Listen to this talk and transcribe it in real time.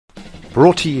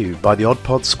Brought to you by the Odd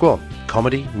Pod Squad.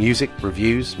 Comedy, music,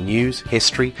 reviews, news,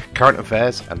 history, current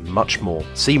affairs, and much more.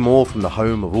 See more from the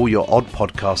home of all your odd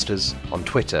podcasters on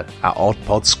Twitter at Odd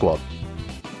Pod Squad.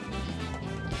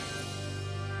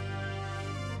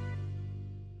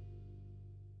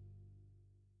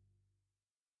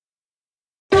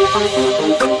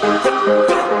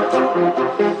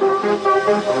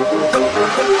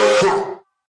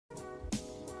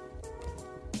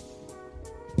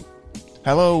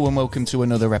 Hello and welcome to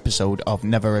another episode of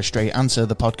Never a Straight Answer,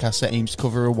 the podcast that aims to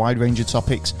cover a wide range of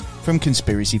topics from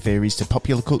conspiracy theories to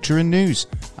popular culture and news.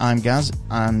 I'm Gaz,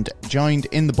 and joined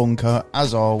in the bunker,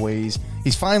 as always,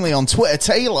 he's finally on Twitter,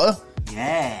 Taylor.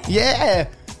 Yeah!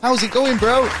 How's it going,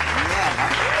 bro? Oh,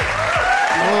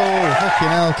 fucking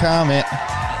hell, calm it.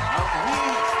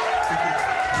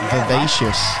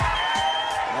 Vivacious.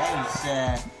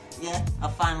 I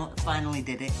finally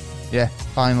did it. Yeah,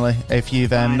 finally. If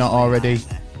you've not already,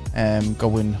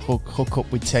 go and hook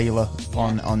up with Taylor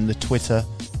on the Twitter.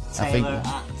 Taylor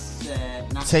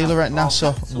Taylor at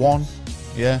NASA 1.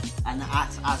 Yeah. And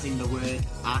as in the word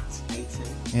at 18.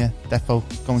 Yeah, defo.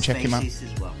 Go and check him out. As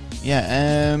well.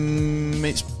 Yeah.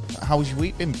 How's your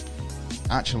week been?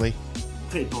 Actually.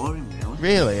 Pretty boring, really.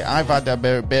 Really, I've had a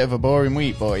bit of a boring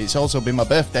week, but it's also been my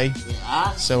birthday.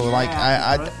 Yeah. So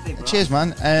Birthday, cheers,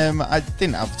 man. I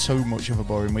didn't have too much of a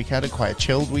boring week. I had quite a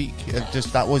chilled week.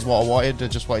 That was what I wanted. I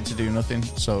just wanted to do nothing.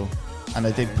 So, and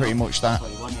I did pretty much that.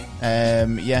 That's what you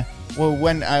wanted. Yeah. Well,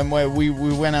 when we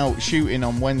went out shooting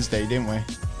on Wednesday, didn't we?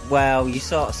 Well, you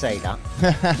sort of say that.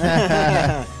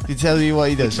 Did he tell you what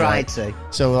he does? We tried right? to.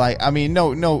 So,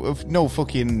 no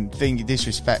fucking thing.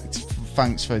 Disrespect.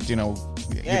 Thanks for giving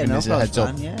us a heads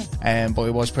up. Yeah. But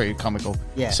it was pretty comical.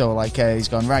 Yeah. So he's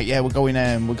gone right. Yeah, we're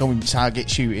going target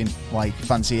shooting. Like,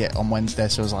 fancy it on Wednesday.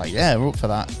 So I was like, yeah, we're up for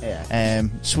that. Yeah.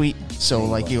 Sweet.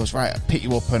 So he goes, right, I'll pick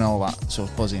you up and all that. So I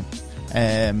was buzzing.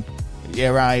 He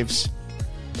arrives.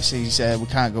 Says we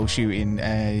can't go shooting.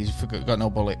 He's got no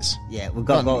bullets. Yeah, we've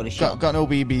got to go to the shop. Got no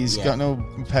BBs. Yeah. Got no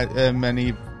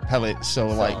many pellets. So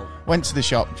went to the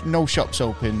shop. No shops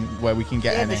open where we can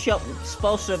get any. The shop's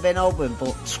supposed to have been open,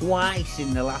 but twice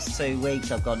in the last 2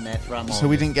 weeks I've gone there for ammo. So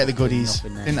we didn't get the goodies. We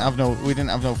didn't have no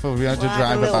food. We had to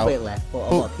drive a about. Bit left,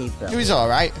 but keep it was all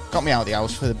right. Got me out of the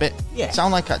house for a bit. Yeah.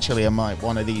 Sound like actually I'm like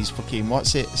one of these fucking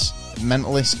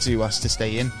mentalists who has to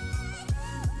stay in.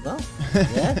 Well,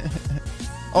 yeah.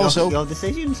 Also, your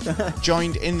decisions.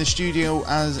 Joined in the studio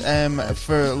as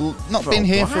for not been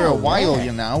here for a while,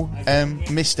 you know.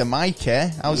 Mr. Mike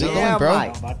here. How's it going, bro?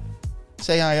 Mike.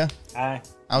 Say hiya. Hi.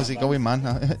 How's it going,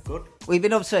 man? Good. We've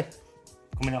been up to.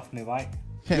 Coming off my bike.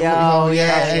 I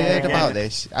heard about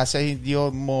this. I say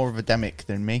you're more of a demic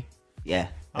than me. Yeah.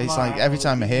 It's like every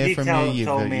time I hear from you, you've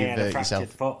told me I had a hurt fractured yourself.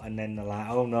 foot, and then they're like,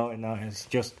 "Oh no, it's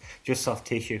just soft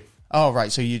tissue." Oh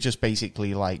right, so you just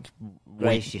basically like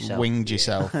winged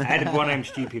yourself. I had one of them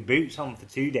stupid boots on for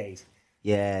 2 days.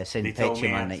 Yeah, seen the picture,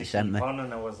 man, that you sent me. On,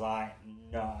 and I was like,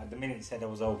 no. The minute it said I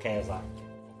was okay, I was like,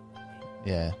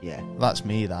 Yeah. Yeah. That's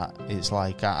me. That it's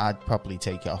like I'd probably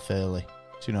take it off early. Do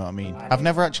you know what I mean? I've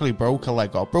never actually broke a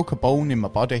leg or broke a bone in my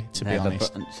body, to be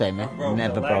honest. Same,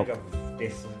 never broke.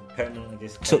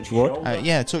 Touch wood.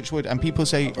 Yeah, touch wood. And people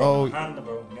say,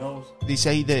 they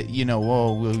say that you've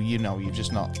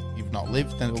not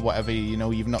lived or whatever.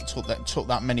 You've not took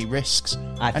that many risks.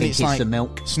 I think it's like, the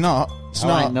milk. It's not. It's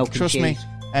not. Like milk. Trust me.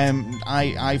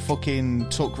 I fucking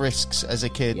took risks as a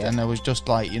kid, and I was just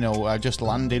like, I just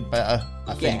landed better.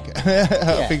 I think.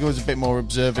 I think I was a bit more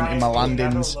observant in my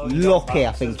landings. Lucky,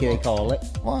 I think they call it.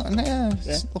 What? Yeah,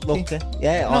 lucky.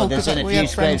 Yeah. No, because we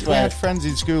had friends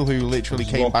in school who literally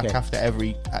came back after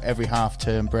every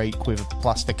half-term break with a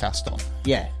plaster cast on.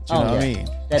 Yeah. Do you know what I mean?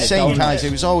 Same guys.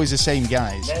 It was always the same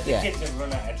guys. They're the kids that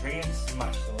run out of tree and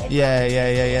smash the leg.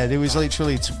 Yeah. There was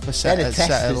literally a set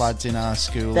of lads in our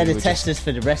school. They're the testers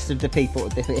for the rest of the people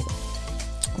to do it.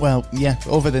 Well, yeah.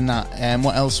 Other than that,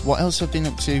 what else I've been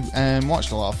up to?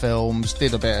 Watched a lot of films,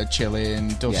 did a bit of chilling,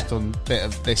 done a bit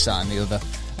of this, that, and the other.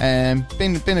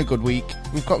 Been a good week.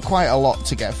 We've got quite a lot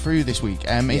to get through this week.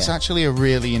 It's actually a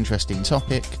really interesting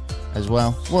topic as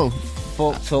well. Whoa.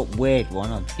 Fucked up, weird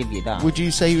one. I'll give you that. Would you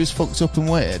say he was fucked up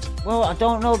and weird? Well, I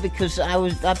don't know, because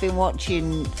I've been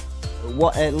watching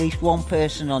at least one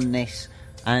person on this,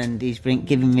 and he's been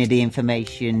giving me the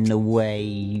information the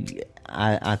way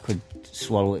I could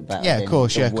swallow it better. Yeah, of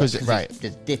course, because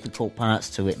there's difficult parts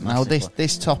to it. Now Massively.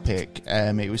 this topic,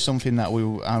 it was something that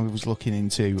I was looking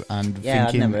into and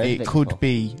thinking it could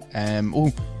be.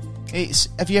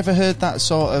 Have you ever heard that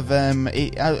sort of?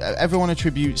 Everyone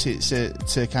attributes it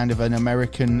to kind of an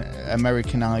American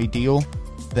ideal.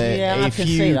 That I can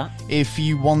see that. If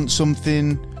you want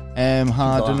something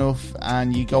hard enough,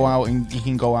 and you go out and you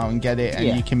can go out and get it,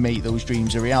 and you can make those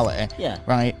dreams a reality. Yeah.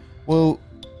 Right. Well,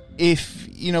 if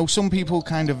some people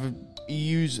kind of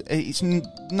use it's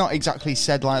not exactly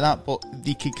said like that, but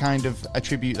they could kind of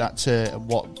attribute that to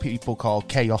what people call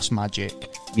chaos magic.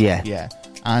 Yeah.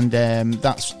 And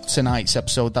that's tonight's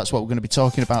episode. That's what we're going to be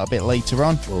talking about a bit later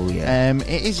on. Oh yeah.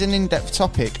 It is an in-depth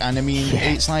topic, and I mean,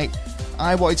 it's like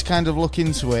I wanted to kind of look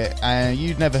into it.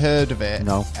 You'd never heard of it,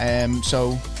 no.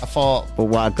 So I thought. But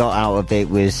what I got out of it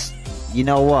was, you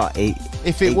know what?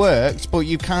 If it works, but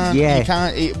you can't. Yeah. You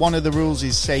can't. One of the rules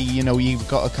is say, you've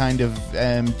got to kind of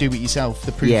do it yourself.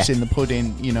 The proof's in the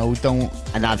pudding. Don't.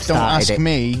 And I've started don't ask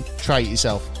me. Try it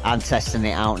yourself. I'm testing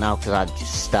it out now because I've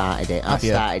just started it. I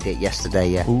started it yesterday.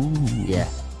 Yeah. Ooh. Yeah.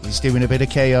 He's doing a bit of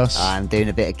chaos. I'm doing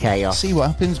a bit of chaos. See what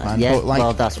happens, man. Yeah. But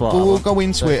well, that's what. We'll go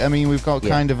into it. I mean, we've got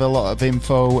kind of a lot of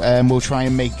info. We'll try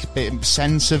and make a bit of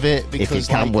sense of it because, if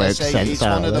it can work, it's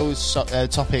one of those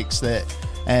topics that.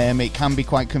 It can be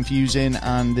quite confusing,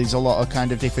 and there's a lot of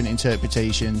kind of different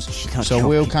interpretations. So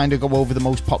we'll kind of go over the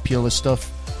most popular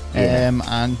stuff, and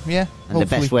the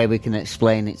best way we can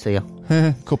explain it to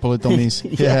you. Couple of dummies.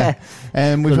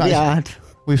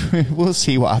 We'll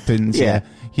see what happens. Yeah.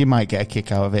 You might get a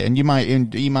kick out of it, and you might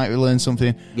learn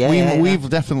something. We've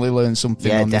definitely learned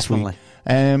something on definitely.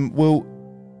 This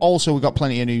week. We've got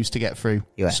plenty of news to get through.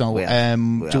 Yeah, so do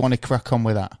you want to crack on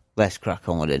with that? Let's crack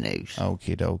on with the news.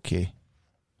 Okie dokie.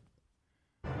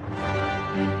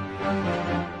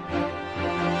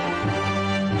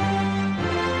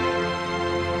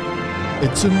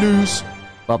 It's a news.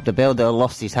 Bob the Builder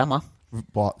lost his hammer.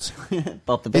 What?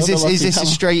 Bob the Builder is this a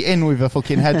straight in with a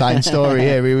fucking headline story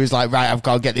here? He was like, right, I've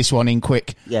got to get this one in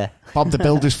quick. Yeah. Bob the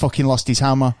Builder's fucking lost his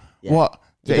hammer. Yeah. What?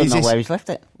 You don't know where he's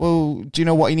left it. Well, do you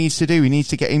know what he needs to do? He needs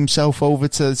to get himself over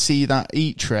to see that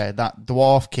Eatre, that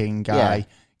Dwarf King guy. Yeah.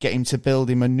 Get him to build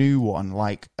him a new one,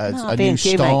 like a new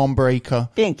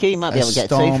Stormbreaker. B&Q might be able to get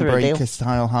two for a deal. Stormbreaker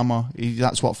style hammer.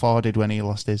 That's what Thor did when he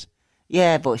lost his.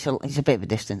 Yeah, but it's a bit of a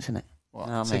distance, isn't it? What,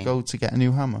 go to get a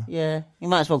new hammer? Yeah, you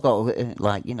might as well go,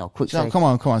 quick. So, come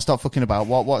on, stop fucking about.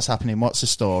 What's happening? What's the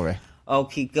story?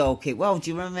 Okay. Well, do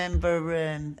you remember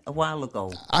a while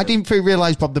ago? I didn't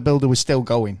realise Bob the Builder was still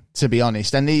going, to be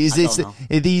honest. And are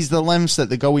these the lengths that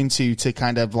they're going to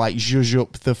kind of like zhuzh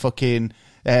up the fucking,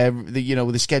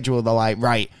 the schedule? They're like,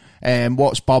 right,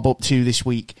 what's Bob up to this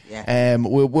week? Yeah.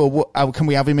 Can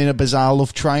we have him in a bizarre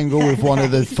love triangle with one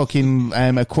of the fucking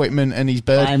equipment and his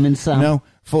bird? Fireman Sam. No.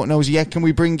 Fuck knows. Yeah, can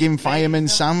we bring in Fireman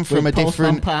Sam from a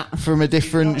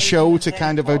different show to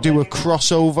kind of do a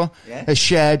crossover, a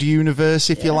shared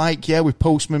universe, if you like? Yeah, with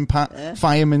Postman Pat,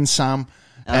 Fireman Sam,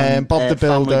 Bob the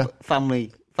Builder,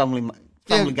 Family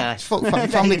Guy.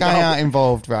 Family Guy aren't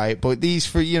involved, right? But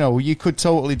these you could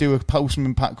totally do a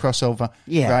Postman Pat crossover,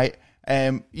 right?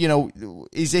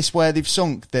 Is this where they've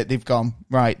sunk? That they've gone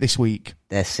right this week?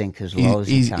 They're sink as low as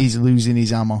he's losing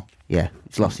his ammo. Yeah,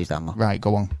 he's lost his ammo. Right,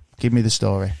 go on. Give me the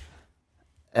story.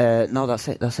 No, that's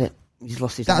it. He's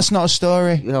lost his. That's not a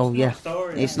story. Oh yeah,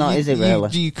 it's not, is it really?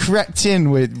 You crept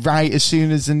in with right as soon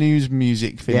as the news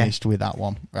music finished with that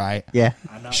one, right? Yeah.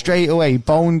 Straight away,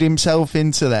 boned himself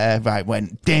into there. Right,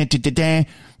 went da.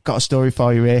 Got a story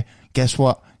for you here. Guess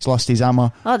what? He's lost his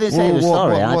hammer. I didn't say it was a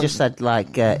story. I just said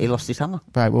he lost his hammer.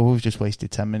 Right. Well, we've just wasted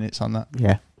 10 minutes on that.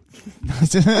 Yeah.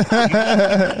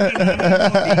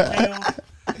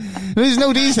 There's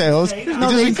no details. He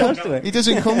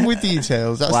doesn't come with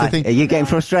details. That's the thing. Are you getting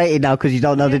frustrated now because you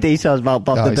don't know the details about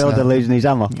Bob the Builder losing his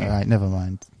hammer? All right, never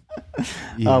mind.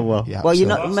 Well.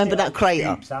 Well, remember that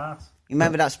crater? You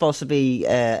remember that's supposed to be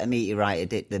a meteorite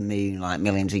that hit the moon like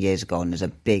millions of years ago, and there's a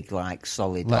big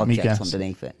solid object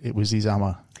underneath it. It was his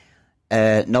hammer.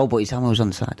 No, but his hammer was on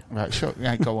the side. Right, sure.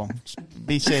 Right, go on.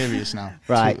 Be serious now.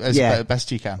 Right, as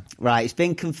best you can. Right, it's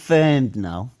been confirmed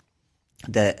now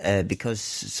that because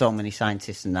so many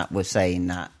scientists and that were saying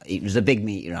that it was a big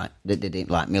meteorite that did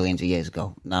it like millions of years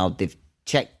ago. Now they've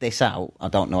checked this out. I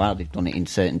don't know how they've done it in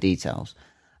certain details,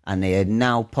 and they are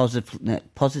now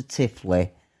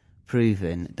positively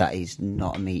proven that it's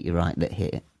not a meteorite that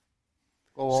hit it.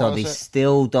 So they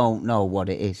still don't know what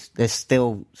it is. They're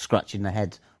still scratching their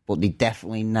heads, but they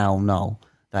definitely now know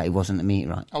that it wasn't a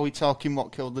meteorite. Are we talking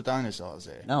what killed the dinosaurs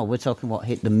here? No, we're talking what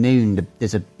hit the moon.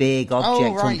 There's a big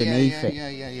object underneath it.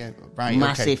 Yeah. Right,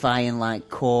 massive iron-like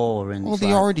core. And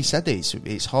they already said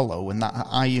it's hollow, and that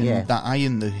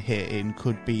iron they're hitting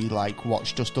could be like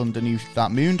what's just underneath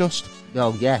that moon dust.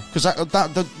 Oh, yeah. Because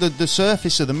the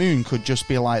surface of the moon could just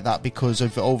be like that because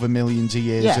of over millions of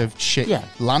years of shit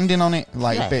landing on it,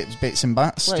 like bits and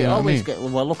bats. Well, do you know what I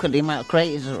mean? Well, look at the amount of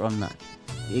craters that are on that.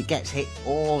 It gets hit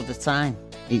all the time.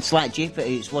 It's like Jupiter.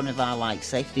 It's one of our like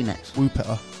safety nets.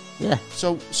 Jupiter. Yeah.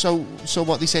 So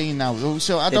what they're saying now?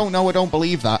 So I don't know. I don't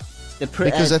believe that.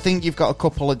 Because I think you've got a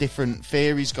couple of different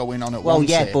theories going on at once. Well,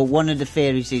 yeah, here. but one of the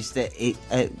theories is that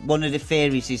one of the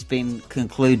theories has been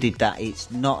concluded that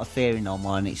it's not a theory no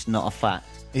more, and it's not a fact.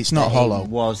 It's not hollow.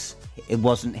 It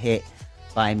wasn't hit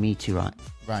by a meteorite.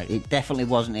 Right. It definitely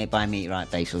wasn't hit by a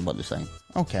meteorite, basically what they're saying.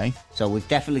 Okay. So we've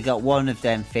definitely got one of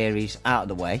them theories out of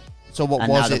the way. So what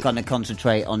and was now it? they're going to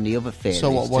concentrate on the other theories. So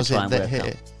what was it that hit out.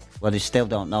 it? Well, they still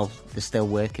don't know. They're still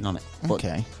working on it. But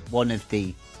Okay. one of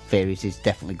the theories is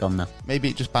definitely gone now. Maybe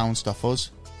it just bounced off us.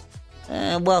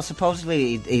 Well,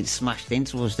 supposedly it smashed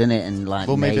into us, didn't it? And like,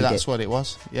 Well, maybe made that's it. what it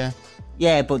was. Yeah.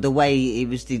 Yeah, but the way it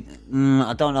was,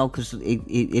 I don't know, because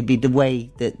it'd be the way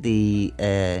that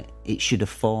it should have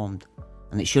formed,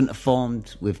 and it shouldn't have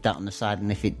formed with that on the side.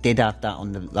 And if it did have that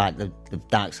on the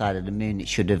dark side of the moon, it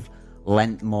should have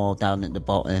lent more down at the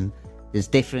bottom. There's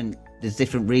different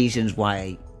reasons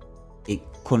why it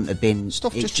couldn't have been.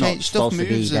 Stuff it's just not changes. Stuff supposed to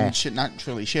be moves there. and shit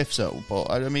naturally shifts. So, but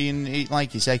I mean,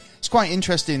 like you say, it's quite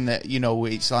interesting that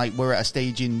it's like we're at a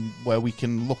stage in where we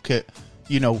can look at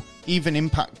even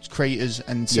impact craters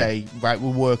and say, right,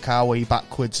 we'll work our way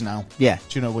backwards now. Yeah.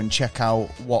 And check out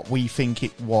what we think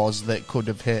it was that could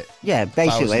have hit. Yeah,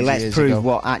 basically, let's prove ago.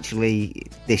 what actually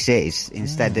this is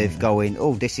instead of going,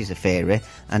 oh, this is a theory,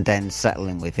 and then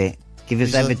settling with it. Give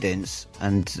us evidence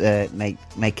and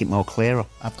make it more clearer.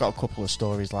 I've got a couple of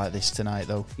stories like this tonight,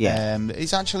 though. Yeah.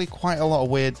 It's actually quite a lot of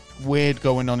weird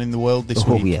going on in the world this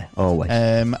week. Oh, yeah, always.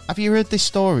 Have you heard this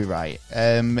story, right?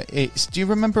 Do you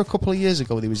remember a couple of years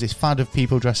ago there was this fad of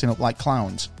people dressing up like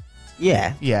clowns?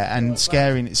 Yeah. Yeah, and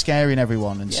scaring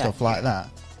everyone and stuff like that.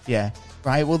 Yeah.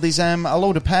 Right, well, there's a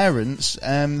load of parents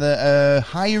that are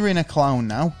hiring a clown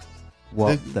now.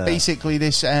 Basically,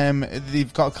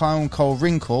 they've got a clown called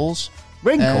Wrinkles.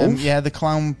 Wrinkles? Yeah, the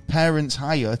clown parents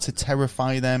hire to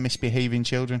terrify their misbehaving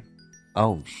children.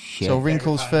 Oh, shit. So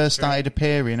Wrinkles first started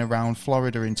appearing around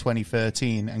Florida in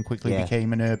 2013 and quickly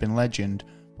became an urban legend.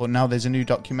 But now there's a new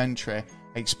documentary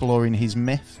exploring his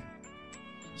myth.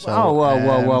 So,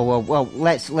 well,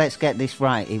 let's get this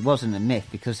right. It wasn't a myth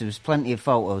because there was plenty of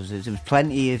photos. There was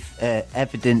plenty of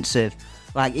evidence of,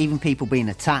 like, even people being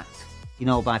attacked.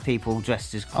 By people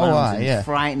dressed as clowns and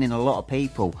frightening a lot of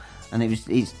people. And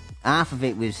it's half of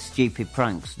it was stupid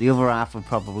pranks. The other half were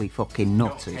probably fucking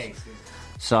nutters.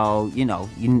 So,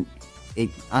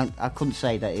 I couldn't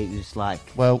say that it was like...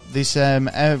 Well, this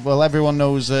everyone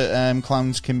knows that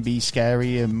clowns can be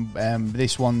scary, and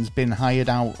this one's been hired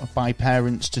out by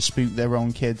parents to spook their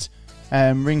own kids.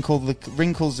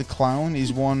 Wrinkles the Clown is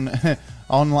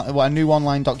a new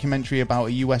online documentary about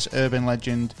a US urban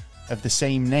legend of the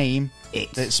same name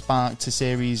that sparked a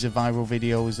series of viral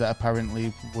videos that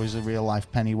apparently was a real-life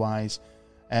Pennywise.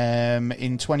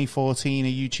 In 2014,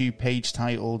 a YouTube page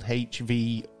titled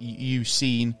HVU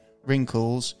Seen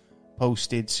Wrinkles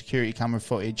posted security camera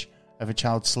footage of a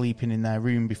child sleeping in their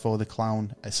room before the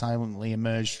clown silently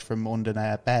emerged from under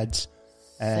their beds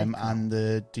and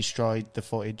destroyed the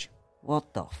footage.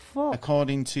 What the fuck?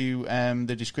 According to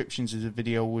the descriptions of the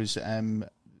video was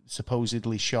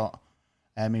supposedly shot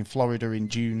in Florida in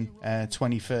June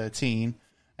 2013,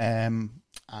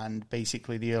 and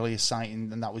basically the earliest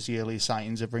sighting, and that was the earliest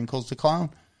sightings of Wrinkles the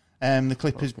Clown. The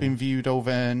clip has been viewed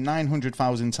over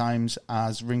 900,000 times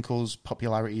as Wrinkles'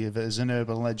 popularity as an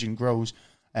urban legend grows,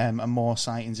 and more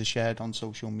sightings are shared on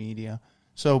social media.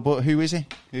 So, but who is he?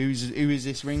 Who is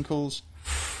this Wrinkles?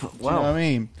 Do you know what I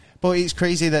mean? But it's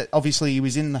crazy that obviously he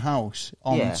was in the house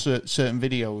on certain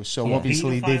videos, so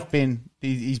obviously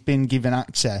he's been given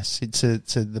access to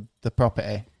the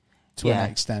property to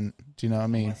an extent. Do you know what I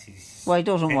mean? Well, he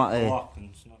doesn't want to.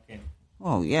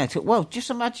 Oh yeah. Well, just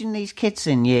imagine these kids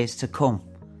in years to come.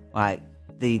 Like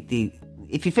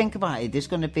if you think about it, there's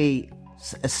going to be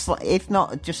if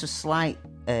not just a slight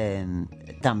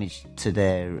damage to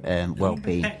their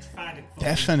well-being.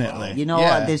 Definitely.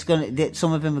 There's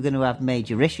some of them are going to have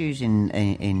major issues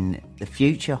in the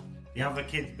future. You have a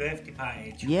kid's birthday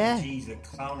party. Geez, a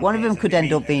clown. One of them could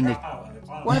end up being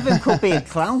one of them could be a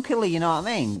clown killer. You know what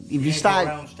I mean? If you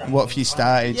start, what if you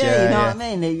started? Yeah, you know what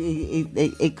I mean.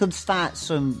 It could start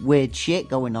some weird shit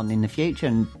going on in the future,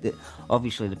 and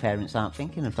obviously the parents aren't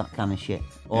thinking of that kind of shit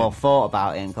or thought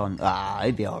about it and gone,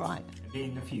 it'd be all right.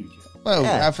 In the future. Well,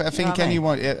 I think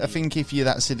I think if you're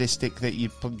that sadistic that you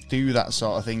do that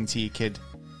sort of thing to your kid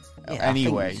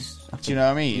anyway, do you know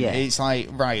what I mean? Yeah. It's like,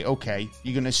 right, okay,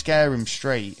 you're going to scare him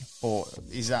straight, but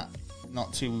is that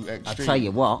not too extreme? I'll tell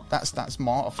you what. That's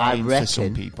mortifying for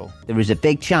some people. There is a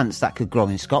big chance that could grow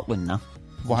in Scotland now.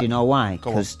 Why? Do you know why?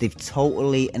 Because they've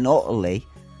totally and utterly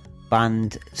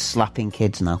banned slapping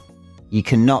kids now. You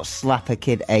cannot slap a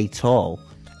kid at all.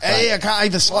 Hey, I can't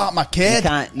even slap my kid.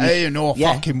 Hey, no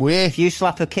fucking way. If you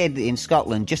slap a kid in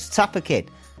Scotland, just tap a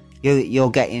kid, you're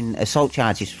getting assault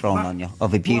charges thrown on you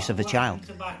of abuse of a child.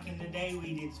 Back in the day,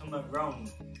 we did something wrong.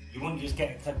 You wouldn't just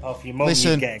get a clip off your mum.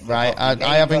 Listen, right?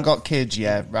 I haven't got kids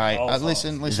yet, right?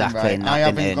 Listen, exactly, right? I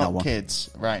haven't got kids,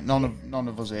 right? None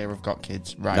of us here have got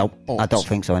kids, right? Nope, I don't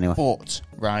think so anyway. But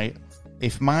right,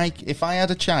 if I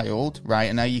had a child, right,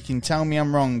 and now you can tell me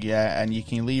I'm wrong, yeah, and you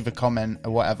can leave a comment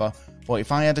or whatever. But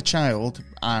if I had a child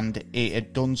and it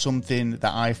had done something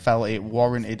that I felt it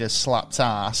warranted a slapped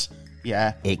ass,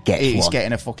 yeah, it's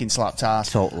getting a fucking slapped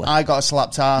ass. Totally. I got a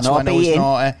slapped ass when I was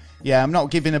naughty. Yeah, I'm not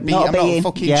giving a beat. I'm not a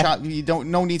fucking child. You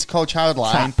no need to call child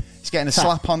line. It's getting a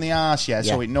slap on the arse,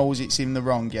 so it knows it's in the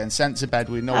wrong, and sent to bed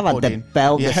with no pudding. Had the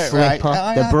belt, the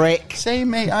slipper, the brick. Same,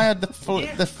 mate. I had the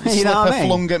slipper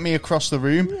flung at me across the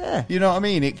room. Yeah. You know what I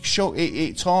mean?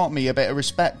 It taught me a bit of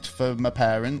respect for my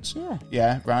parents.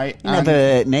 Yeah, right. You never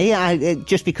hurt me.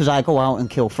 Just because I go out and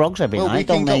kill frogs every night.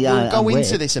 We'll go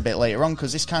into this a bit later on,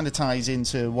 because this kind of ties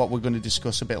into what we're going to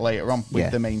discuss a bit later on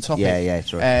with the main topic. Yeah,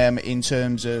 it's right. In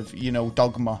terms of,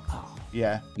 dogma.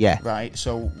 Yeah. Right.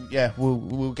 So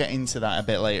we'll get into that a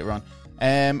bit later on.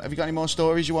 Have you got any more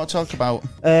stories you want to talk about?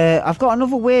 I've got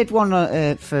another weird one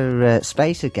for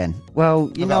space again. Well,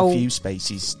 I've got a few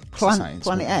spaces. Planet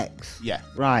X. Yeah.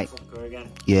 Right.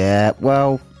 Yeah.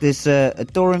 Well, there's in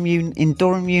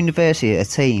Durham University, a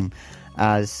team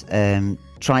has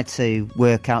tried to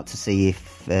work out to see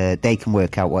if they can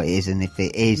work out what it is, and if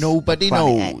it is nobody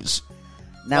Planet knows. X.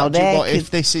 Now, if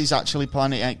this is actually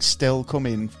Planet X still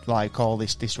coming, like all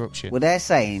this disruption? Well, they're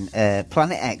saying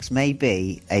Planet X may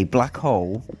be a black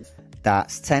hole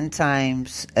that's 10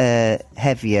 times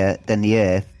heavier than the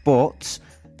Earth, but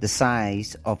the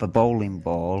size of a bowling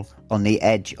ball on the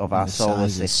edge of our solar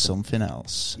system. Something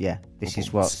else. Yeah, this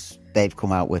is what they've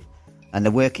come out with. And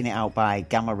they're working it out by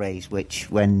gamma rays, which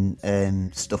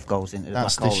when stuff goes into the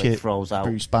black hole, it throws out.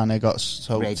 Bruce Banner got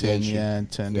soaked in,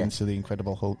 and turned into the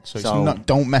Incredible Hulk. So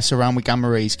don't mess around with gamma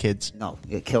rays, kids. No,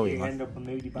 it'll kill you, man. End up a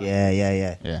moody bag.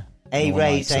 Yeah. A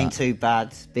rays ain't too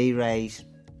bad. B rays,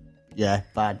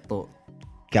 bad, but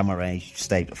gamma rays,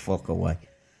 stay the fuck away.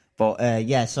 But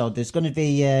so there's going to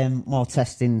be more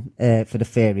testing for the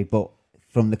theory, but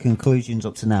from the conclusions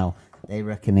up to now, they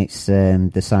reckon it's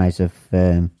the size of.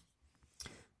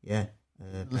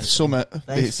 Summit.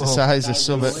 It's the size of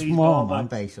Summit. Small, man,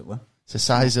 basically. It's the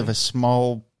size of a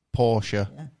small Porsche.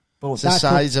 Yeah. But it's the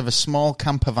size of a small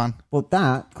camper van. But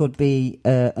that could be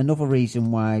another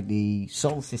reason why the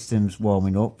solar system's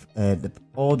warming up.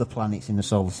 All the planets in the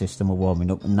solar system are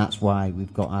warming up, and that's why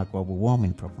we've got our global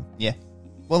warming problem. Yeah.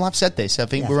 Well, I've said this. I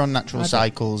think we're on natural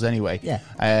cycles anyway. Yeah.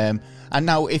 And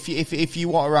now, if you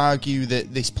want to argue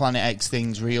that this Planet X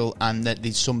thing's real and that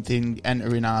there's something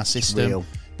entering our system,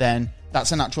 then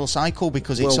that's a natural cycle,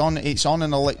 because it's on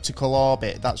an elliptical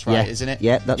orbit. That's right, isn't it?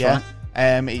 Yeah, that's right.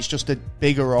 It's just a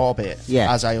bigger orbit,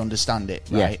 as I understand it,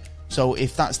 right? Yeah. So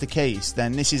if that's the case,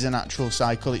 then this is a natural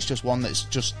cycle. It's just one that's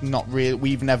just not real.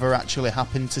 We've never actually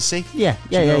happened to see.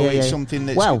 It's something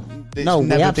that's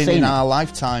never been in our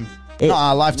lifetime. Not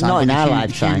our lifetime, not in our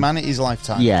lifetime. Humanity's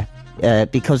lifetime. Yeah,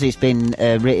 because it's been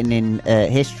written in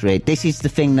history. This is the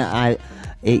thing that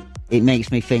it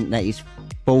makes me think that it's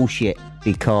bullshit,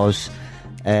 because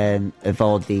of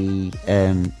all the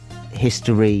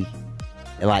history,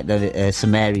 like the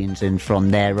Sumerians, and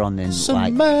from there on, and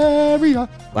Sumeria,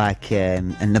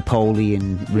 and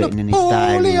Napoleon written in his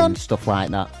diary and stuff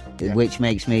like that, which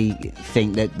makes me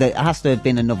think that there has to have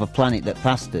been another planet that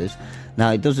passed us. Now,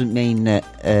 it doesn't mean that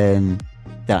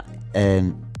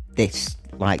this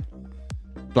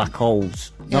black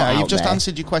holes. You've just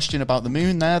answered your question about the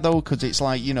moon there, though, because it's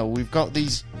like, we've got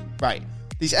these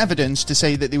There's evidence to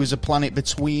say that there was a planet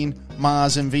between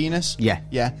Mars and Venus. Yeah.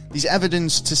 There's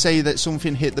evidence to say that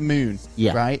something hit the moon.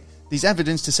 Yeah. Right? There's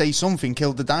evidence to say something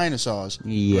killed the dinosaurs.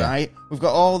 Yeah. Right? We've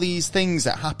got all these things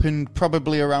that happened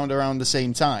probably around the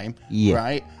same time. Yeah.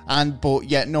 Right? But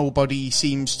yet nobody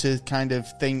seems to kind of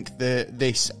think that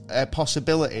this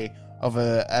possibility of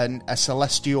a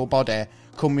celestial body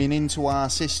coming into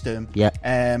our system. Yeah.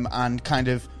 And kind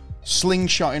of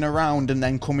slingshotting around and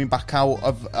then coming back out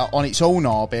of on its own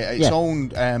orbit, its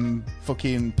own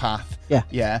fucking path.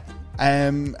 That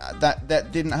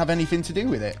didn't have anything to do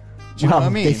with it. Do you know what I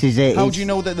mean? This is it. How do you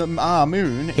know that our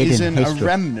moon isn't a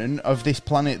remnant of this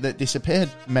planet that disappeared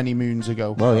many moons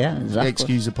ago? Well, yeah, exactly.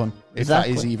 Excuse the pun, if that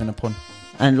is even a pun.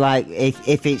 And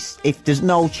if there's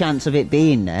no chance of it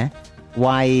being there,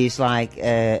 why is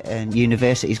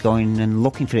universities going and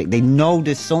looking for it? They know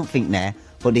there's something there,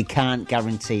 but they can't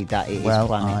guarantee that it is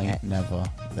Planet X. Never.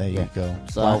 There you go.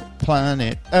 So- Well,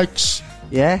 Planet X.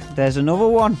 Yeah, there's another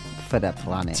one for the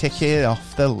planet. Tick it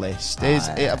off the list.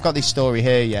 I've got this story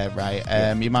here, right?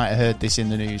 You might have heard this in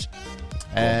the news.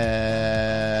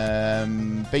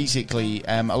 Basically,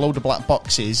 a load of black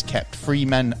boxes kept 3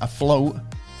 men afloat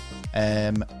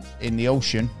in the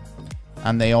ocean,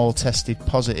 and they all tested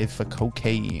positive for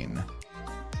cocaine.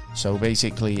 So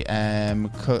basically,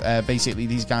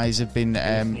 these guys have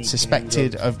been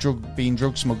suspected of being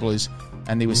drug smugglers,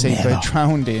 and they were safe for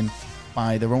drowning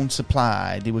by their own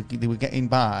supply. They were getting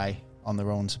by on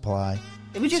their own supply.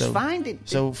 They were just finding.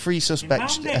 So 3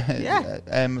 suspects,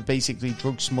 basically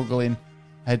drug smuggling,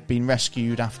 had been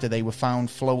rescued after they were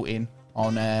found floating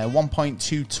on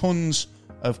 1.2 tons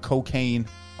of cocaine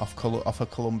off a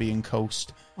Colombian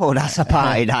coast. Oh, that's a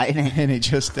party, that, isn't it? And it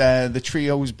just the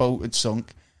trio's boat had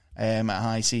sunk at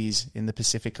high seas in the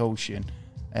Pacific Ocean,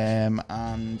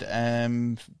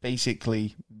 and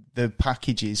basically the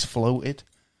packages floated.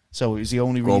 So it was the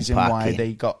only reason why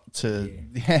they got to...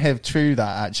 Yeah, true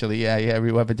that, actually. Yeah,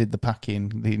 whoever did the packing,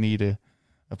 they need a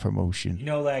promotion. You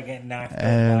know they're getting knifed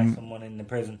by someone in the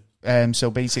prison. So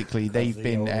basically, they've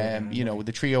been...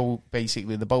 the trio,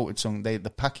 basically, the boat had sunk, the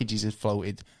packages had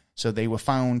floated, so they were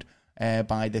found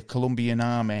by the Colombian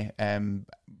army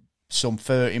some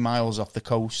 30 miles off the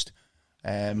coast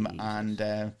and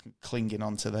clinging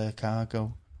onto their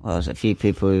cargo. Well, there's a few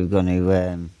people who are going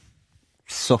to...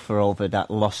 suffer over that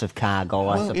loss of cargo,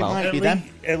 I suppose. It might be them.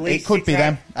 It could be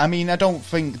them. I mean, I don't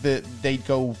think that they'd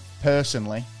go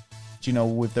personally,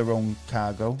 with their own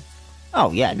cargo.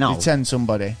 Oh, yeah, no. They'd send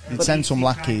somebody. They'd send some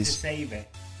lackeys. To save it.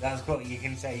 That's what you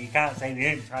can say. You can't say they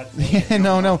didn't try to save it.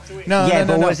 No.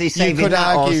 Was he saving you could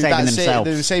that argue or saving themselves?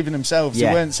 They were saving themselves. Yeah.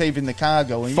 They weren't saving the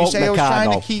cargo. And Fuck you say, I was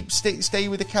cargo. trying to stay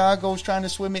with the cargo, I was trying to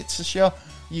swim it to shore.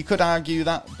 You could argue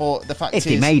that, but the fact if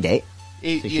is... he made it,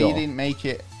 he didn't make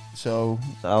it. So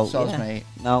mate.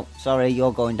 No, sorry,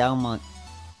 you're going down, mate.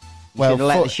 You Well, should have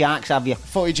let the sharks have you.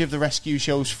 Footage of the rescue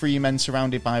shows 3 men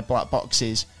surrounded by black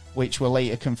boxes, which were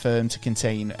later confirmed to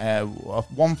contain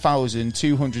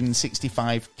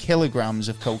 1,265 kilograms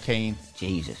of cocaine.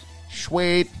 Jesus.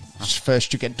 Sweet.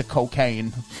 First you get the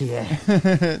cocaine. Yeah.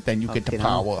 Then you get the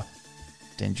power.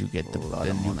 Then you get the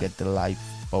lifeboat.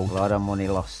 A lot of money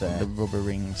lost there. The rubber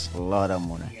rings. A lot of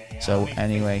money. So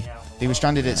anyway, they were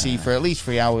stranded at sea for at least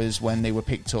 3 hours when they were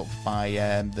picked up by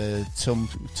the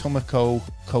Tumaco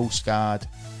Coast Guard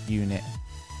unit.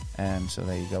 So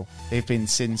there you go. They've been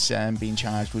since been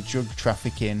charged with drug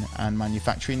trafficking and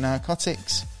manufacturing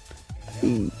narcotics.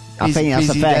 I think that's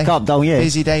a fair cop, don't you?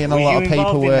 Busy day and a lot of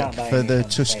paperwork for the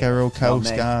Tuscarora Tuscarora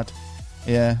Coast Guard.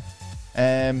 Yeah.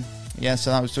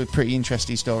 So that was a pretty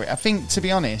interesting story. I think, to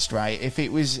be honest, right, if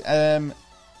it was the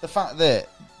fact that,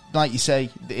 like you say,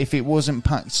 if it wasn't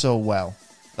packed so well,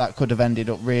 that could have ended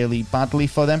up really badly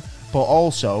for them. But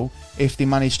also, if they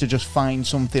managed to just find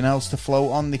something else to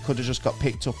float on, they could have just got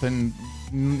picked up and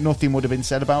nothing would have been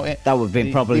said about it. That would have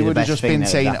been probably they the would have best just thing been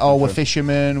saying, we're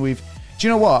fishermen. Do you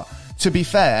know what? To be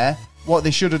fair, what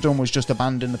they should have done was just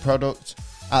abandon the product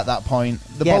at that point.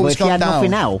 The but boat's if you gone had down.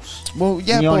 nothing else, Well,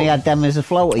 yeah, and you only had them as a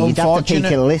floater, you'd have to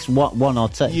pick a list, one or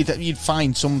two. You'd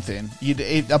find something.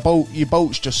 Your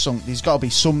boat's just sunk. There's got to be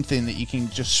something that you can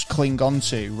just cling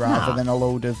onto rather than a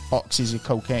load of boxes of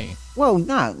cocaine. Well,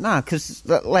 no, because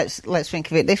let's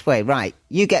think of it this way, right?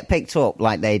 You get picked up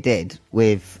like they did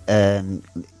with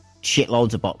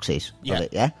shitloads of boxes of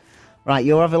it, yeah? Right,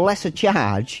 you'll have a lesser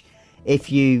charge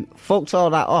if you fucked all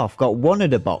that off, got one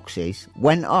of the boxes,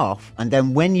 went off, and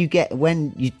then when you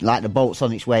like the boat's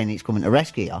on its way and it's coming to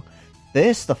rescue you,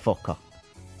 there's the fucker.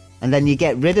 And then you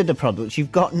get rid of the products,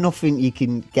 you've got nothing you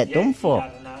can get done for.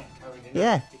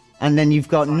 Yeah. And then you've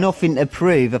got nothing to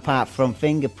prove apart from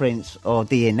fingerprints or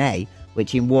DNA,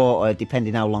 which in water,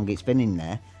 depending how long it's been in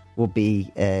there, will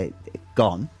be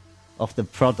gone off the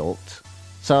product.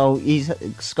 So he's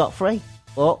scot-free.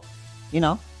 But,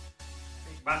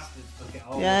 Bastards took it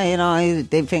all. yeah, he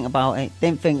didn't think about it.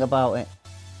 What's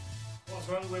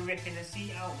wrong with ripping the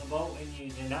seat out the boat and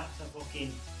using that to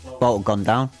fucking float? Boat had gone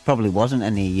down. Probably wasn't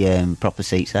any proper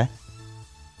seats there.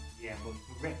 Yeah, but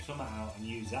rip something out and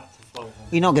use that to float.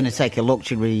 You're not going to take a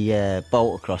luxury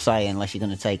boat across, are you, unless you're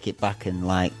going to take it back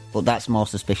and but that's more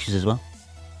suspicious as well.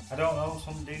 I don't know,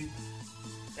 some dude.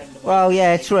 Well,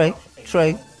 yeah, true.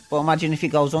 But imagine if it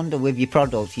goes under with your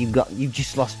products, you've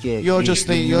just lost your. You're just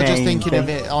thinking thing. of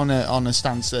it on a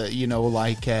stance that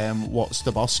what's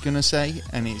the boss gonna say?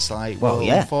 And it's like, well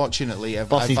yeah. Unfortunately, I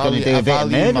Boss is going to do a bit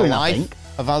of murdering, I think.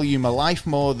 I value my life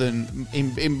more than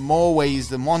in more ways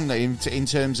than one in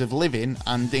terms of living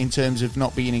and in terms of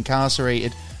not being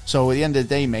incarcerated. So at the end of the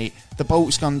day, mate, the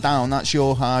boat's gone down. That's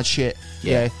your hard shit.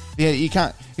 Yeah. You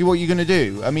can't. What you're gonna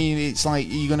do? I mean, it's like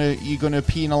you're gonna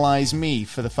penalise me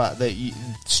for the fact that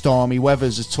stormy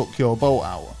weathers has took your boat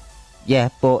out. Yeah,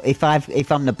 but if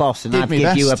I'm the boss and I've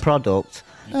give you a product,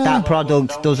 that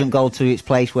product doesn't go to its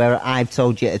place where I've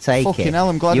told you to take it. Fucking hell,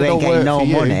 I'm glad you I ain't don't getting work no for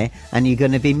money, you. and you're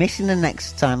going to be missing the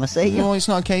next time I see you. No, it's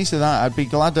not a case of that. I'd be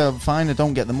glad fine I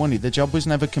don't get the money. The job was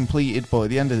never completed, but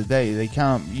at the end of the day, you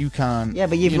can't. Yeah,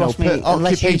 but you've lost me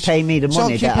unless you pay me the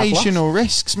money. It's occupational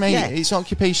risks, mate. Yeah. It's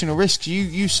occupational risks.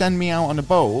 You send me out on a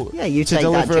boat to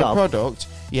deliver a product.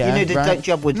 Yeah, you knew that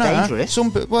job was dangerous.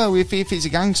 If it's a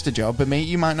gangster job, but mate,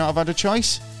 you might not have had a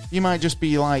choice. You might just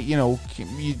be like,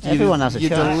 everyone has a choice.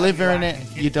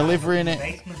 You're delivering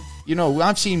it. You know,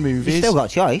 I've seen movies. You still got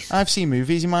a choice. I've seen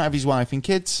movies. He might have his wife and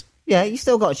kids. Yeah, you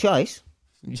still got a choice.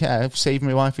 Yeah, I've saved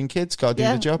my wife and kids. Got to do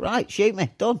the job. Right, shoot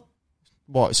me. Done.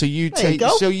 What? So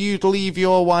you'd leave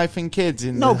your wife and kids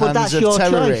in the hands of terrorists? No, but that's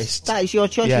your choice. That is your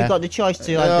choice. Yeah. You've got the choice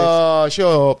to. Oh, shut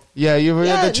up. Yeah, you've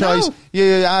had the choice. No.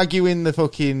 You're arguing the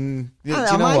fucking.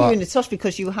 I'm arguing the toss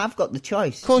because you have got the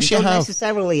choice. Of course you don't have.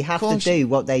 necessarily have to do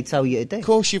what they tell you to do. Of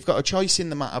course you've got a choice in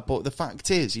the matter, but the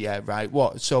fact is,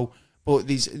 what? So, but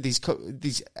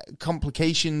these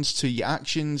complications to your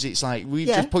actions, it's like we've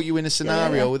just put you in a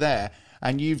scenario there,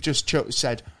 and you've just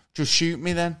said, just shoot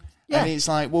me then. Yeah. And it's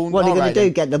like, well, what are you going to do?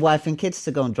 Get the wife and kids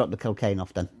to go and drop the cocaine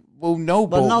off then? Well, no,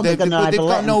 but they're not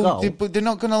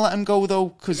going to let them go though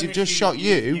because you've just shot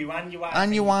you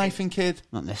and your wife and kid.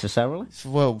 Not necessarily.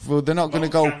 Well, they're not going to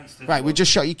go. Right, we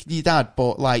just shot your dad,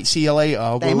 but like, see you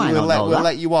later. We'll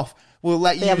let you off. We'll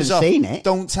let you off. Seen it.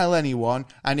 Don't tell anyone,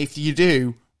 and if you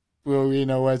do, well, you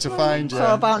know where to find you.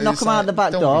 So about knock them out the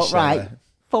back door, right?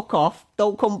 Fuck off!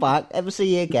 Don't come back. Ever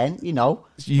see you again? You know,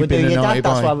 we're doing your dad.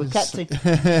 That's why we kept him.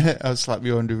 I'll slap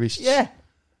you on the wrist. Yeah.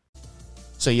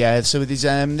 So there's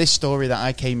this story that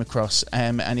I came across,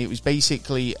 and it was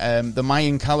basically the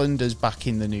Mayan calendar's back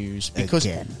in the news because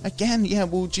again, yeah.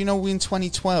 Well, do you know in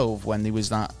 2012 when there was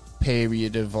that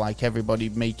period of like everybody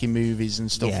making movies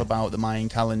and stuff about the Mayan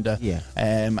calendar,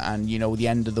 and you know the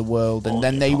end of the world, and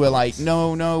then they were like,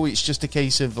 no, it's just a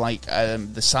case of like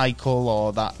the cycle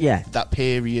or that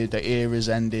period, the era's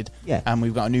ended, and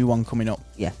we've got a new one coming up.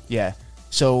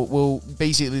 So, well,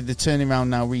 basically, they're turning around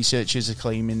now. Researchers are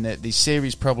claiming that there's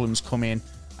serious problems come in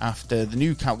after the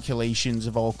new calculations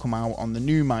have all come out on the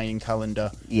new Mayan calendar.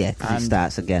 Yeah, because it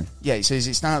starts again. Yeah, it says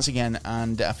it starts again,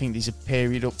 and I think there's a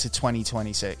period up to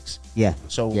 2026. Yeah.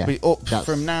 So,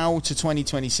 from now to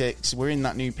 2026, we're in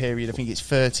that new period. I think it's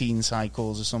 13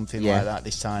 cycles or something like that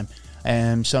this time.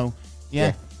 So,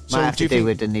 yeah. Might have to do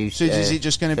with the new. So is it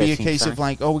just going to be a case of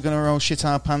like, oh, we're going to all shit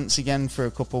our pants again for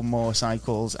a couple more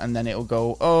cycles, and then it'll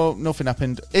go, oh, nothing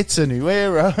happened. It's a new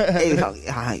era.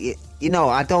 You know,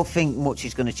 I don't think much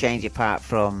is going to change apart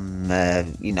from,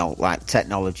 like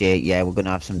technology. Yeah, we're going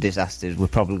to have some disasters. We're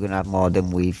probably going to have more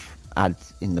than we've had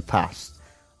in the past.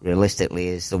 Realistically,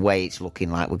 is the way it's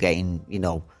looking like we're getting,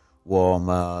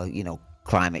 warmer,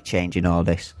 climate change and all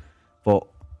this. But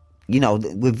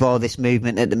with all this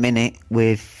movement at the minute,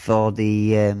 with all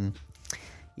the,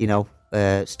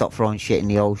 stop throwing shit in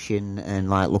the ocean and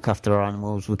like look after our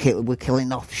animals, we're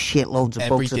killing off shitloads of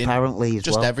bugs apparently as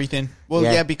well. Just everything. Well,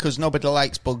 yeah, because nobody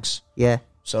likes bugs. Yeah.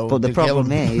 So, but the problem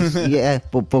is,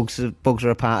 but bugs are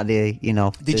a part of the,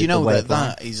 Did you know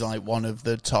that is like one of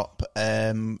the top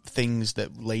things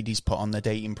that ladies put on their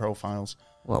dating profiles?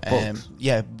 What, bugs?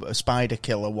 Yeah, a spider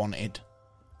killer wanted.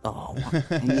 Oh,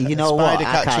 you know what?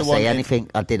 I can't say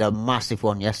anything. I did a massive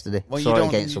one yesterday. Well, Saw it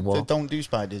against the wall. Don't do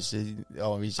spiders.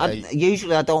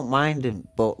 Usually I don't mind them,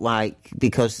 but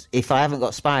because if I haven't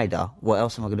got spider, what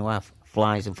else am I going to have?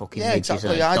 Flies and fucking midges.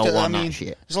 Exactly. I don't want that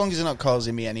shit. As long as they're not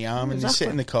causing me any harm and they sit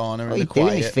in the corner and they're quiet.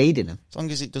 Doing is feeding them. As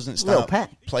long as it doesn't start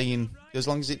playing. As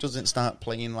long as it doesn't start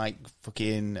playing like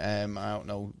fucking I don't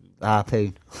know.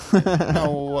 Harpoon.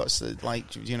 No, what's the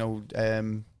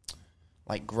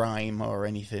like grime or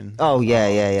anything. Oh yeah.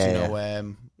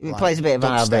 It plays a bit of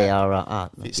R&B.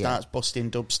 If it starts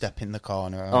busting dubstep in the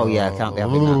corner. Oh yeah, can't be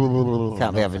having that.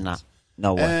 Can't be having that.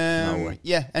 No way.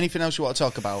 Yeah. Anything else you want to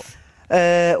talk about?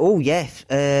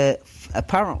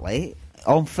 Apparently,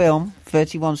 on film,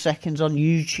 31 seconds on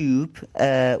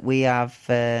YouTube, we have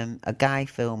a guy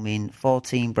filming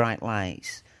 14 bright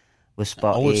lights was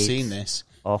spotted. I've seen this.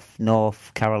 Off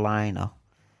North Carolina.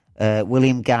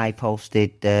 William Guy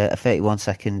posted a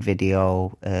 31-second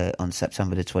video on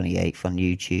September the 28th on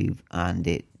YouTube, and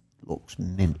it looks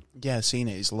mint. Yeah, I've seen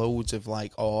it. It's loads of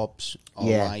like orbs or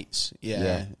lights,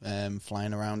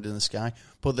 flying around in the sky.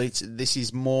 But this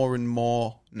is more and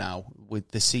more now with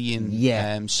the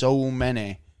seeing so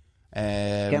many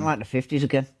Getting like the 50s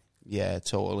again. Yeah,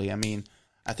 totally. I mean,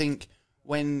 I think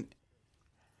when...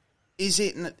 Is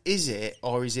it,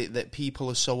 or is it that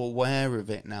people are so aware of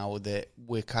it now that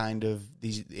we're kind of...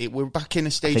 we're back in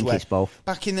a stage I think where... it's both.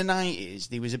 Back in the 90s,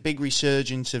 there was a big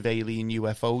resurgence of alien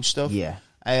UFO stuff. Yeah.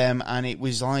 And it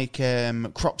was like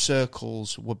crop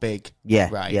circles were big. Yeah,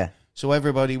 right? yeah. So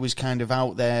everybody was kind of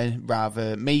out there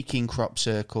rather making crop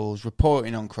circles,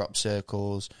 reporting on crop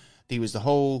circles. There was the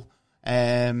whole,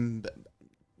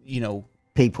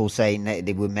 People saying that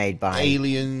they were made by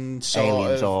aliens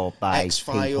or by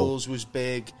X-Files was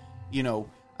big,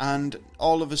 and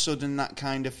all of a sudden that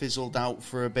kind of fizzled out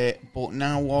for a bit. But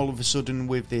now all of a sudden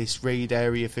with this Raid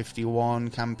Area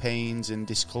 51 campaigns and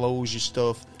disclosure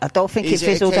stuff, I don't think it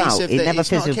fizzled out. It never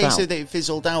fizzled out. It's not a case of that it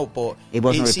fizzled out, but it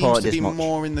wasn't seems reported to be as much.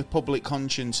 more in the public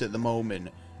conscience at the moment.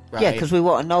 Right? Yeah, because we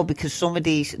want to know, because some of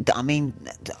these,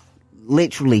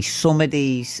 literally some of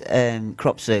these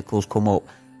crop circles come up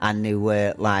and they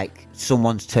were like,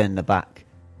 someone's turned their back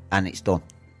and it's done.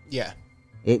 Yeah.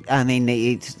 And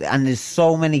there's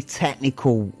so many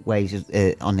technical ways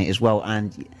on it as well.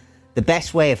 And the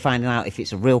best way of finding out if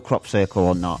it's a real crop circle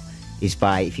or not is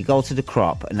by, if you go to the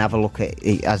crop and have a look at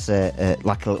it as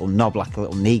like a little knob, like a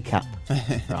little kneecap,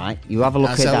 right? You have a look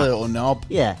at that. As a little knob.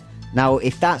 Yeah. Now,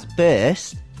 if that's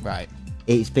burst, right,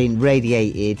 it's been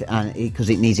radiated and because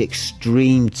it needs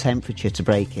extreme temperature to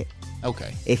break it.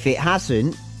 Okay. If it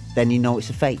hasn't, then you know it's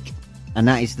a fake. And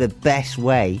that is the best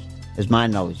way, as my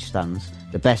knowledge stands,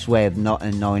 the best way of not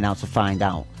knowing how to find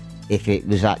out if it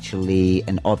was actually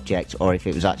an object or if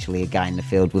it was actually a guy in the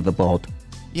field with a board.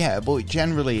 Yeah, but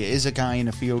generally it is a guy in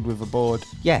a field with a board.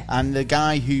 Yeah. And the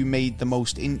guy who made the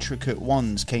most intricate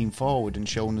ones came forward and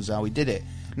shown us how he did it.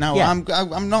 Now, yeah.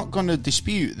 I'm not going to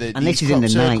dispute that and these crop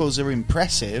circles are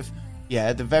impressive.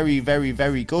 Yeah, they're very, very,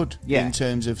 very good in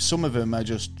terms of some of them are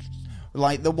just...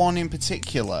 Like the one in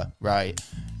particular, right,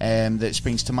 that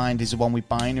springs to mind is the one with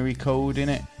binary code in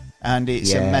it. And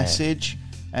it's a message...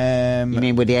 you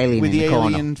mean with the alien with in the corner?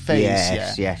 alien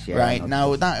face? Yes. Right,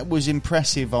 now that was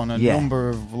impressive on a number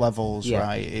of levels,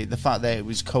 right? The fact that it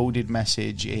was coded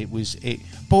message,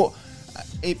 but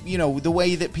the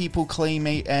way that people claim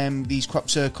these crop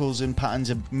circles and patterns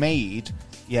are made,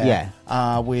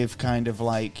 with kind of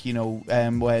like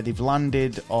where they've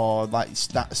landed, or like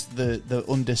that's the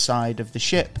underside of the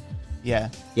ship.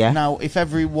 Yeah. Now, if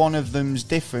every one of them's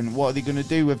different, what are they going to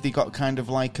do? Have they got kind of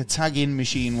like a tagging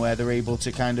machine where they're able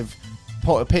to kind of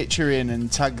put a picture in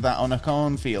and tag that on a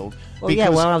cornfield? Well,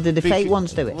 how did the fake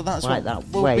ones do it? Well, that's like that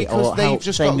way, because or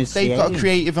they've got a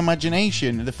creative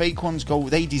imagination. The fake ones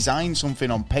they design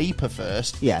something on paper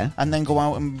first, and then go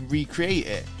out and recreate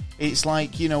it. It's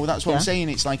like, that's what I'm saying.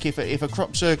 It's like if a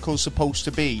crop circle's supposed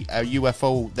to be a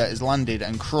UFO that has landed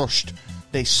and crushed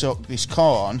this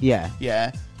corn,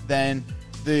 then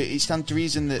it stands to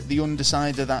reason that the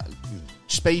underside of that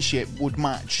spaceship would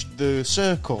match the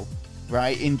circle,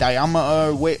 right? In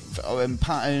diameter, width, and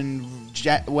pattern,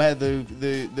 where the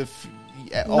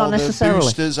all the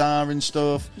boosters are and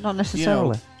stuff. Not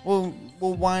necessarily. Well,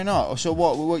 why not? So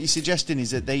what you're suggesting is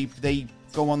that they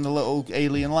go on the little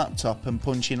alien laptop and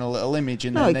punch in a little image,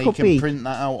 and then they can print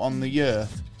that out on the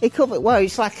Earth. It could be. Well,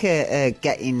 it's like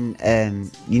getting,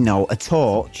 a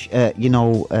torch, a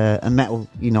metal,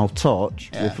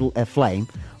 torch with a flame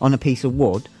on a piece of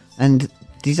wood and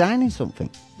designing something.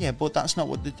 Yeah, but that's not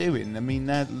what they're doing. I mean,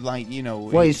 they're like,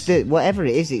 Well, whatever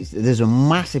it is, there's a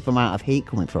massive amount of heat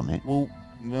coming from it. Well,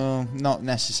 not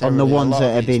necessarily. On the ones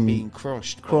that have been being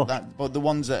crushed. But the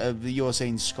ones that you're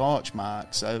saying scorch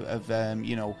marks of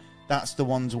that's the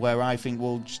ones where I think,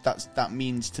 well, that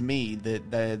means to me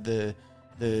that they're the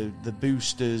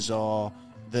boosters or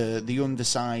the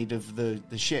underside of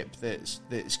the ship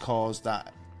that's caused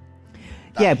that.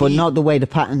 Yeah, but not the way the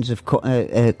patterns have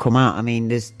come out. I mean,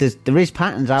 there is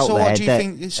patterns out there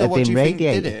that have been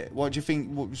radiated. Did it? What do you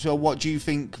think? So, what do you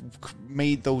think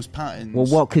made those patterns? Well,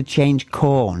 what could change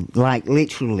corn? Like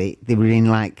literally, they were in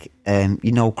like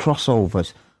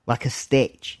crossovers, like a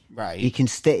stitch. Right. You can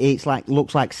it's like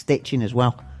looks like stitching as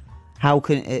well. How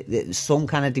can some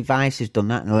kind of device has done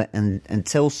that? And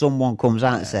until someone comes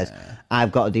out and says,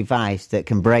 "I've got a device that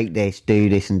can break this, do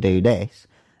this, and do this,"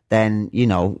 then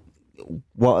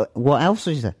what else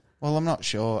is there? Well, I'm not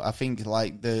sure. I think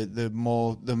like the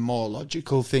more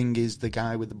logical thing is the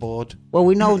guy with the board. Well,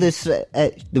 we know there's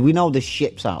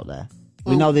ships out there.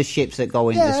 We know there's ships that go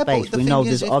into space. We know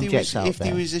there's objects out there. If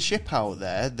there was a ship out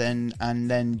there, then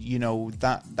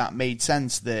that made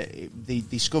sense that they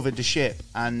discovered the ship,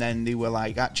 and then they were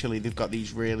like, actually, they've got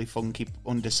these really funky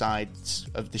undersides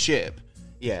of the ship.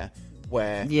 Yeah.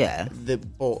 But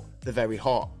they're very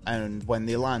hot, and when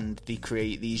they land, they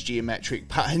create these geometric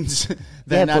patterns.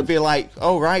 Then I'd be like,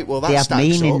 "Oh right, well that they have stacks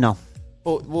meaning up." now.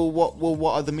 But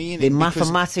what are the meaning? They Because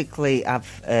mathematically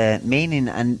have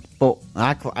meaning, but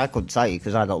I couldn't tell you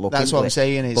because I don't look. that's into what I'm it.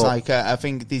 saying. It's But like I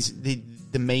think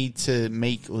they're made to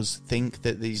make us think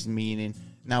that there's meaning.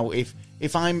 Now, if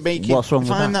I'm making, What's wrong if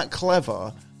with I'm that? that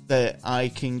clever that I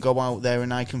can go out there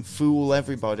and I can fool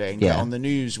everybody and get Yeah. on the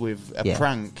news with a Yeah.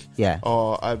 prank, Yeah.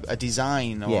 or a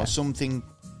design or Yeah. something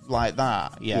like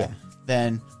that, Yeah.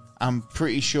 then I'm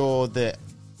pretty sure that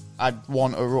I'd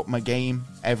want to up my game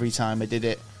every time I did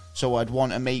it. So I'd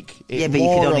want to make it but you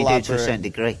more could only do it elaborate, to a certain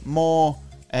degree. more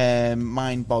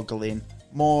mind-boggling,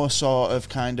 more sort of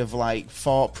kind of like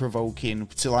thought-provoking,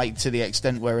 to the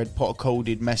extent where I'd put a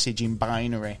coded message in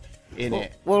binary in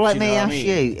it. Well, let Do me know what I ask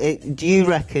mean? you: do you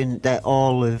reckon that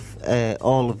all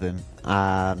of them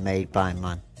are made by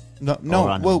man? No. or Well,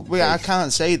 animal I based?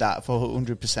 can't say that for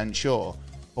 100% sure,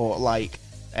 but like,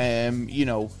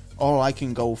 all I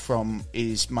can go from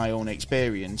is my own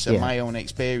experience, and Yeah. my own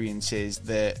experience is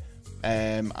that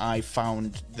I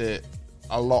found that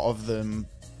a lot of them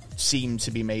seem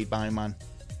to be made by man.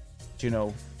 Do you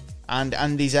know? And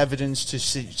there's evidence to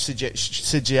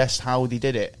suggest how they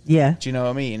did it. Yeah. Do you know what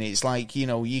I mean? It's like,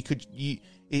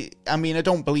 I mean, I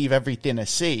don't believe everything I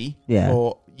see. Yeah.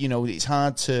 But, it's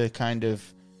hard to kind of...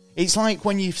 It's like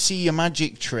when you see a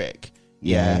magic trick.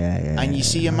 Yeah, And you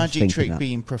see a I was magic thinking trick that.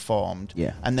 being performed.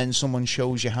 Yeah. And then someone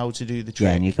shows you how to do the trick.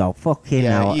 Yeah, and you go, fucking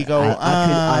hell. You go,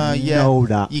 I know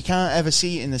that. You can't ever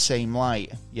see it in the same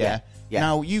light. Yeah. Yeah.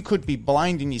 Now, you could be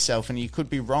blinding yourself and you could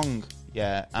be wrong.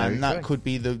 Yeah. Very And that true. could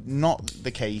be not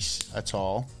the case at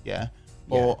all. Yeah.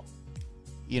 But,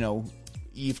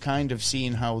 you've kind of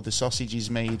seen how the sausage is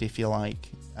made, if you like.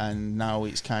 And now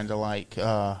it's kind of like,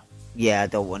 Yeah, I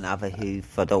don't want to have a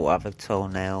hoof. I don't have a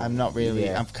toenail. I'm not really,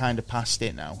 Yeah. I've kind of passed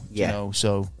it now. Yeah.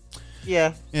 So,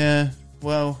 Yeah. yeah.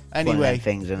 Well, one of them anyway,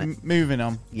 things, isn't it? moving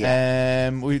on. Yeah.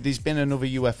 There's been another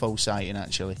UFO sighting,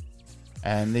 actually.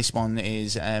 This one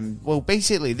is,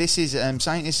 basically, this is,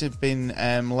 scientists have been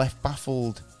left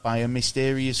baffled by a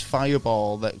mysterious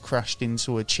fireball that crashed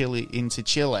into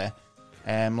Chile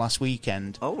last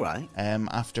weekend. All right.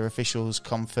 After officials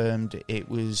confirmed it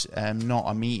was not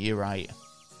a meteorite.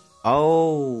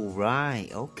 Oh, right.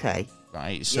 Okay.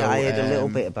 Right. So, Yeah, I heard a little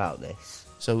bit about this.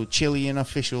 So Chilean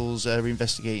officials are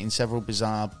investigating several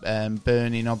bizarre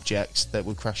burning objects that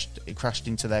were crashed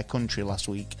into their country last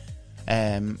week.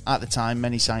 At the time,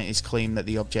 many scientists claimed that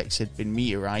the objects had been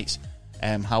meteorites.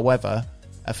 However,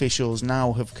 officials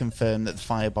now have confirmed that the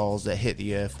fireballs that hit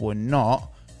the Earth were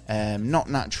not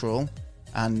natural,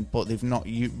 but they've not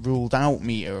ruled out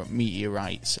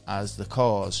meteorites as the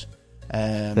cause.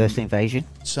 First invasion.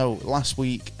 So last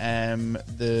week,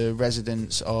 the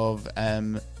residents of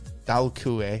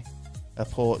Dalcue, a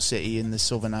port city in the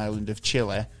southern island of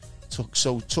Chile, took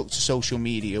to social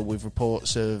media with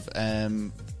reports of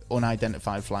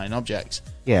unidentified flying objects.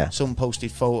 Yeah. Some posted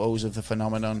photos of the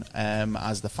phenomenon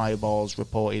as the fireballs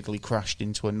reportedly crashed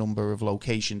into a number of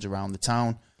locations around the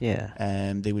town.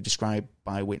 Yeah. They were described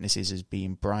by witnesses as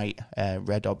being bright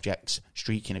red objects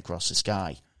streaking across the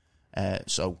sky.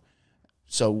 So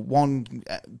one,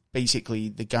 basically,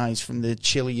 the guys from the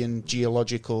Chilean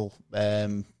geological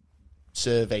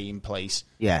surveying place,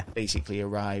 Yeah. basically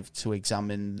arrived to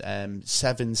examine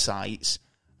 7 sites,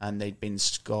 and they'd been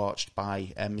scorched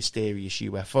by mysterious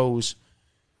UFOs.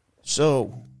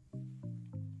 So,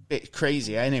 bit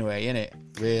crazy anyway, innit?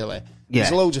 Really. Yeah.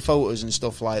 There's loads of photos and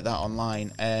stuff like that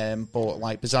online, but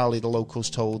like bizarrely, the locals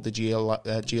told the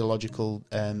geological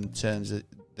terms that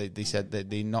they said that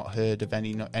they not heard of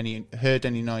any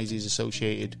noises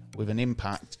associated with an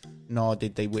impact, nor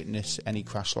did they witness any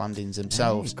crash landings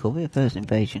themselves. It could be a first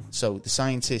invasion. So the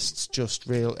scientists just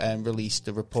released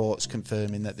the reports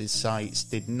confirming that the sites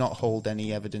did not hold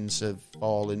any evidence of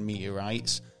fallen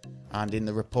meteorites, and in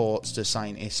the reports, the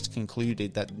scientists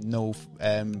concluded that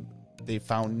they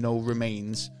found no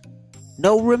remains.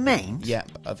 No remains? Yep,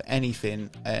 of anything,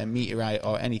 meteorite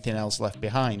or anything else left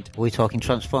behind. Are we talking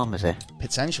Transformers here?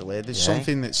 Potentially, there's Yeah.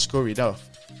 something that's scurried off.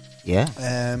 Yeah.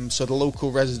 So the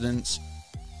local residents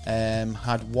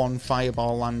had one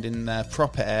fireball land in their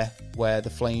property where the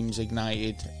flames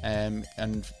ignited and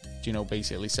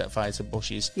basically set fire to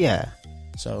bushes. Yeah.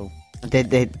 So Did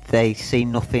they see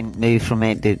nothing move from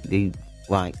it? Did they,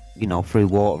 threw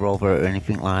water over it or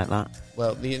anything like that?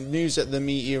 well, the news that the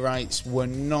meteorites were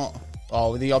not,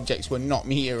 or the objects were not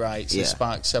meteorites, Yeah. has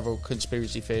sparked several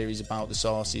conspiracy theories about the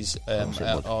sources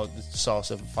or the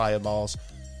source of fireballs.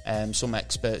 Some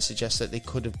experts suggest that they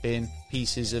could have been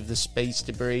pieces of the space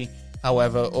debris.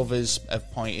 However, others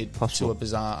have pointed to a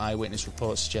bizarre eyewitness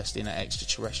report suggesting that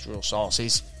extraterrestrial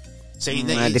sources. See,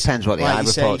 it depends what the eye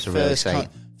reports are really saying.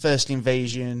 First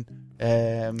invasion,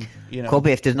 Could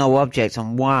be if there's no object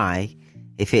on why,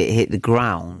 if it hit the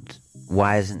ground,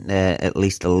 why isn't there at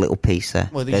least a little piece there?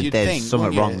 Well, you'd there's think,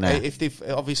 something wrong there. If they've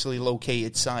obviously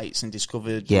located sites and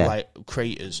discovered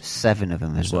craters. 7 of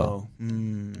them as well.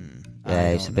 Yeah,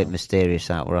 it's a bit mysterious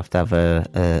that. We'll have to have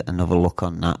another look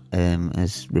on that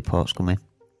as reports come in.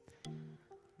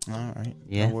 All right.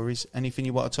 Yeah. No worries. Anything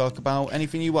you want to talk about?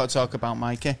 Anything you want to talk about,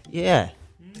 Mikey? Yeah.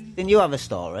 Didn't you have a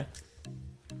story?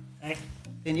 Hey.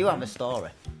 Didn't you have a story?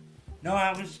 No,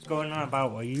 I was going on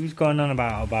about what you was going on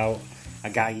about a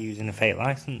guy using a fake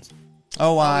license.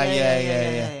 Oh,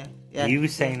 yeah. You were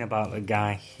saying about the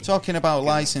guy. Talking about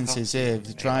licenses here,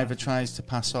 the driver tries to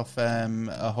pass off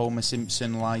a Homer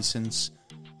Simpson license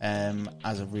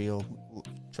as a real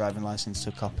driving license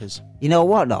to coppers. You know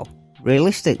what, though?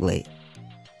 Realistically,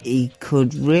 he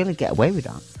could really get away with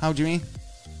that. How do you mean?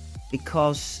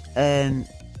 Because, it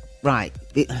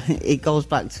goes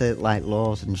back to, like,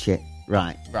 laws and shit,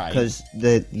 right? Right. Because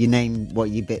you name what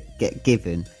you get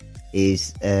given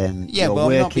is your well,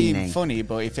 I'm not working being name. funny,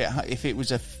 but if it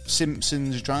was a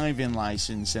Simpsons driving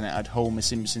license and it had Homer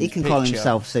Simpson's He can picture, call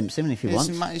himself Simpson if he wants.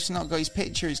 It's not got his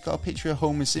picture. It's got a picture of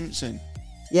Homer Simpson.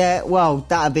 Yeah, well,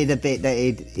 that'd be the bit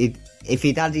that if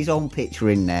he'd had his own picture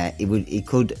in there, he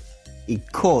could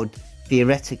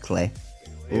theoretically,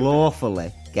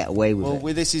 lawfully get away with it.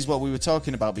 Well, this is what we were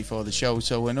talking about before the show.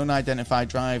 So, an unidentified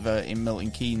driver in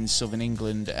Milton Keynes, Southern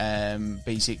England,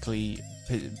 basically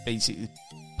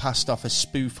passed off a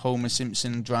spoof Homer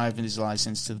Simpson driving his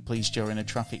license to the police during a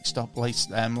traffic stop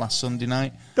last Sunday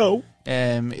night. Go.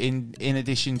 In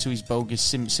addition to his bogus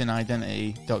Simpson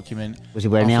identity document, was he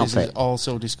wearing the outfit?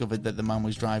 Also discovered that the man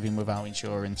was driving without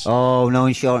insurance. Oh, no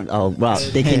insurance. Oh, well,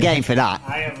 they can get him for that.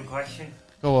 I have a question.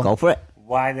 Go on. Go for it.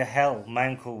 Why the hell, my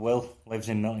Uncle Will lives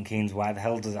in Milton Keynes, why the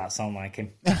hell does that sound like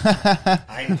him?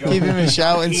 Give him a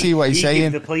shout and see what he's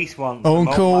saying. The police want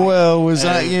Uncle Will, was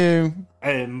that you?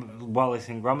 Wallace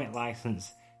and Gromit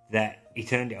licence that he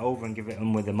turned it over and gave it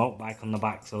him with a motorbike on the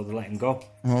back, so they let him go.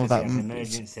 Oh, He had an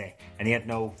emergency, and he had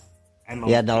no MO.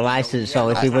 He had no licence, so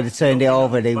if he would have turned it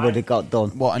over, he would have got done.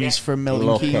 What, and he's from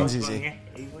Milton Keynes, is he?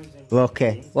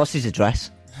 Lucky. What's his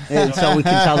address? So we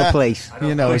can tell the police.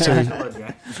 You know,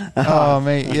 oh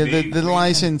mate, yeah, the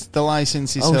license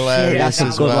is hilarious shit, that's a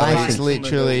as good well. license.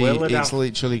 It's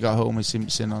literally got Homer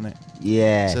Simpson on it.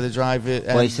 Yeah. So the driver.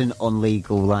 Well, it's an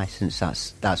unlegal license.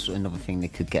 That's another thing they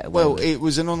could get away with. Well, it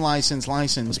was an unlicensed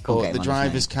license, but the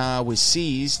driver's car was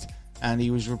seized, and he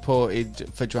was reported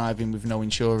for driving with no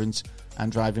insurance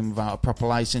and driving without a proper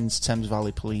license. Thames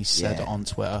Valley Police said on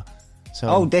Twitter.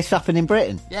 So, this happened in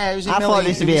Britain? Yeah, it was in I Milton. thought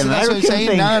this would be an American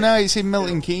thing. No, it's in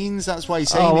Milton Keynes. That's why he's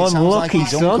saying it sounds unlucky, like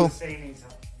his uncle.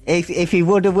 If he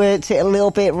would have worked it a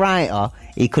little bit righter,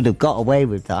 he could have got away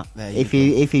with that. If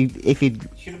he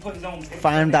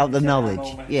found out the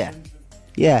knowledge, yeah,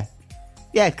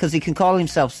 because he can call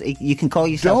himself. You can call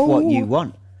yourself what you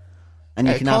want, and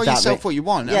you can call have that yourself what you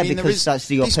want. Yeah, I mean, because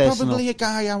that's your personal. There's probably a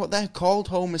guy out there called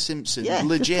Homer Simpson. Yeah,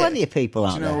 legit. there's plenty of people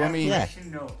out there. You know what I mean? Yeah.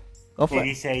 Did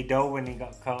he say dough when he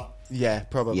got caught? Yeah,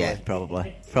 probably. Yeah,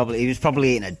 probably. He was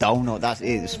probably eating a donut. That's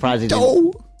it. Surprising.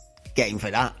 Didn't get him for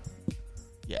that.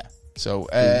 Yeah. So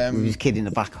with his kid in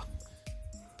the back.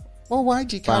 Well, why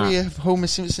do you carry a Homer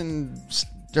Simpson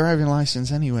driving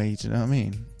license anyway? Do you know what I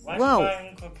mean?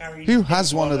 Who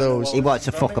has one of those? He wanted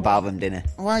to fuck about them, didn't he?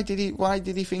 Why did he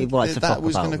think that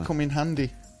was going to come in handy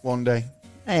one day?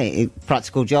 Hey,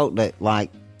 practical joke that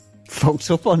fucked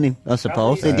up on him, I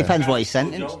suppose. It depends what he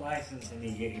sentenced.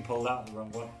 He pulled out the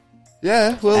wrong one.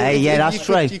 Yeah, well, that's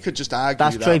true. You could just argue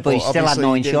that's true, but he still had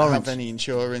no insurance. Didn't have any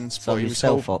insurance, so he was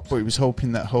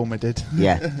hoping that Homer did.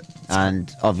 Yeah,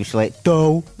 and obviously,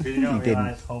 he didn't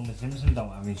realise Homer Simpson don't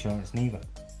have insurance neither.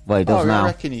 Well, he does now. I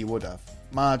reckon he would have.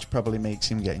 Marge probably makes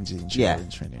him get his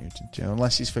insurance renewed,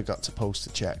 unless he's forgot to post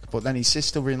a check. But then his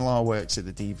sister-in-law works at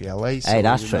the DVLA. So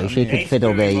that's true. She could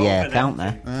fiddle the account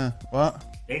there. What?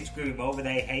 They screw him over,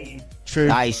 they hate him. True.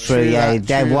 That is true, yeah.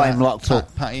 They want him locked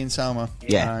up. Patty and Selma.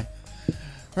 Yeah.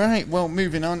 Right, well,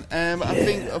 moving on.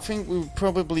 I think we'll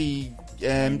probably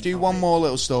do one more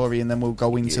little story and then we'll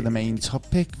go into the main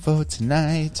topic for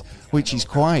tonight, which is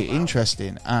quite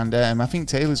interesting. And I think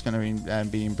Taylor's going to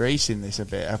be embracing this a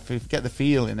bit. I get the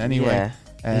feeling anyway.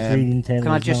 Can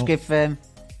I just give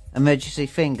emergency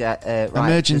thing?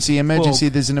 Emergency.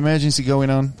 There's an emergency going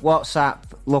on. WhatsApp,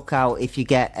 look out if you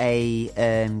get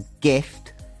a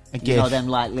gift You know them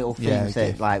like little things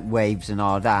that like waves and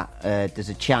all that. There's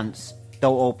a chance.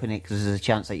 Don't open it because there's a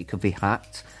chance that you could be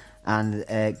hacked. And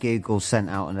Google sent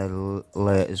out an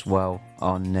alert as well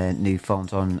on new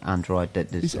phones on Android that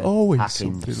there's a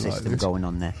hacking system going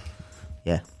on there.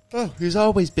 Yeah. Oh, there's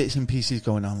always bits and pieces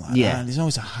going on like that. There's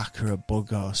always a hacker, a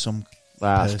bug, or some.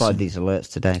 Well, I spotted these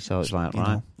alerts today, so it's like,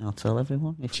 right, I'll tell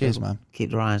everyone. Cheers, man.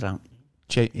 Keep their eyes out.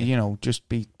 You know, just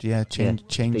be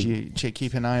change your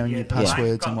keep an eye on your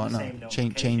passwords and whatnot.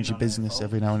 Change your business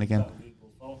every now and again.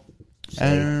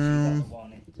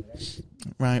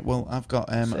 Right, well, I've got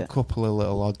a couple of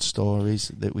little odd stories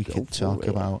that we could talk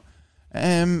about.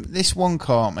 This one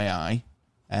caught my eye.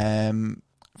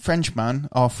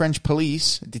 French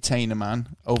police detain a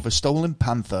man over stolen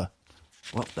panther.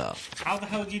 What the? How the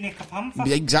hell do you nick a panther?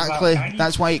 Exactly.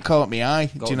 That's why it caught my eye.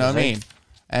 Do you know what I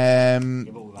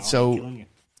mean? So,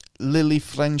 Lily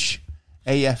French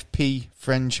AFP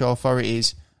French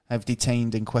authorities have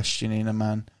detained and questioning a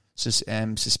man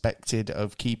suspected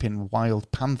of keeping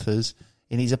wild panthers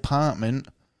in his apartment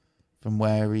from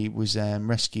where he was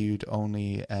rescued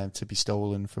only to be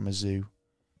stolen from a zoo.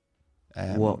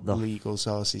 Legal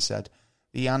sources said.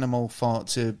 The animal thought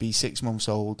to be 6 months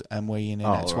old and weighing in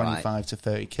at 25 to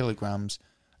 30 kilograms.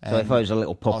 So if it was a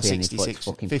little puppy and he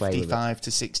fucking play with it. 55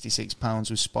 to 66 pounds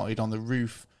was spotted on the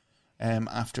roof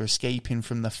after escaping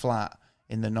from the flat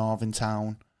in the northern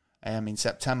town in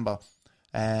September.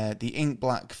 The ink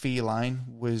black feline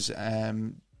was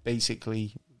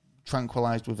basically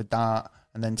tranquilised with a dart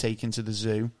and then taken to the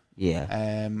zoo. Yeah.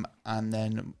 And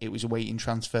then it was awaiting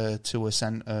transfer to a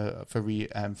centre for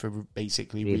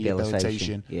basically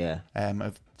rehabilitation.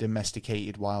 Of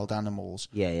domesticated wild animals.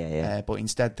 Yeah. But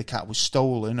instead, the cat was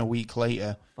stolen a week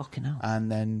later. Fucking hell.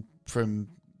 And then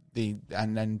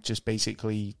just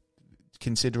basically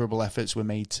considerable efforts were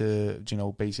made to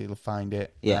basically find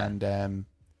it. Yeah. And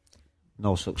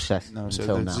no success. No. So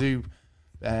until the now. zoo.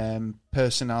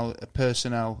 Personnel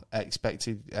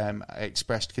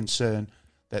expressed concern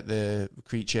that the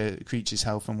creature's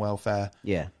health and welfare.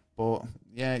 Yeah. But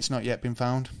it's not yet been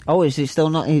found. Oh, is it still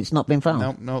not? It's not been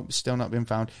found. No, it's still not been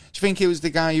found. Do you think it was the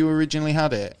guy who originally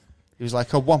had it? He was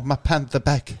like, "I want my panther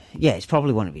back." Yeah, it's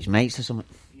probably one of his mates or something.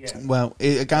 Yeah. Well,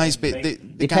 a guy's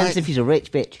bit. Depends if he's a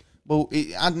rich bitch. Well,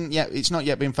 it hadn't yet. It's not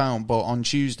yet been found. But on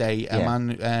Tuesday, a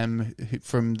man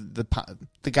from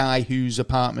the guy whose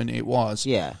apartment it was.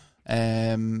 Yeah.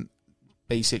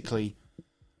 Basically.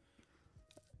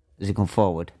 Has he gone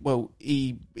forward? Well,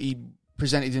 he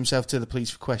presented himself to the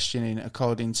police for questioning,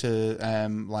 according to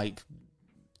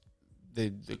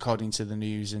according to the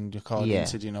news and according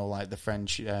to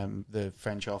the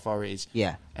French authorities.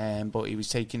 Yeah. But he was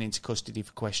taken into custody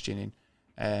for questioning,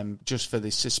 just for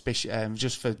this suspicion,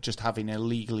 just having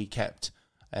illegally kept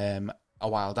a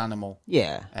wild animal.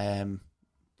 Yeah.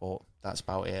 But that's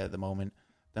about it at the moment.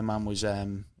 The man was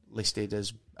listed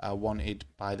as wanted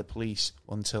by the police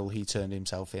until he turned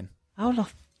himself in. How the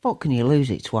fuck can you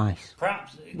lose it twice?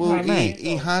 Perhaps. Well,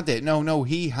 he had it. No,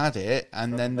 he had it,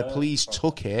 and then the police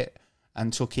took it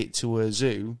to a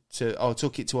zoo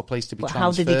took it to a place to be transferred.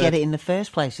 How did he get it in the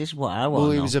first place? This is what I want.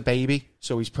 Well, he was a baby,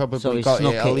 so he's probably got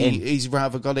it. He's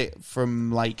rather got it from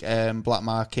black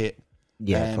market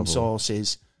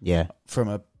sources. Yeah, from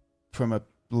a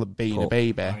being a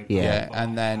baby. Yeah.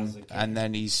 And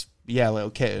then he's a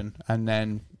little kitten, and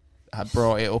then I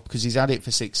brought it up because he's had it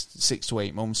for 6 to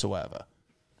 8 months or whatever.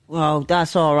 Well,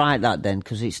 that's all right, that then,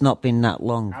 because it's not been that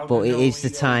long. But it is the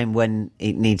time when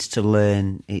it needs to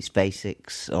learn its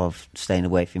basics of staying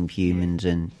away from humans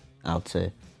and how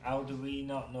to... How do we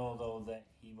not know, though, that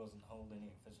he wasn't holding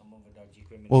it for some other dodgy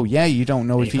criminal? Well, yeah, you don't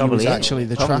know if he was actually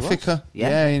the trafficker.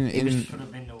 Yeah, he was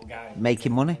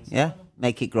making money,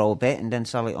 make it grow a bit and then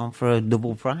sell it on for a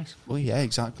double price. Well, yeah,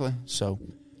 exactly. So...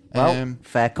 Well,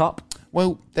 fair cop.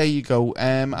 Well, there you go.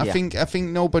 I think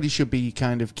nobody should be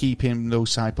kind of keeping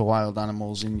those type of wild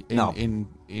animals in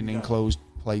enclosed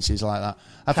places like that.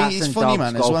 I think it's funny,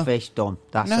 man. As well, goldfish, done.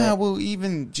 That's it. Well,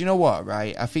 even do you know what?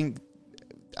 Right, I think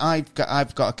I've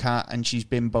got a cat, and she's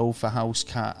been both a house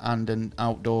cat and an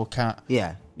outdoor cat.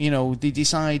 Yeah. They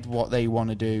decide what they want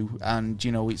to do, and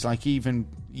it's like even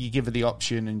you give her the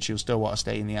option, and she'll still want to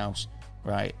stay in the house.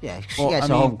 Right. Yeah, she gets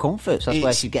her home comforts. That's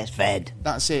where she gets fed.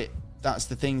 That's it. That's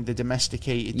the thing. They're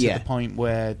domesticated to the point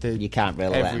where you can't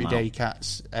really everyday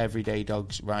cats, everyday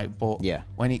dogs, right? But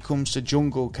when it comes to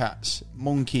jungle cats,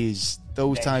 monkeys,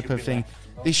 those type of things,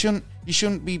 you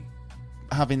shouldn't be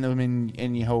having them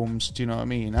in your homes. Do you know what I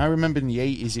mean? I remember in the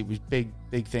 80s it was big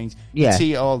things. You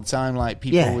see it all the time, like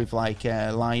people with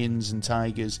lions and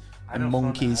tigers. and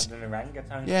monkeys.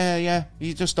 Yeah,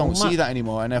 you just don't see that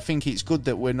anymore, and I think it's good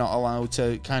that we're not allowed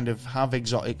to kind of have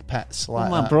exotic pets like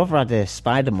my that. brother had a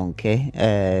spider monkey.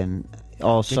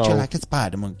 Also, did you like a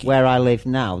spider monkey? Where I live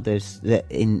now,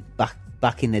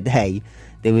 back in the day,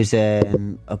 there was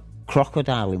a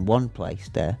crocodile in one place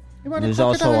there. There was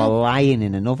also a lion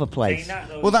in another place.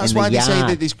 Well, that's why they say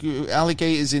that there's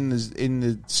alligators in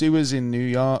the sewers in New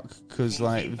York, because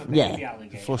they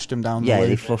flushed them down. Yeah,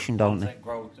 they flush them, don't they?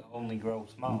 Only grow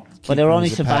small. But they only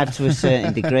survive to a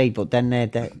certain degree. But then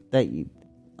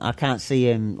I can't see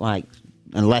him, like,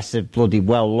 unless they're bloody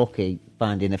well lucky,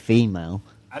 finding a female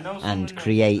and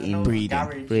creating breed. Yeah.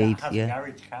 Has a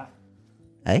garage cat.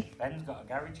 Hey, Ben's got a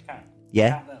garage cat.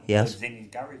 Yeah, yes. Lives in his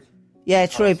garage. Yeah,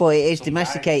 true, but it is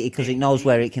domesticated because it knows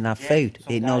where it can have food.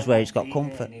 It knows where it's got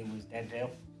comfort. And he was dead ill,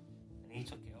 and he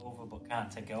took it over, but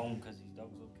can't take it home because his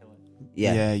dogs will kill it.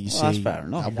 Yeah, you see, that's fair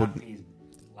enough. I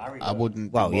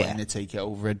wouldn't. Well, wanting to take it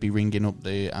over. I'd be ringing up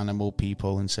the animal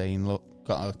people and saying, "Look,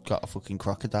 got a fucking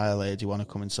crocodile here. Do you want to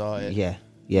come and sort it?" Yeah.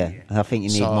 I think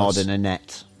you need more than a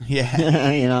net.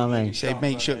 Yeah, you know what I mean. So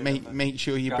make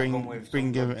sure you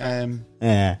bring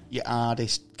your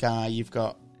hardest guy you've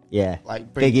got. Yeah,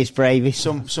 like biggest, bravest.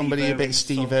 Somebody a bit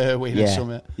Steve Irwin or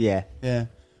something. Yeah.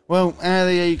 Well,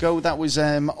 there you go. That was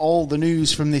all the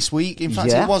news from this week. In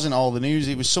fact, it wasn't all the news.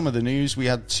 It was some of the news. We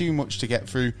had too much to get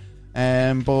through.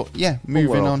 But yeah,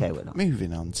 moving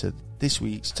on to this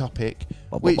week's topic,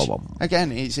 which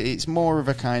again, it's more of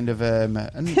a kind of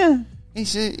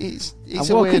it's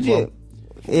a weird one.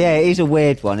 Yeah, it is a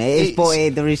weird one. It is,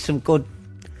 but there is some good.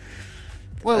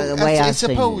 Well, I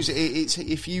suppose it's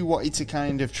if you wanted to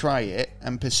kind of try it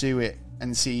and pursue it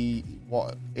and see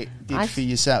what it did for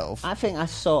yourself. I think I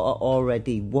sort of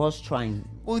already was trying.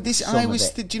 Well, do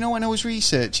you know, when I was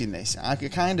researching this, I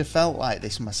kind of felt like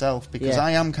this myself, because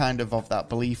I am kind of that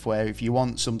belief where if you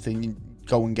want something, you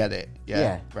go and get it.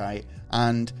 Yeah. Right.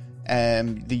 And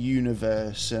the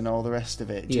universe and all the rest of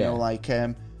it. Do you know, like,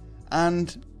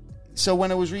 and so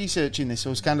when I was researching this, I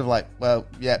was kind of like, well,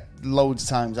 loads of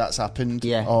times that's happened.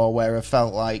 Yeah. Or where I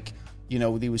felt like, you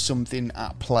know, there was something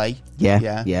at play.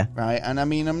 Yeah. Right. And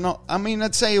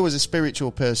I'd say I was a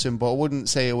spiritual person, but I wouldn't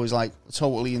say I was like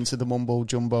totally into the mumbo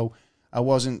jumbo. I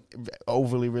wasn't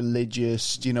overly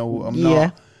religious. You know,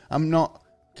 I'm not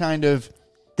kind of.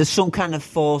 There's some kind of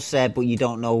force there, but you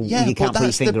don't know. You can't put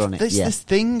your finger on it. That's this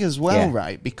thing as well,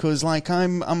 right? Because like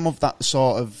I'm of that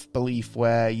sort of belief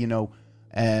where, you know,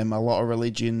 a lot of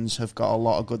religions have got a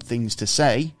lot of good things to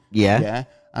say. Yeah.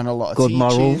 And a lot of good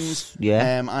teachings. Morals.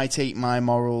 Yeah. I take my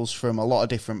morals from a lot of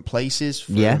different places.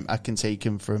 I can take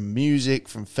them from music,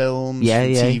 from films, from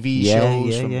TV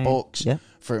shows, from books,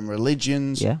 from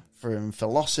religions, from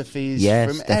philosophies,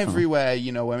 from definitely. Everywhere,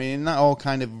 you know. I mean, that all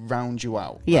kind of rounds you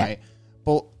out, right?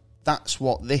 But that's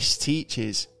what this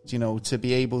teaches, you know, to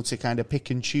be able to kind of pick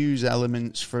and choose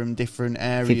elements from different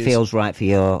areas. If it feels right for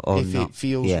you or if not. It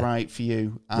feels right for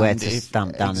you. And where to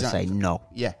stamp down and say, no,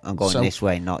 I'm going this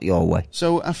way, not your way.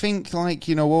 So I think, like,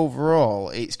 you know, overall,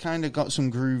 it's kind of got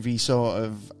some groovy sort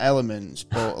of elements,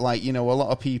 but, like, you know, a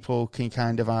lot of people can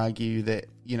kind of argue that,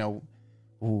 you know,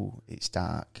 it's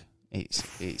dark. It's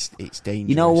dangerous.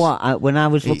 You know what? When I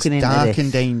was looking into this, it's dark and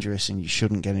dangerous, and you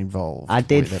shouldn't get involved. I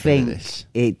did think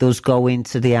it does go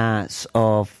into the arts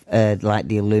of like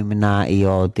the Illuminati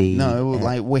or the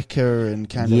like Wicca and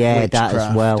kind of witchcraft that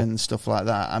as well. And stuff like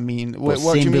that. I mean, what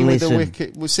do you mean with the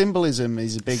Wicca? Well, symbolism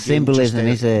is a big. Symbolism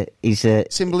is a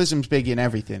symbolism's big in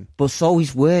everything. But so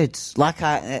is words. Like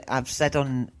I've said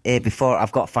on here before,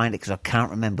 I've got to find it because I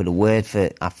can't remember the word for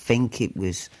it. I think it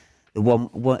was.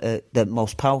 The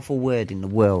most powerful word in the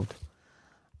world,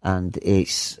 and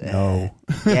it's no,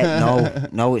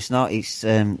 it's not. It's.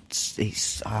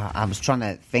 I was trying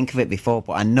to think of it before,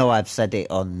 but I know I've said it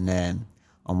on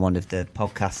one of the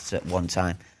podcasts at one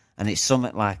time, and it's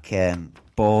something like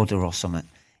border or something.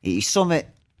 It's something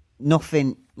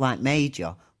nothing like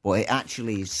major, but it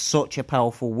actually is such a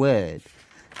powerful word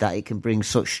that it can bring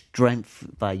such strength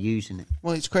by using it.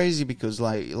 Well, it's crazy because,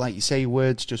 like you say,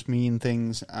 words just mean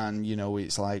things, and, you know,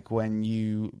 it's like when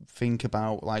you think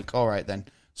about, like, all right then,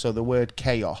 so the word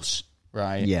chaos,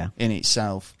 right, in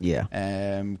itself,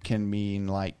 can mean,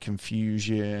 like,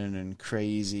 confusion and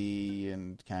crazy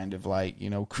and kind of, like, you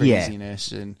know,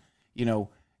 craziness, and, you know,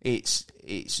 it's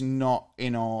not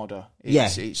in order.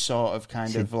 It's sort of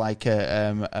kind of like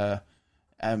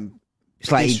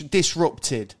it's like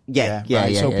disrupted.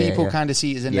 So people kind of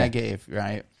see it as a negative,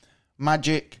 right?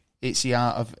 Magic, it's the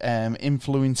art of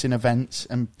influencing events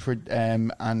and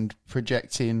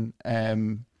projecting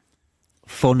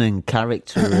fun and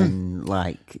character and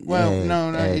like.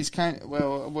 No, it's kind of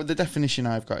well, the definition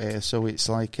I've got here. So it's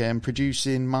like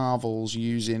producing marvels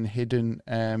using hidden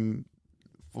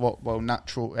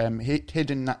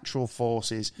hidden natural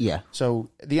forces. Yeah. So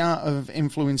the art of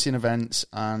influencing events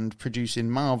and producing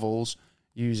marvels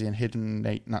using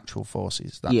hidden natural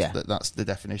forces. That's the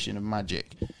definition of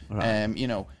magic. Right.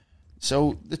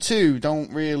 So the two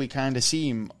don't really kind of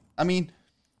seem. I mean,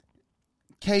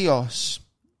 chaos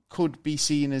could be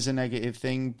seen as a negative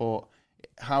thing, but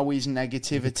how is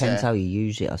negativity? It depends how you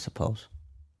use it, I suppose.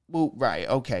 Well, right,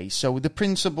 okay. So the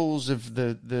principles of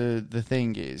the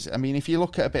thing is, I mean, if you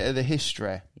look at a bit of the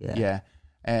history,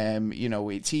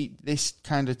 this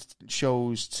kind of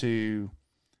shows to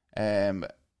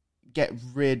get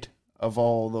rid of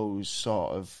all those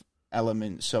sort of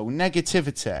elements. So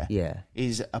negativity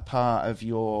is a part of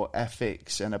your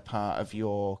ethics and a part of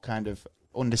your kind of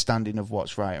understanding of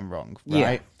what's right and wrong, right?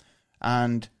 Yeah.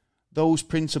 And those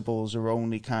principles are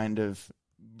only kind of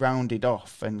rounded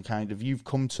off and kind of you've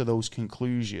come to those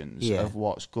conclusions of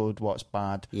what's good, what's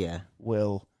bad. Yeah.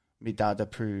 Will me dad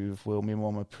approve? Will me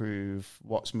mum approve?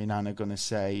 What's me nana gonna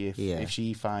say if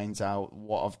she finds out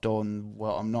what I've done,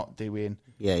 what I'm not doing?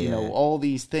 All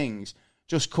these things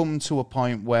just come to a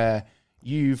point where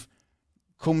you've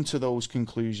come to those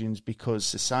conclusions because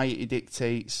society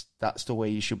dictates that's the way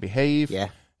you should behave. Yeah.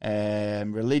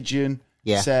 Religion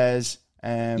says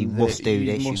you must do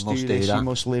this, you must do that. You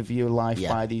must live your life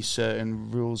by these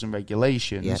certain rules and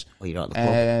regulations. Yeah. Well, you're not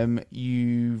the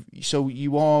you're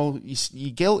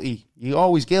guilty. You're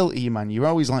always guilty, man. You're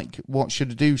always like, what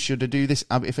should I do? Should I do this?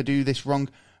 If I do this wrong,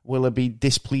 will I be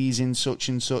displeasing such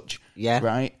and such? Yeah.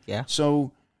 Right? Yeah.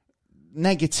 So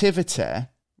negativity,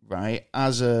 right,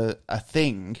 as a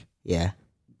thing,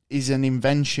 is an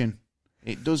invention.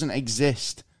 It doesn't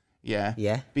exist. Yeah.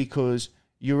 Yeah. Because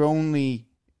you're only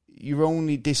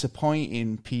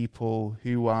disappointing people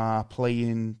who are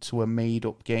playing to a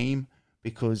made-up game,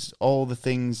 because all the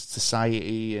things,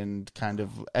 society and kind of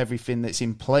everything that's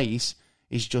in place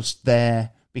is just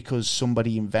there because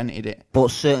somebody invented it. But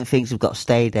certain things have got to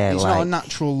stay there. It's not a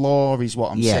natural law, is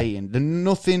what I'm saying. There's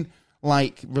nothing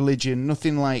like religion,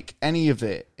 nothing like any of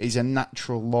it is a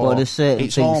natural law. But there's certain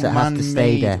things that have to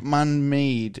stay there.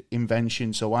 Man-made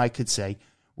invention. So I could say,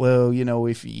 well,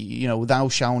 if thou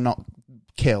shalt not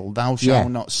kill, thou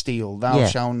shalt not steal, thou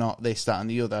shalt not this, that, and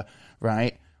the other,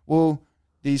 right? Well,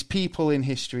 there's people in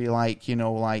history like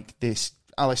this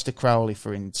Aleister Crowley,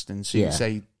 for instance, who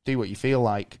say, do what you feel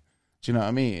like. Do you know what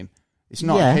I mean? It's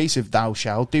not a case of thou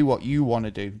shalt. Do what you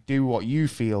want to do what you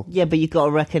feel. Yeah, but you've got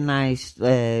to recognise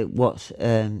what's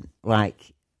we're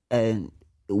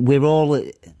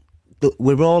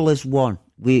all as one.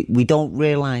 We don't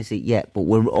realise it yet, but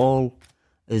we're all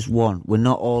as one. We're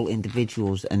not all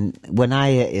individuals. And when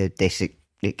I heard this,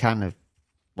 it kind of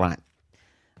I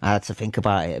had to think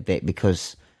about it a bit,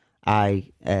 because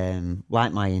I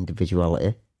like my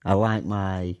individuality. I like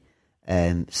my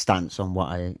stance on what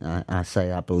I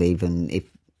say I believe, and if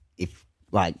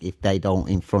they don't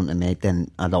in front of me,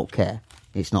 then I don't care.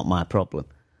 It's not my problem.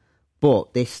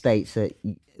 But this states that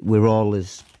we're all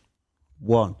as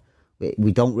one.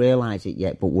 We don't realise it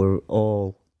yet, but we're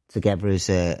all together as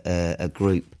a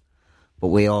group, but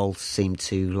we all seem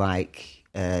to like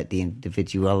the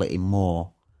individuality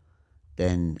more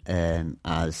than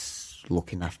as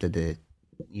looking after the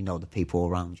people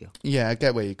around you. Yeah, I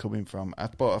get where you're coming from,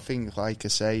 but I think, like I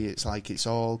say, it's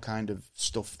all kind of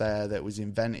stuff there that was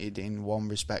invented in one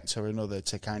respect or another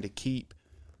to kind of keep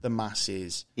the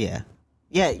masses. Yeah.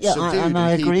 And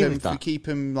I agree with that. Keep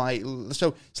them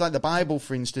so. It's like the Bible,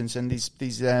 for instance, and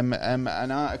these an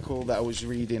article that I was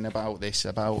reading about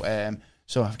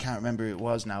so I can't remember who it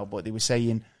was now, but they were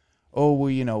saying,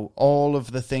 all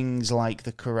of the things like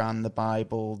the Quran, the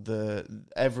Bible,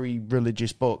 every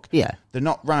religious book, they're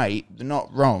not right, they're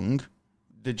not wrong,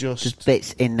 they're just there's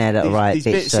bits in there that are right,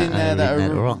 bits in there that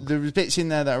are wrong. There's bits in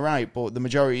there that are right, but the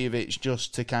majority of it's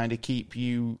just to kind of keep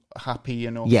you happy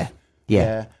enough.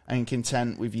 Yeah, and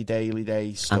content with your daily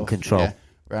day stuff. And control. Yeah,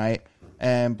 right?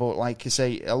 But like I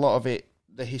say, a lot of it,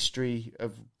 the history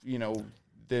of,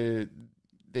 this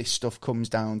stuff comes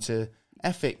down to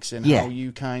ethics and how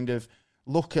you kind of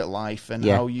look at life and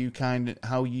how you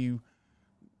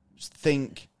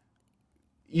think.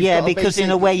 Because in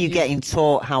a way you're getting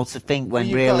taught how to think when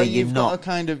you're not. You've got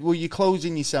you're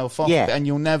closing yourself off, and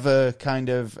you'll never kind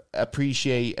of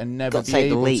appreciate and never be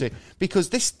able to. Because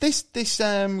this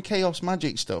Chaos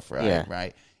Magick stuff, right? Yeah.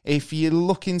 Right. If you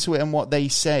look into it and what they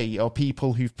say, or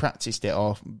people who've practiced it,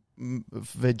 or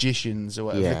magicians or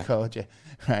whatever they called you,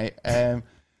 right?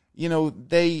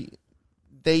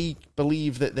 they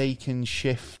believe that they can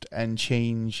shift and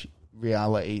change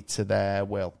reality to their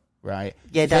will, right?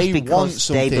 Yeah, that's because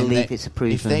they believe it's a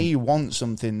proven. If they want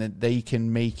something, that they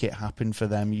can make it happen for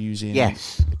them using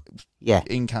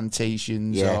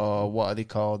incantations or what are they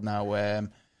called now?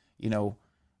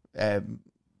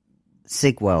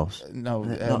 Sigwells. No,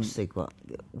 not Sigwell.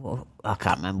 Well, I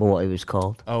can't remember what it was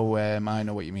called. Oh, I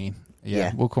know what you mean.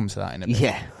 Yeah, we'll come to that in a bit.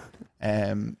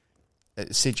 Yeah.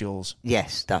 Sigils.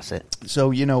 Yes, that's it.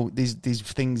 So these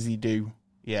things they do.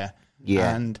 Yeah.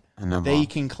 And they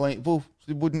can claim. Well,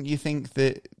 wouldn't you think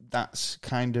that that's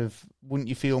kind of? Wouldn't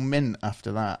you feel mint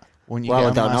after that? Wouldn't you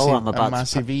get a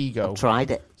massive ego? I've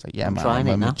tried it. It's like, I'm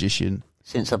a magician.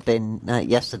 Since I've been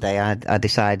yesterday, I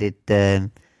decided I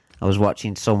was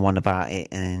watching someone about it,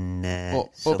 and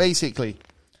but basically,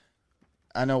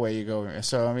 I know where you're going.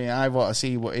 So I mean, I want to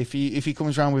see what if he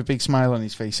comes around with a big smile on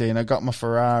his face saying, "I got my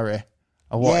Ferrari."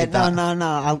 No,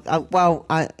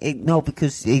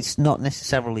 because it's not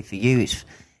necessarily for you.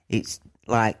 It's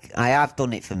like I have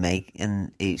done it for me,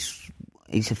 and it's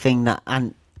a thing that,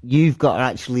 and you've got to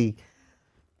actually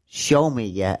show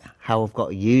me how I've got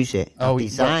to use it.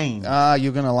 Design.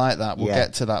 You're gonna like that. We'll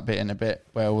get to that bit in a bit.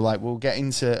 Where we'll get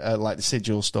into like the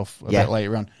sigil stuff a bit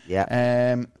later on.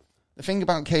 Yeah. The thing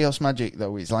about Chaos Magick,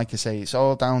 though, is like I say, it's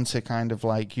all down to kind of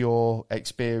like your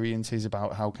experiences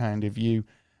about how kind of your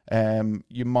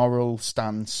moral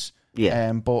stance.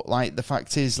 Yeah. But like the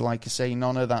fact is, like I say,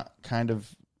 none of that kind of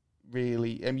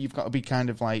really. You've got to be kind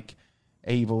of like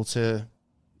able to,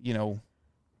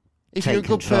 if you're a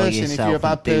good person, if you're a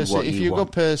bad person, if you're a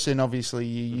good person, obviously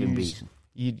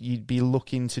you'd be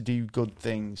looking to do good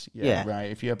things. Yeah, right.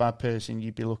 If you're a bad person,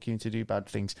 you'd be looking to do bad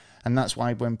things, and that's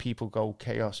why when people go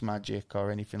Chaos Magick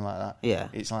or anything like that,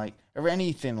 it's like or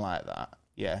anything like that.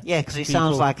 Yeah, because it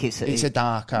sounds like it's a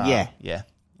dark art. Yeah.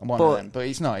 But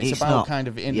it's not. It's about not. Kind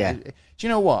of. Do you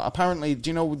know what? Apparently,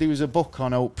 there was a book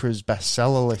on Oprah's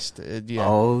bestseller list?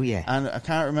 Oh yeah. And I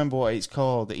can't remember what it's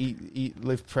called. Eat,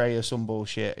 live, pray, or some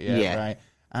bullshit. Yeah. Right.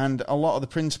 And a lot of the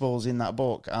principles in that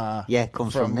book are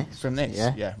comes from this. From this.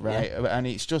 Yeah. Right. Yeah. And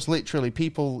it's just literally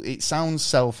people. It sounds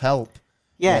self-help.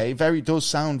 Yeah. It does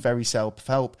sound very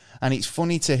self-help, and it's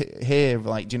funny to hear,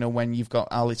 like, when you've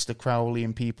got Aleister Crowley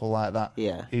and people like that,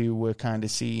 who were kind of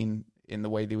seen in the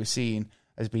way they were seen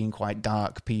as being quite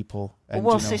dark people. And,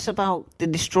 what's this about the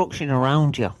destruction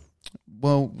around you?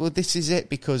 Well, this is it,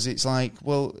 because it's like,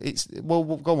 go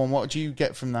on. What do you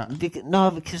get from that?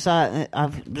 No, because I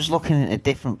was looking at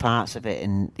different parts of it,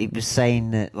 and it was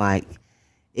saying that, like,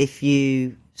 if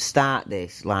you start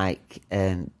this, like,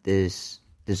 there's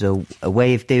a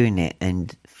way of doing it, and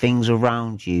things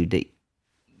around you that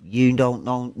you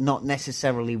not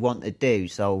necessarily want to do.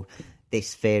 So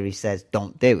this theory says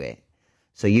don't do it.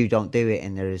 So you don't do it,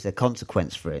 and there is a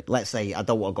consequence for it. Let's say I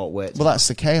don't want to go to work. Well, that's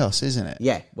the chaos, isn't it?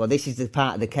 Yeah. Well, this is the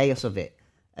part of the chaos of it,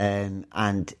 and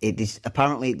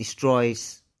apparently it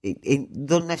destroys. It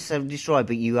doesn't necessarily destroy,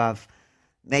 but you have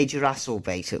made your asshole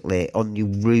basically on your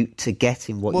route to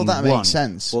getting what you want. Well, that makes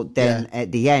sense. But then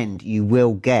at the end, you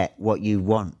will get what you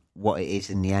want, what it is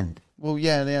in the end. Well,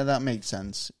 yeah, that makes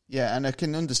sense. Yeah, and I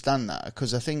can understand that,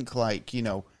 because I think, like,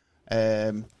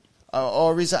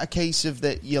 or is that a case of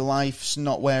that your life's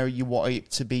not where you want it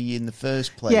to be in the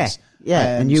first place?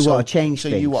 Yeah, and you want to change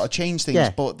things. So you want to change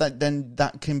things, but then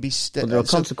that can be... But there are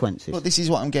consequences. But this is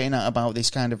what I'm getting at about this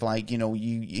kind of like,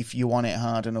 if you want it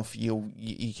hard enough,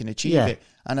 you can achieve it.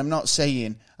 And I'm not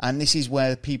saying, and this is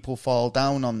where people fall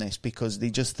down on this, because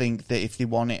they just think that if they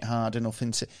want it hard enough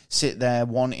and sit there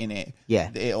wanting it,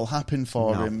 it'll happen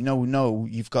for them. No,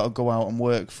 you've got to go out and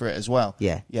work for it as well.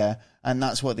 Yeah. And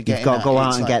that's what they're getting at. You've got to go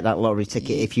out and get that lottery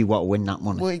ticket if you want to win that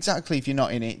money. Well, exactly. If you're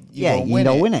not in it, you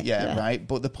don't win it. Yeah, right.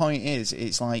 But the point is,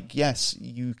 it's like, yes,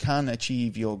 you can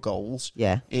achieve your goals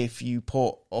if you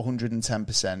put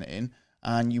 110% in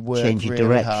and you work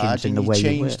really hard and you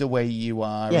change the way you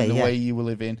are and the way you were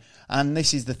living. And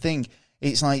this is the thing.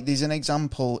 It's like there's an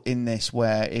example in this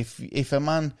where if a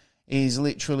man is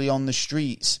literally on the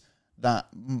streets that...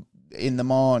 in the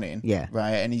morning,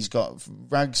 right, and he's got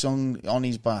rags on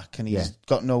his back, and he's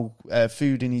got no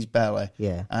food in his belly,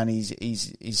 and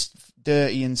he's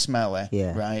dirty and smelly,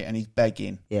 right, and he's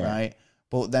begging, right,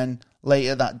 but then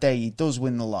later that day he does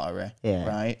win the lottery,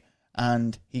 right,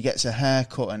 and he gets a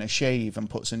haircut and a shave and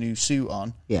puts a new suit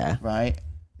on, right,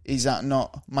 is that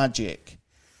not magic?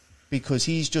 Because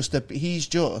he's just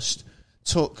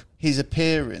took his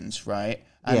appearance, right,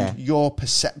 and your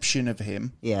perception of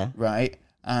him, right.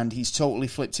 And he's totally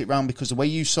flipped it round, because the way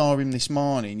you saw him this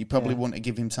morning, you probably wouldn't have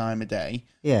given him time of day.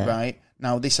 Right?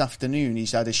 Now, this afternoon,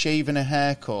 he's had a shave and a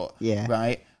haircut.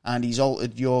 Right? And he's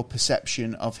altered your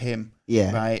perception of him.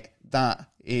 Right? That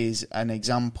is an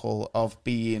example of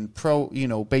being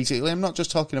basically, I'm not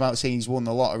just talking about saying he's won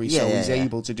the lottery, he's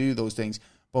able to do those things,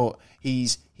 but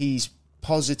he's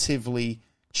positively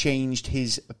changed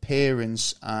his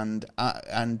appearance and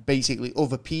basically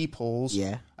other people's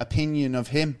opinion of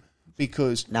him.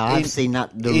 Because now I've seen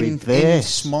that in reverse,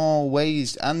 small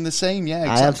ways, and the same,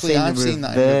 exactly. I've seen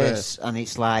that in reverse, and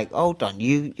it's like, hold on,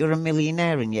 you're a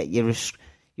millionaire, and yet you're a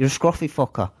scruffy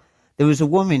fucker. There was a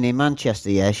woman in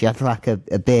Manchester, she had like a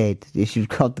beard. She was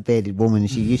called the bearded woman, and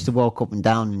she used to walk up and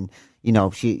down,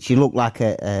 and she looked like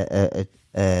a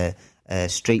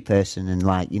street person, and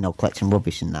like collecting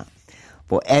rubbish and that.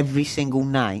 But every single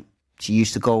night, she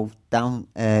used to go down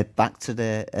back to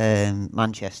the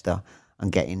Manchester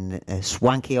and get in a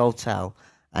swanky hotel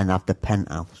and have the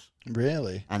penthouse.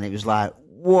 Really? And it was like,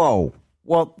 whoa,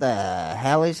 what the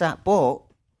hell is that? But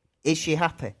is she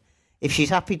happy? If she's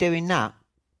happy doing that,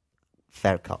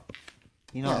 fair cop.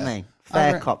 You know what I mean?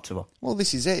 Fair cop to her. Well,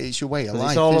 this is it. It's your way of life.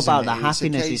 It's all about the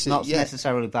happiness. It's not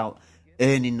necessarily about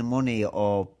earning the money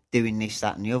or doing this,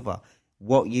 that, and the other.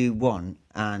 What you want,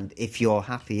 and if you're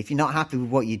happy. If you're not happy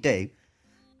with what you do,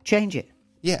 change it.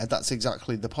 Yeah, that's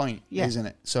exactly the point, isn't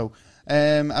it? So,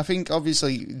 I think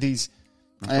obviously these.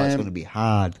 That's why it's going to be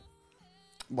hard.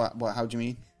 What? How do you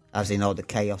mean? As in all the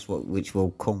chaos which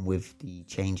will come with the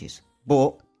changes,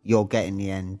 but you'll get in the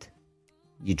end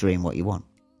your dream, what you want.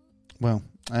 Well,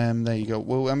 there you go.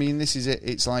 Well, I mean, this is it.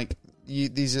 It's like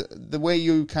these are the way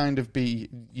you kind of be.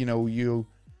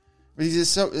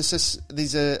 There's a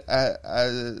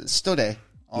study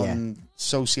on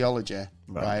sociology,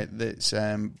 right? That's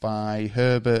by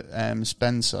Herbert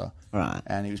Spencer, right?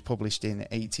 And it was published in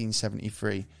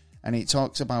 1873, and it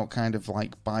talks about kind of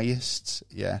like biased,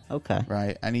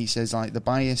 right? And he says like the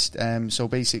biased. So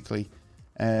basically,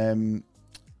 the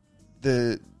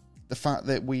fact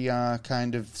that we are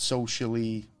kind of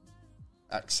socially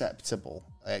acceptance,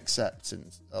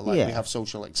 we have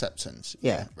social acceptance,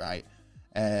 right?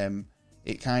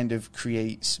 It kind of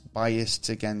creates bias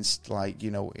against, like,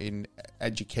 in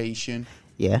education,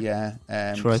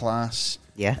 class,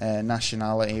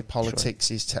 nationality,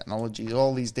 politics, is technology,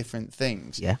 all these different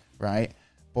things, right?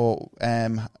 But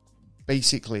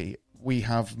basically, we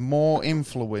have more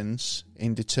influence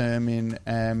in determining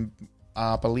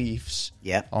our beliefs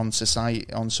on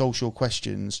society, on social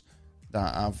questions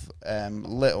that have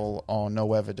little or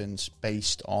no evidence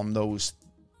based on those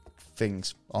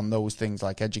things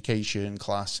like education,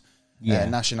 class,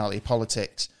 nationality,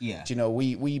 politics.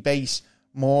 We base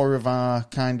more of our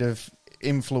kind of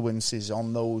influences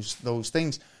on those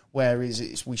things,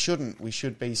 whereas we shouldn't. We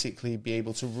should basically be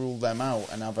able to rule them out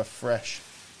and have a fresh.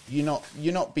 You're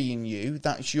not being you.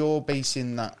 That's you're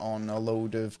basing that on a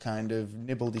load of kind of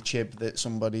nibbledy-chib that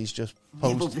somebody's just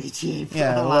posted.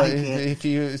 Nibbledy-chib. If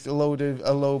you a load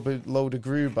of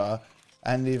Gruber.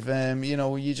 And if,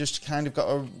 you just kind of got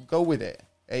to go with it.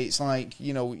 It's like,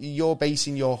 you're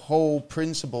basing your whole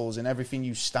principles and everything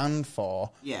you stand for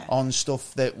on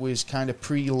stuff that was kind of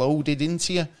preloaded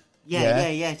into you.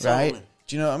 Totally. Right?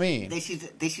 Do you know what I mean? This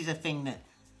is a thing that,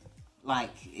 like,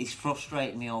 it's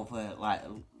frustrating me over, like,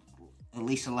 at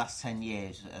least the last 10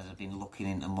 years as I've been looking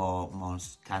into more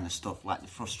kind of stuff, like the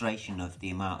frustration of the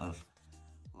amount of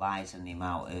lies and the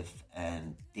amount of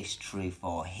distruth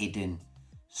or hidden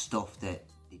stuff that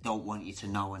they don't want you to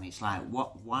know, and it's like,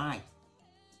 what? Why?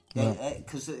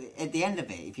 Because at the end of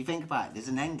it, if you think about it, there's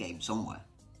an end game somewhere.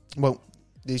 Well,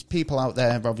 there's people out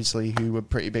there, obviously, who are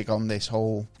pretty big on this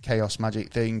whole Chaos Magick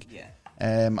thing,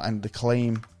 and the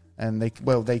claim, and they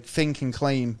think and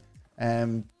claim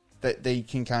that they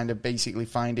can kind of basically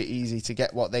find it easy to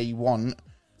get what they want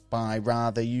by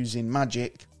rather using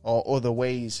magic or other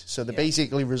ways. So they're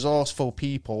basically resourceful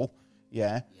people,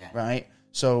 right?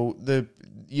 So they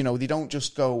don't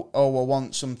just go, oh, I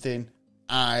want something,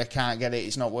 I can't get it,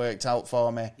 it's not worked out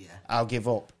for me, I'll give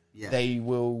up. They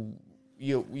will,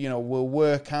 will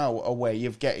work out a way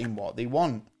of getting what they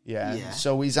want.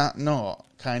 So is that not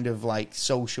kind of like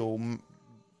social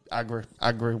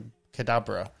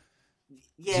abracadabra?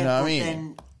 Do you know what I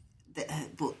mean?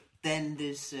 But then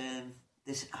there's.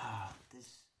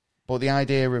 But the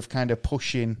idea of kind of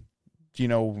pushing,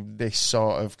 this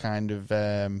sort of kind of.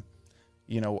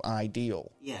 Ideal.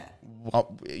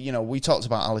 We talked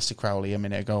about Aleister Crowley a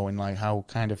minute ago, and like how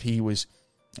kind of he was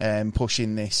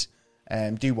pushing this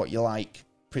do what you like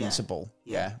principle,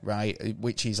 right?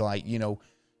 Which is like, it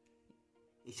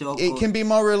can be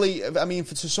morally, I mean,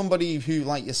 to somebody who,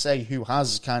 like you say, who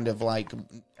has kind of like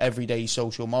everyday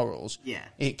social morals,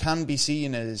 it can be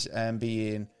seen as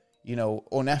being,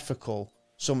 unethical,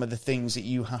 some of the things that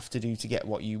you have to do to get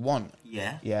what you want.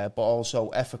 But also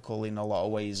ethical in a lot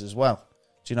of ways as well.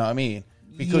 Do you know what I mean?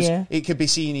 because it could be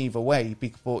seen either way.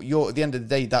 But at the end of the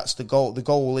day, that's the goal. The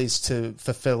goal is to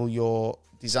fulfill your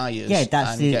desires. Yeah,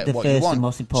 that's and get the what first you want, and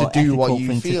most important. to do what you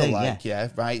thing feel to do, like. Yeah,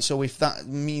 right. So if that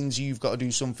means you've got to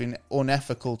do something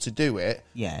unethical to do it,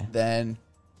 then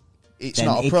it's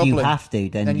not a problem. If you have to,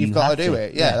 then you've got to do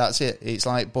it. Yeah, that's it. It's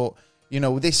like, but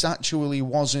this actually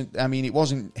wasn't. I mean, it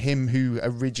wasn't him who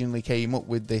originally came up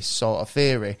with this sort of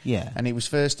theory. Yeah, and it was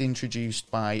first introduced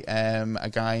by a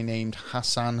guy named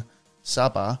Hassan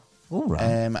Sabbah. All right.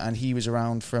 And he was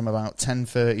around from about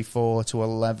 1034 to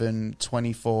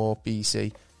 1124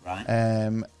 BC. Right.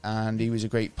 And he was a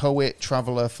great poet,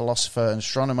 traveller, philosopher, and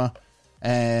astronomer.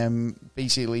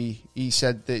 Basically, he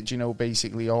said that,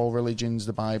 basically all religions,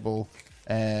 the Bible,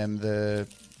 the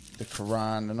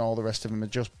Quran, and all the rest of them are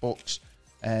just books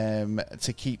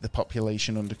to keep the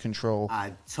population under control.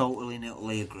 I totally and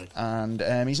utterly agree.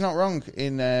 And he's not wrong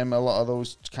in a lot of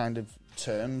those kind of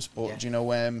terms, but,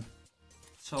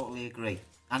 totally agree.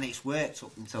 And it's worked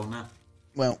up until now.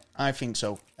 Well, I think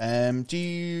so. Do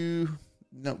you...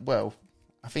 No, well,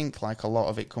 I think like a lot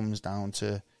of it comes down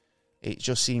to... It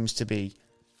just seems to be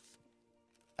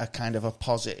a kind of a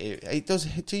positive... It does.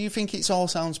 Do you think it all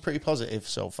sounds pretty positive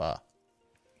so far?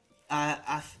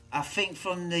 I think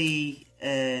from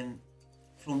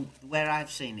from where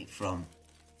I've seen it from,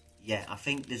 I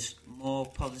think there's more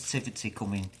positivity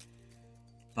coming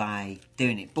by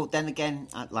doing it. But then again,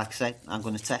 like I say, I'm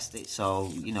going to test it. So,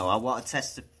 I want to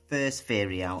test the first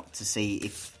theory out to see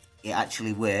if it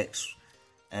actually works.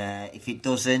 If it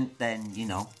doesn't, then,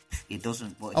 it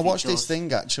doesn't. But I watched this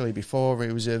thing actually before.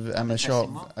 It was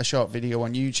a short video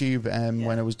on YouTube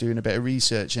when I was doing a bit of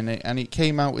research, and it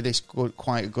came out with this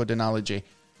quite a good analogy.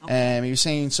 Okay. He was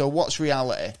saying, so what's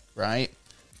reality, right? He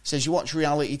says you watch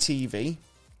reality TV,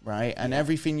 right? And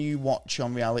everything you watch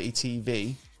on reality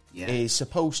TV is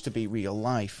supposed to be real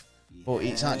life, but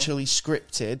it's actually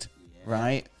scripted,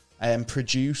 right? And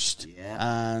produced,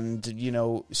 and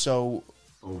so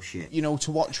bullshit.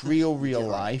 To watch real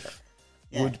life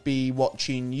would be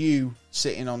watching you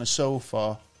sitting on a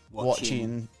sofa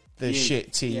watching the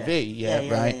shit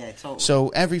TV, right? Yeah, totally. So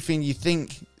everything you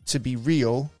think to be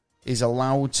real is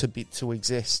allowed to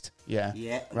exist.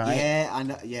 Right. I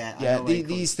know. I know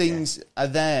these things are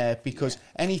there because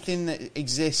anything that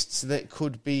exists that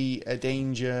could be a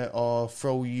danger or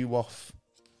throw you off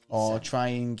or try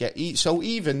and get eat. So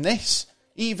even Chaos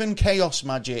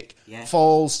Magick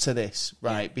falls to this,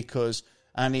 right? Because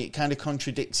and it kind of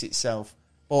contradicts itself,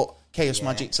 but Chaos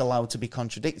Magick's allowed to be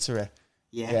contradictory.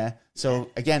 So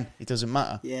again, it doesn't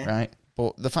matter, right?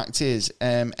 But the fact is,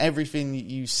 everything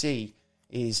you see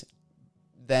is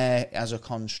there as a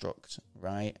construct,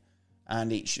 right?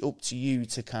 And it's up to you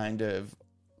to kind of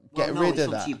get rid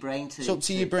of that. It's up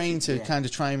to your brain to kind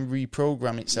of try and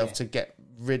reprogram itself to get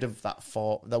rid of that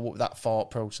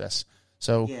thought process.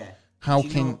 So how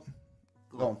can...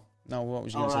 Go on. No, what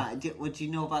was you going to say? All right. What do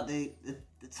you know about the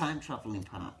time travelling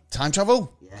part? Time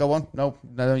travel? Yeah. Go on. No,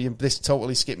 this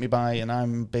totally skipped me by, and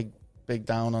I'm big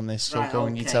down on this. So go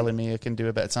on, you're telling me I can do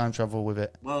a bit of time travel with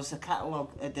it. Well, there's a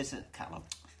catalogue.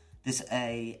 There's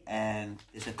a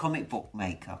comic book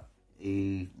maker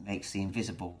who makes the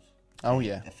Invisibles. Oh,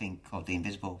 yeah. A thing called the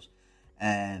Invisibles.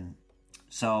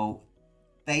 So,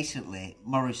 basically,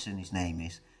 Morrison, his name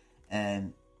is,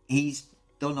 he's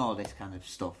done all this kind of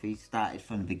stuff. He started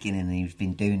from the beginning and he's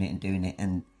been doing it.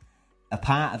 And a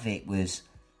part of it was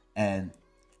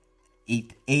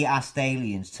he asked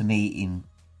aliens to meet him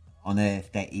on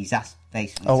Earth. That he's asked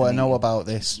basically. Oh, I know about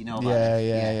this. You know about this?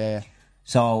 Yeah.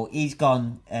 So he's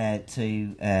gone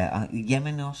to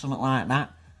Yemen or something like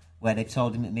that, where they've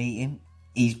told him to meet him.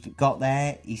 He's got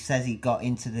there. He says he got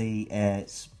into the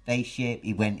spaceship.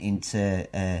 He went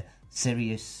into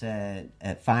Sirius 5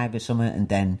 or something, and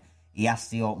then he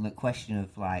asked the ultimate question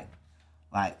of like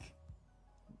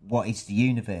what is the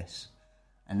universe?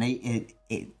 And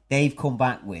they've come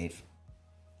back with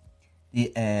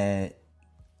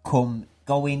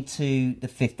go into the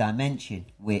fifth dimension,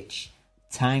 which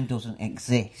time doesn't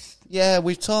exist. Yeah,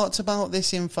 we've talked about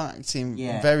this, in fact, in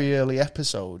a very early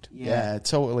episode. Yeah,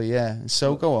 totally, yeah.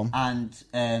 So go on.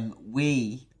 And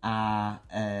we are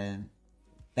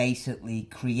basically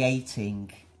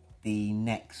creating the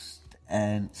next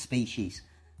species,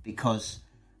 because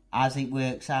as it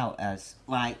works out, as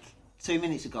like 2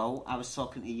 minutes ago, I was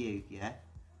talking to you,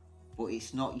 but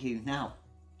it's not you now.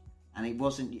 And it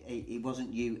wasn't you a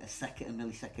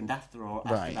millisecond after or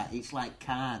after that. It's like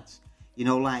cards.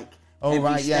 Like... Oh,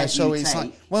 right, yeah. So it's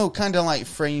like, well, kind of like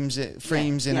frames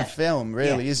in a film,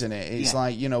 really, isn't it? It's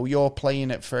like, you're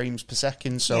playing at frames per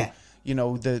second. So,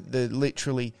 the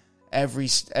literally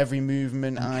every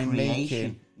movement I'm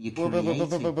making you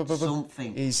created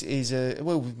something.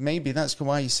 Well, maybe that's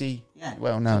why you see. Yeah.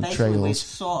 Well, now so trails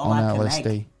sort of on like LSD.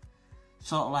 An egg,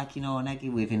 sort of like an egg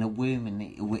within a womb,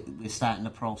 and we're starting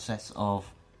the process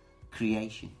of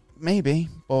creation. Maybe,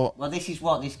 but well, this is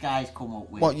what this guy's come up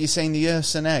with. What you're saying? The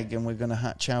Earth's an egg, and we're going to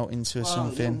hatch out into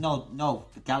something. No,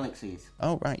 the galaxy is.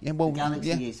 Oh right, yeah. Well, the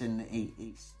galaxy is, and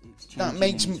it's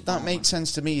changing. That makes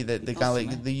sense to me. That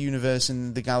the universe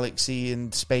and the galaxy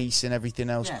and space and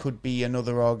everything else could be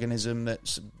another organism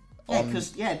that's. I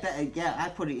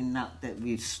put it in that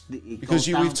we've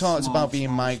talked about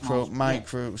being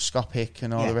microscopic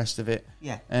and all the rest of it.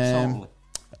 Yeah, totally.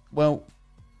 Well,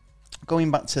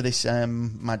 going back to this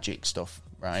magic stuff,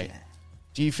 right? Yeah.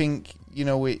 Do you think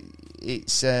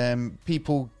it's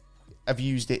people have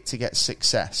used it to get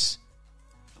success?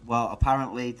 Well,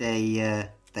 apparently they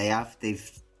have.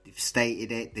 They've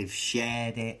stated it. They've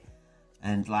shared it.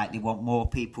 And they want more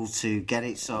people to get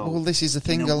it. So, well, this is the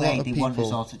thing. A lot of people want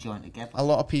us all to join together. A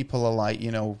lot of people are like,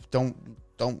 don't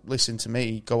listen to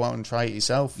me. Go out and try it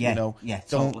yourself.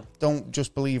 Totally. Don't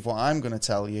just believe what I'm going to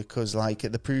tell you, because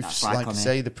the proof's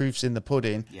the proof's in the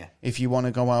pudding. Yeah. If you want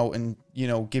to go out and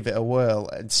give it a whirl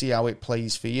and see how it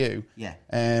plays for you. Yeah.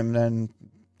 Then.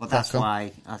 Well, that's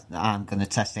why I'm going to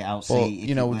test it out. But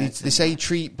they say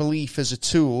treat belief as a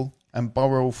tool. And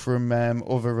borrow from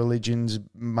other religions,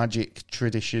 magic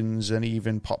traditions, and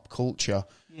even pop culture,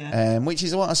 which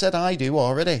is what I said I do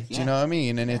already. Do you know what I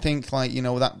mean? And I think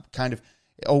that kind of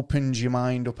it opens your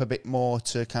mind up a bit more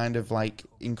to kind of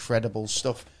incredible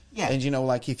stuff. Yeah. And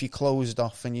if you're closed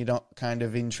off and you're not kind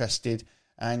of interested,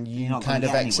 and you kind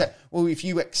of accept. Well, if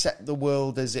you accept the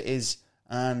world as it is,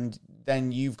 and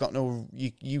then you've got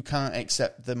you can't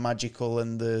accept the magical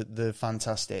and the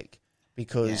fantastic.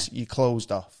 Because you're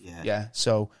closed off. Yeah.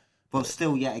 So, but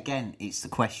still, yet again, it's the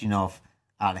question of,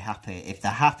 are they happy? If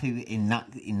they're happy in that.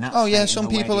 Oh yeah, some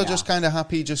people are just kind of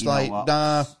happy, just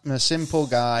nah, I'm a simple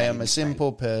guy. I'm a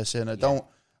simple person. I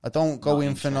don't go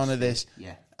in for none of this.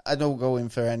 Yeah. I don't go in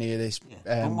for any of this.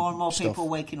 But more and more people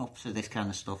waking up to this kind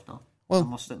of stuff, though. Well, I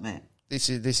must admit. This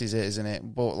is it, isn't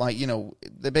it? But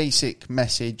the basic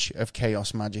message of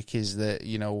Chaos Magick is that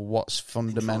what's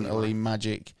fundamentally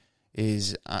magic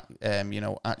is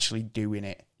actually doing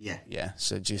it. Yeah.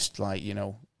 So just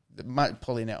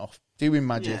pulling it off, doing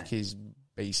magic is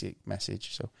basic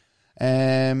message.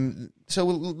 So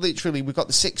literally we've got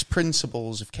the 6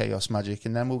 principles of Chaos Magick,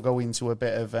 and then we'll go into a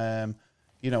bit of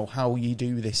how you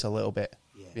do this a little bit.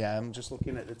 Yeah. I'm just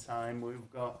looking at the time we've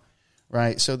got.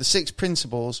 Right. So the 6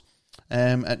 principles.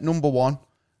 At number 1,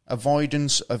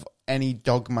 avoidance of any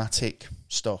dogmatic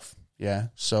stuff. Yeah.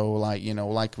 So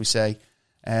like we say.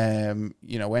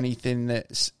 Anything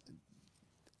that's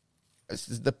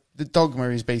the dogma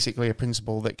is basically a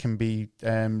principle that can be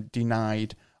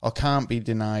denied or can't be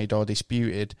denied or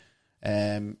disputed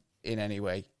in any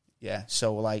way. Yeah.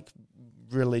 So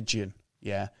religion.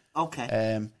 Yeah.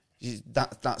 Okay.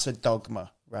 That's a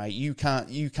dogma, right? You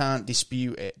can't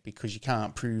dispute it because you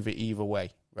can't prove it either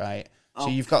way, right? So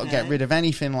you've got to get rid of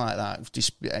anything like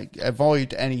that.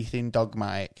 Avoid anything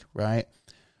dogmatic, right?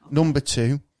 Okay. Number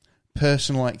 2.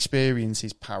 Personal experience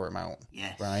is paramount,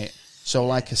 right? So,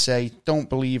 like I say, don't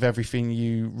believe everything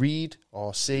you read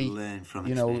or see. Learn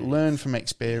from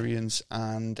experience,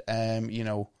 and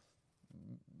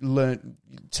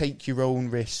take your own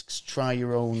risks, try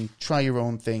your own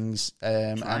things,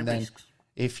 and then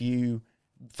if you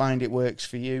find it works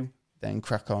for you, then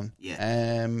crack on.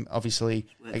 Yeah. Obviously,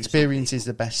 experience is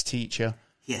the best teacher.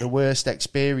 Yeah. The worst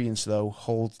experience, though,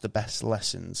 holds the best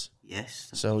lessons. Yes.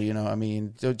 So,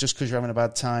 just because you're having a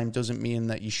bad time doesn't mean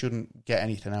that you shouldn't get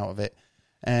anything out of it.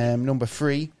 Number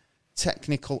 3,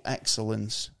 technical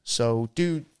excellence. So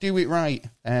do it right.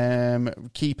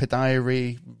 Keep a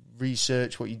diary,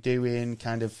 research what you're doing,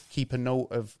 kind of keep a note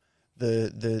of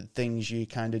the things you're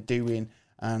kind of doing,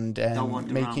 and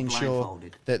making sure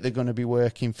that they're going to be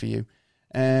working for you.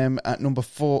 At number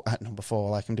 4,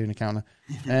 like I'm doing a counter.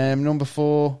 Number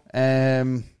 4.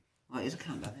 Well, it is a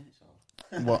countdown,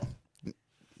 isn't it? What?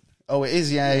 Oh, it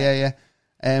is, yeah.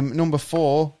 Number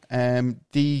 4,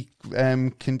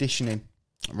 conditioning,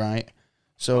 right?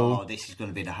 So this is going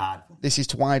to be the hard one. This is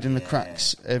to widen the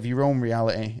cracks of your own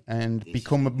reality and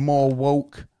become more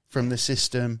woke from the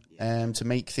system, to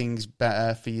make things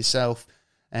better for yourself.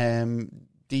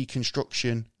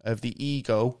 Deconstruction of the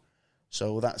ego.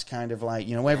 So that's kind of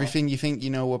everything you think you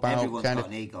know about. Everyone's kind got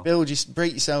of an ego.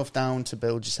 break yourself down to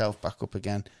build yourself back up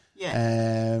again.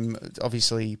 Yeah.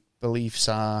 Obviously, beliefs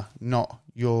are not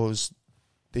yours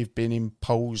they've been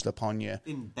imposed upon you.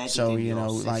 Embedded So, in you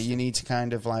know, your like you system. need to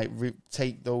kind of like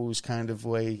take those kind of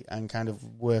way and kind of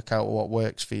work out what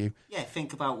works for you. Yeah,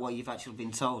 think about what you've actually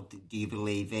been told. Do you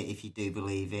believe it? If you do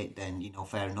believe it, then, you know,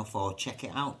 fair enough. Or check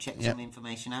it out. Check some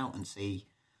information out and see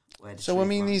where the So, I truth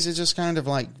mean, lies. these are just kind of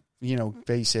like, you know,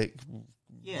 basic,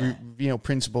 Yeah. you know,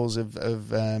 principles of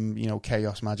you know,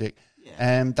 Chaos Magick.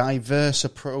 Yeah. Diverse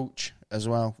approach as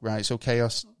well, right? So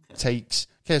Chaos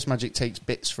Magick takes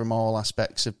bits from all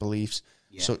aspects of beliefs,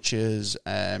 such as,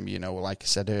 you know, like I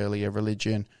said earlier,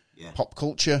 religion, pop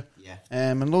culture,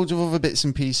 and loads of other bits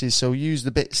and pieces. So use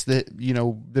the bits that, you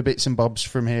know, the bits and bobs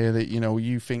from here that, you know,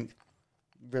 you think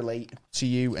relate to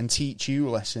you and teach you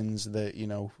lessons that, you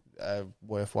know, are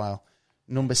worthwhile.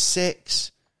 Number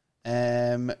 6,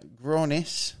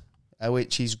 Gronis,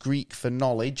 which is Greek for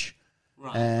knowledge.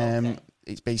 Right, okay.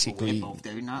 It's basically Well, we're both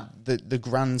doing that. the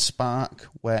grand spark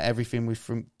where everything was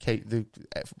from,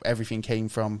 everything came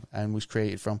from and was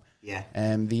created from. Yeah.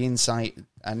 The insight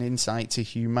to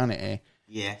humanity.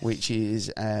 Yeah. Which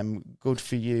is good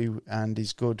for you and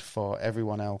is good for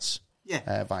everyone else.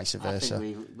 Yeah. Vice versa. I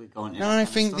think we're going. No, I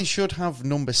think they should have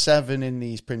number 7 in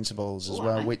these principles as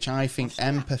well, which I think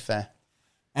empathy.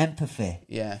 Empathy.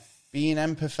 Yeah. Being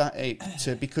empathetic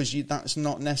to, because that's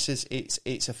not necessary.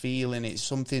 It's a feeling. It's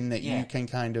something that you can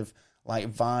kind of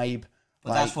like vibe.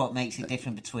 But that's what makes it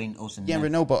different between us and them. I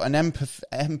know. But an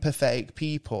empathetic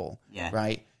people,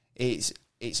 right? It's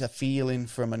a feeling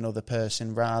from another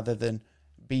person rather than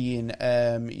being,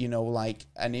 you know, like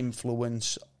an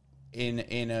influence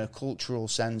in a cultural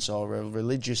sense or a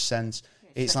religious sense.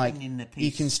 It's like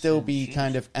you can still be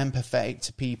kind of empathetic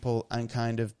to people and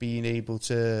kind of being able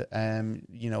to,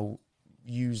 you know,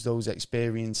 use those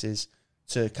experiences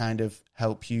to kind of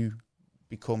help you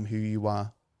become who you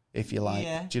are, if you like.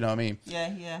 Yeah. Do you know what I mean?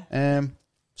 Yeah.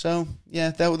 So,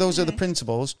 yeah, those are the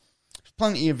principles.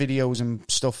 Plenty of videos and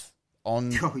stuff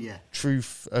on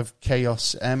truth of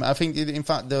chaos. I think, in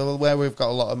fact, where we've got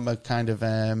a lot of my kind of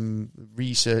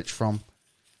research from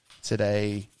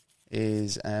today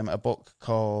is a book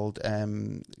called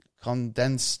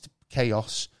Condensed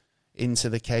Chaos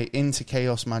into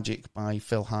Chaos Magick by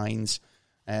Phil Hines.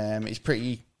 It's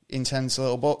pretty intense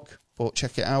little book, but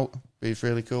check it out. It's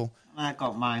really cool. I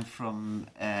got mine from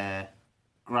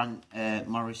Grant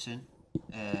Morrison,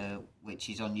 which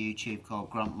is on YouTube, called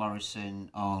Grant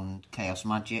Morrison on Chaos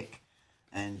Magick.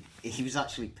 And he was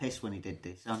actually pissed when he did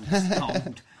this. I'm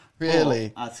stunned.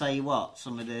 Really? But I'll tell you what,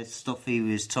 some of the stuff he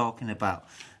was talking about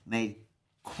made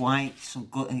quite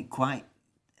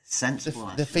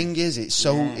sensible. The thing is, it's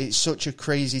such a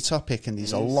crazy topic, and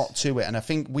there's a lot to it. And I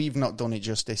think we've not done it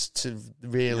justice to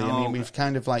really. I mean, we've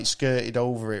kind of like skirted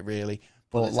over it really.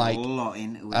 But like, a lot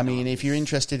into it, I mean, if you're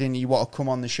interested in, you want to come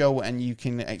on the show and you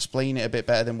can explain it a bit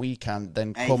better than we can,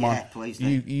 then come on. Please,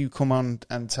 you come on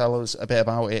and tell us a bit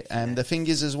about it. And the thing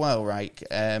is as well, right?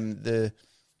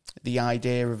 The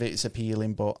idea of it is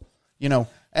appealing, but you know,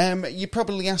 you're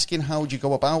probably asking how do you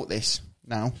go about this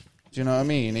now? Do you know what I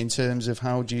mean? In terms of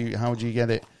how do you get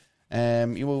it?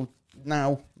 You will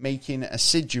now making a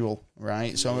sigil,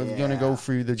 right? So I'm going to go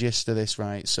through the gist of this,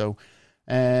 right? So,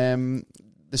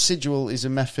 the sigil is a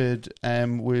method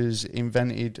was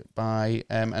invented by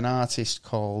an artist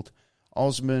called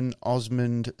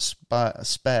Osmond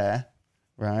Spare,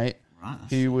 right?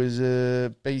 Who was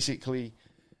basically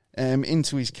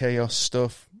into his chaos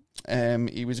stuff.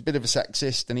 He was a bit of a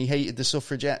sexist and he hated the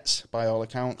suffragettes by all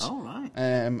accounts. Oh, right.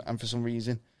 And for some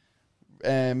reason,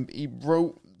 he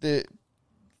wrote that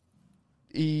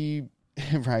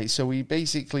right. So he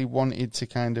basically wanted to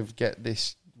kind of get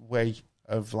this way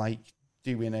of like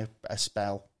doing a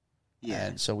spell. Yeah.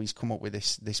 And so he's come up with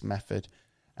this method.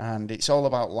 And it's all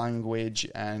about language,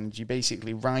 and you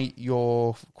basically write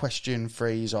your question,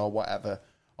 phrase, or whatever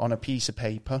on a piece of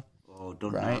paper. Oh,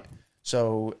 done right? That.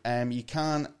 So you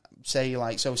can't say,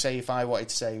 like, so say if I wanted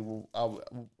to say, well,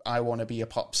 I want to be a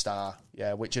pop star,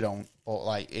 yeah, which I don't, but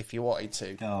like if you wanted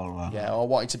to, or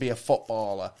wanted to be a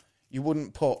footballer, you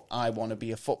wouldn't put, I want to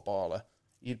be a footballer.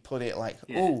 You'd put it like,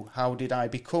 oh, how did I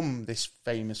become this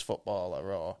famous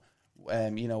footballer? Or,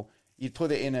 you know, you'd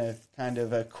put it in a kind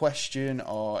of a question,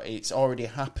 or it's already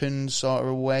happened sort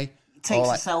of way. It takes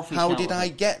like, a selfish how did I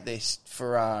get this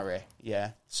Ferrari?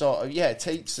 Yeah. Sort of, it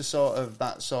takes the sort of,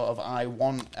 that sort of I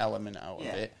want element out of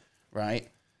it, right?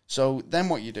 So then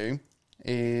what you do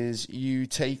is you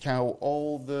take out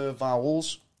all the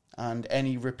vowels and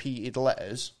any repeated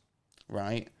letters,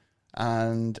 right,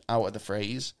 and out of the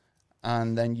phrase,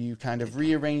 and then you kind of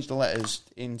rearrange the letters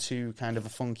into kind of a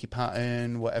funky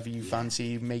pattern, whatever you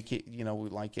fancy, make it, you know,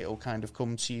 like it'll kind of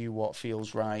come to you what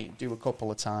feels right, do a couple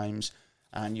of times,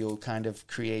 and you'll kind of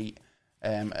create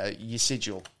your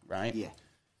sigil, right? Yeah.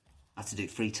 I had to do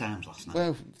it 3 times last night.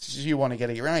 Well, you want to get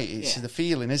it right. It's the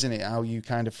feeling, isn't it? How you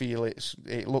kind of feel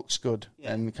it looks good,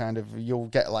 and kind of you'll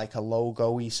get like a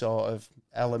logo-y sort of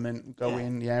element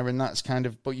going, and that's kind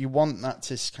of. But you want that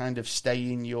to kind of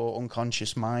stay in your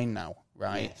unconscious mind now,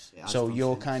 right? Yes, so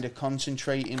you're kind of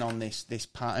concentrating on this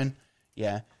pattern,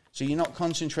 So you're not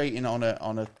concentrating on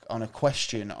a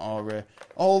question or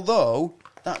although.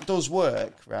 That does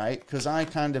work, right? Because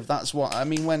that's what I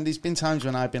mean. When there's been times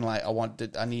when I've been like,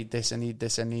 I need this in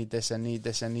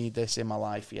my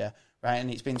life, right? And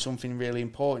it's been something really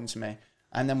important to me.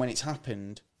 And then when it's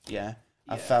happened,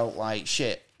 I felt like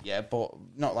shit, but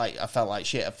not like I felt like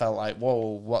shit. I felt like, whoa,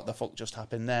 what the fuck just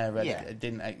happened there? I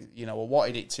didn't, I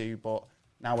wanted it to, but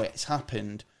now it's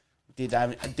happened.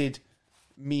 Did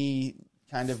me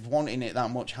kind of wanting it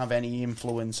that much have any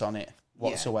influence on it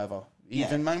whatsoever?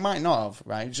 Even might not have,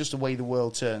 right? It's just the way the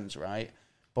world turns, right?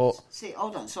 But see,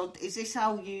 hold on. So is this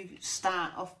how you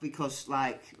start off? Because,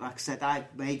 like I said, I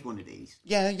made one of these.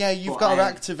 Yeah. You've got to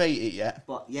activate it,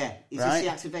 But is this the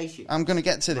activation? I'm going to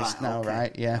get to this now,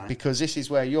 right? Yeah, right. Because this is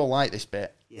where you'll like this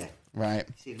bit. Yeah. Right.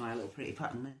 See my little pretty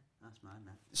pattern there. That's mine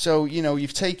now. So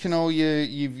you've taken all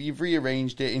you've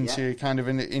rearranged it into kind of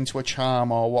into a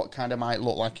charm or what kind of might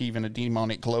look like even a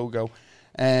demonic logo,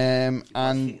 and.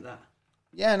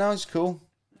 Yeah, no, it's cool.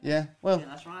 Yeah, well,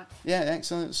 that's right. Yeah,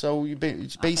 excellent. So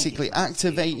it's basically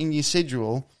activating your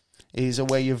sigil is a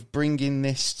way of bringing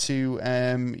this to,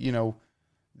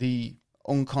 the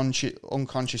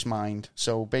unconscious mind.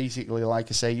 So basically, like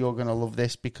I say, you're going to love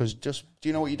this because do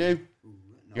you know what you do?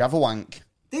 You have a wank.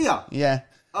 Do you? Yeah.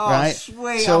 Oh, right?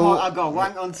 Sweet. So, I've got a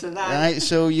wank onto that. Right,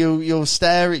 so you'll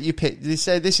stare at your pit. They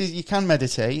say you can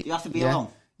meditate. You have to be alone.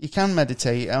 You can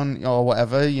meditate on or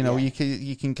whatever, you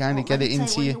can kind of get it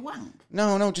into you.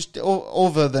 No, just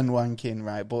other than wanking,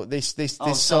 right? But this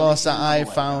source that I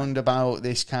found about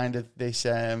this kind of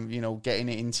getting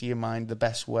it into your mind the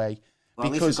best way. Well,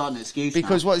 because got an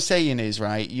excuse what it's saying is,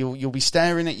 right, you'll be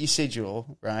staring at your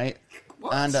sigil, right?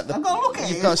 What? And I've got to look at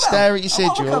you've got to stare at your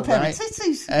sigil,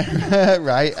 right?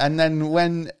 Right, and then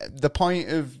when the point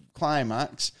of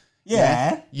climax.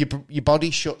 Your body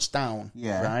shuts down.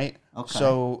 Right. Okay.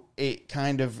 So it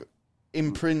kind of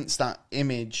imprints that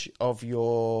image of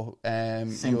your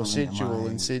sigil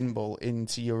and symbol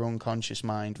into your unconscious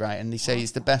mind, right? And they say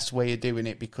it's the best way of doing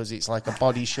it because it's like a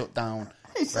body shut down.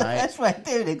 It's the best way of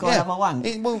doing it. Go have a wank.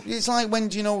 It's like when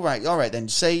right? All right, then.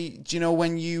 Say, do you know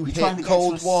when you hit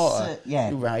cold water,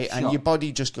 right? Shot. And your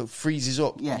body just freezes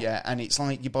up, and it's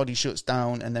like your body shuts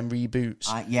down and then reboots.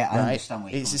 I understand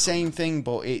what you're It's the same thing,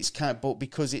 but but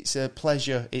because it's a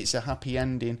pleasure, it's a happy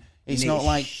ending. It's not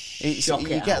like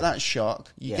you get that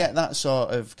shock, you get that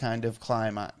sort of kind of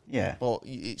climax, but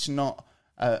it's not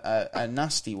a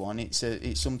nasty one. It's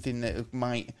something that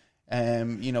might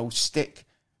stick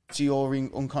to your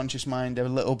unconscious mind a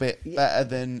little bit better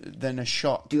than a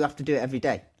shock. Do you have to do it every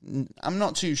day? I'm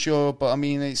not too sure, but I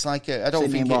mean, it's like I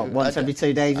don't think once every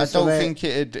 2 days. I don't think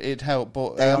it'd help,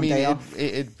 but I mean,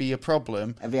 it'd be a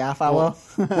problem. Every half hour.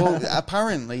 Well,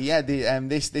 apparently, every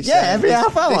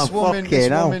half hour. This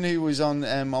woman who was on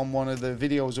one of the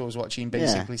videos I was watching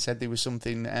basically said there was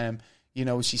something.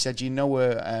 She said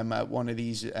at one of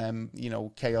these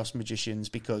chaos magicians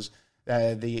because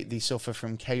they suffer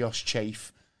from chaos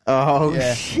chafe. Oh,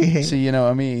 shit. So, you know what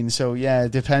I mean? So,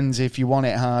 it depends if you want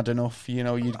it hard enough.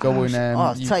 You'd go and...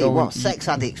 I'll tell you what, sex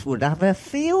addicts would have a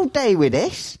field day with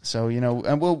this. So,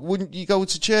 wouldn't you go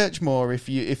to church more if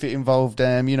it involved,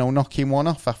 knocking one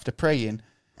off after praying?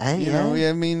 I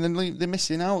mean, they're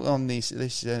missing out on these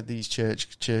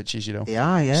churches, They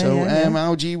are, So,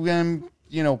 how do you...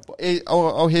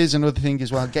 here's another thing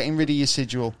as well. Getting rid of your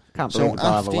sigil. So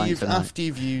after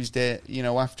you've used it,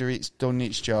 after it's done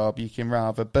its job, you can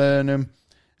rather burn them.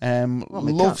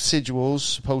 Love sigils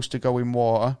supposed to go in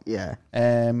water. Yeah.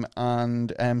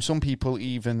 And some people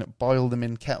even boil them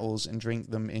in kettles and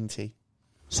drink them in tea.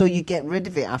 So you get rid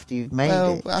of it after you've made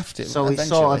it. After. So eventually. It's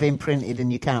sort of imprinted,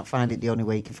 and you can't find it. The only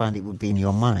way you can find it would be in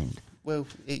your mind. Well,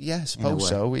 I suppose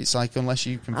so. It's like unless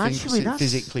you can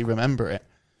physically remember it.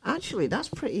 Actually, that's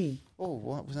pretty... Oh,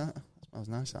 what was that? That smells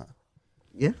nice, that.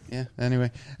 Yeah. Yeah,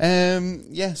 anyway.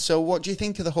 So what do you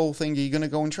think of the whole thing? Are you going to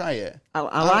go and try it? I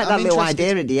like that little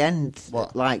idea at the end.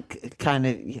 What? Like, kind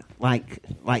of, like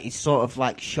it's sort of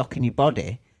like shocking your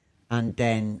body and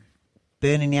then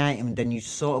burning the item, and then you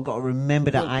sort of got to remember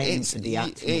that item for the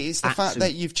act. It's the fact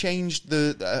that you've changed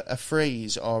a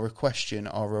phrase or a question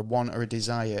or a want or a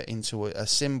desire into a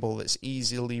symbol that's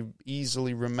easily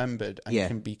remembered and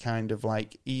can be kind of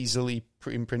like easily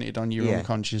imprinted on your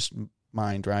unconscious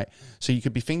mind, right? So you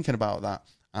could be thinking about that.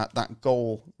 at that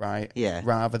goal, right? Yeah.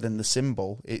 Rather than the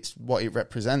symbol, it's what it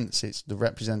represents. It's the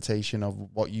representation of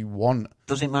what you want.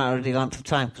 Does it matter the length of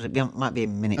time? Because it might be a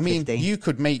minute. I mean, 15. you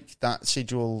could make that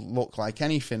sigil look like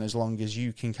anything as long as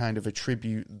you can kind of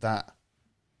attribute that.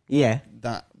 Yeah.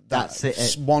 That's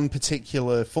it. One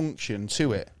particular function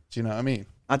to it. Do you know what I mean?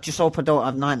 I just hope I don't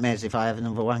have nightmares if I have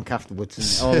another wank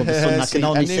afterwards, and all of a sudden I can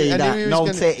only see that no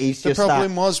titties. The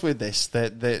problem was with this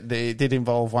that it did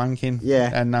involve wanking,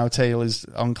 and now Taylor's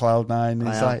on cloud nine. And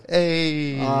he's like,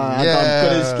 "Hey, I've got a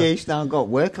good excuse now. I've got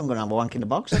work. I'm going to have a wank in the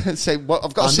box." Say, "What?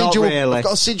 I've got a sigil. Really. I've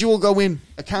got a sigil going.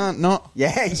 I can't not."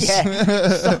 Yeah.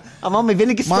 So, I'm on my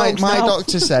vinegar strokes My now.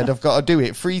 doctor said I've got to do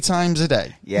it 3 times a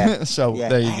day. Yeah. So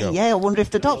there you go. Yeah, I wonder if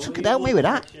the doctor could help me with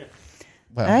that.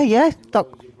 Well, yeah,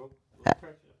 doc.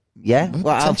 Yeah,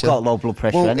 well, I've got low blood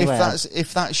pressure anyway.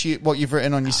 If that's what you've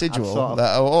written on your sigil, sort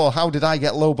of, how did I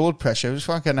get low blood pressure? It's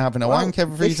fucking having a wank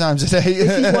every 3 times a day.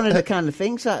 This is one of the kind of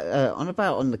things that on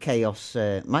about on the Chaos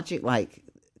Magick, like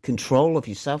control of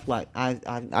yourself. Like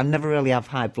I never really have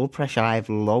high blood pressure. I have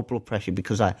low blood pressure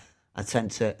because I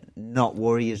tend to not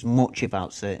worry as much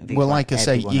about certain things. Well, like I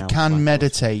say, you can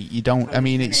meditate. You don't. I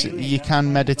mean, you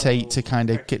can meditate to kind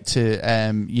of get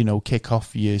to kick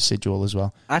off your sigil as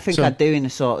well. I think I do in a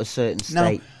sort of certain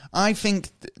state. No, I think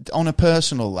on a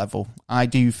personal level, I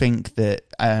do think that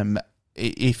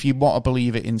if you want to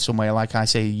believe it in some way, like I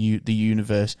say, the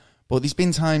universe. But there's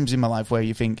been times in my life where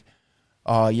you think,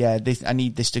 oh yeah, I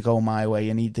need this to go my way.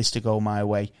 I need this to go my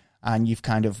way, and you've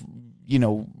kind of,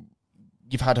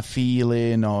 you've had a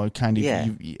feeling or kind of,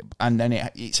 and then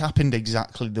it's happened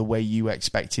exactly the way you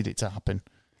expected it to happen.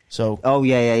 So, do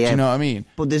you know what I mean?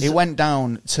 But it went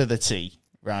down to the T,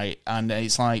 right? And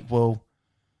it's like, well,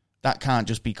 that can't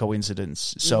just be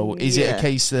coincidence. So, is it a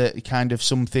case that kind of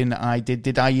something I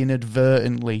did I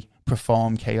inadvertently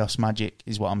perform Chaos Magick?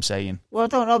 Is what I'm saying. Well, I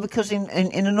don't know, because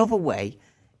in another way,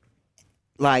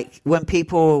 like when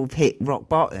people hit rock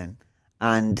bottom,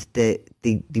 and they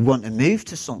want to move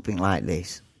to something like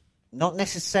this. Not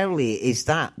necessarily is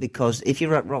that, because if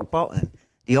you're at rock bottom,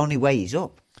 the only way is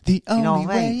up. The only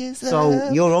way is up.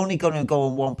 So you're only going to go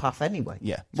on one path anyway.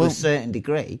 Yeah. To a certain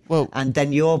degree. Well, and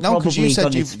then you're probably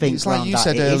going to think, it's like you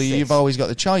said earlier, you've always got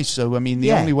the choice. So, I mean,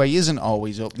 the only way isn't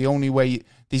always up. The only way...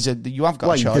 you have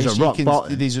got a choice. There's a rock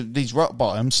bottom. These rock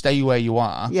bottoms, stay where you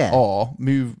are, Yeah. or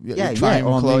move, try and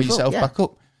claw yourself back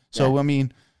up. So, Yeah. I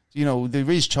mean... there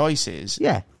is choices.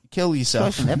 Yeah. Kill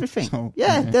yourself. Choice and everything. So,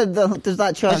 there's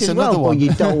that choice That's as well. another one. But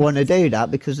you don't want to do that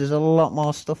because there's a lot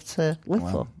more stuff to live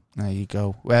for. There you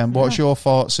go. What's your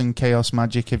thoughts on Chaos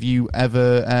Magick? Have you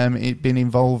ever been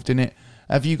involved in it?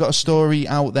 Have you got a story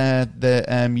out there that,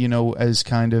 as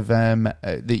kind of,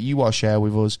 that you want to share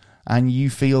with us, and you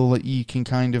feel that you can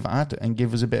kind of add and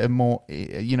give us a bit of more,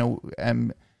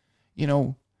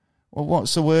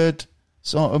 what's the word?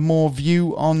 Sort of more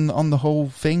view on the whole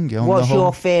thing. What's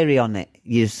your theory on it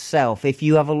yourself, if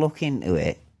you have a look into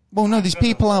it? Well, no, there's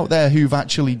people out there who've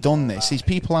actually done this. There's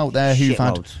people out there who've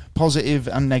had positive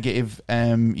and negative,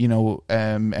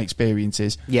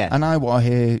 experiences. Yeah. And I want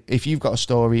to hear, if you've got a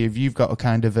story, if you've got a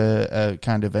kind of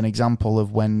an example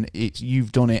of when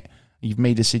you've done it, you've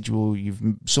made a sigil,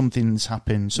 something's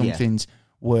happened, something's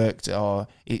worked, or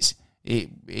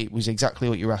it was exactly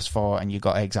what you asked for, and you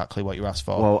got exactly what you asked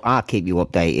for. Well, I'll keep you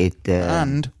updated.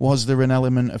 And was there an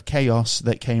element of chaos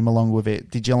that came along with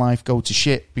it? Did your life go to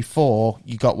shit before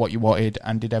you got what you wanted,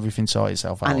 and did everything sort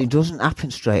itself out? And it doesn't happen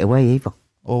straight away either.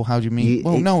 Oh, how do you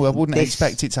mean? No, I wouldn't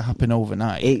expect it to happen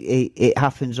overnight. It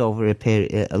happens over a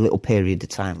little period of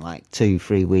time, like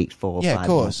 2-3 weeks, 4 or 5 of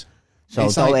course. months. So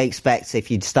don't expect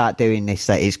if you'd start doing this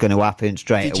that it's going to happen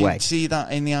straight away. Did you see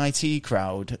that in the IT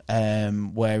crowd,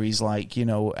 where he's like,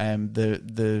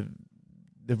 the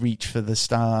reach for the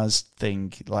stars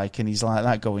thing, like, and he's like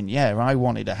that going, yeah, I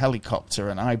wanted a helicopter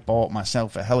and I bought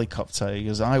myself a helicopter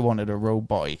because I wanted a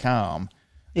robotic arm.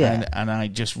 Yeah. And I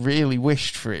just really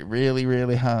wished for it really,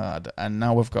 really hard. And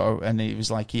now I've got, and it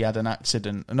was like he had an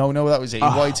accident. No, that was it. He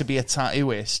wanted to be a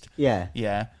tattooist. Yeah.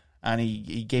 Yeah. And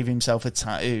he gave himself a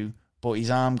tattoo. But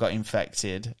his arm got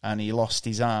infected and he lost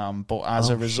his arm. But as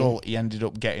a result, he ended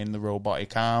up getting the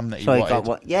robotic arm that he wanted. Got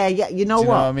what? Yeah. You know Do you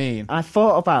what? know what I mean? I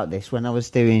thought about this when I was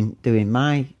doing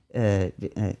my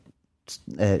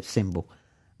symbol,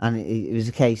 and it was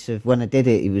a case of when I did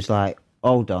it, it was like,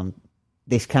 hold on,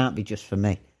 this can't be just for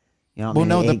me. You know what I mean?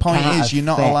 No, the point is you're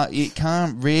not allowed. It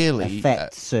can't really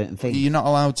affect certain things. You're not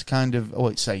allowed to kind of. Oh,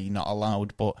 let's say you're not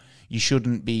allowed, but you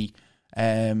shouldn't be.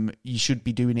 You should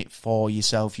be doing it for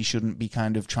yourself. You shouldn't be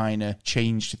kind of trying to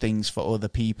change things for other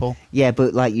people. Yeah,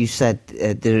 but like you said,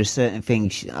 there are certain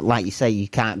things, like you say, you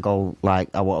can't go like,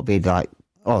 I want to be like,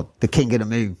 the king of the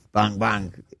moon. bang,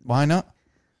 bang. Why not?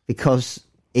 Because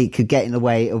it could get in the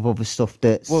way of other stuff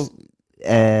that's supposed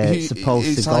to go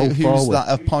who's forward. That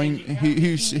a point?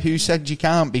 Who said you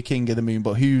can't be king of the moon?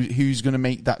 But who's going to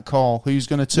make that call? Who's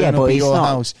going to turn up at your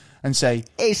house and say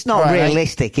it's not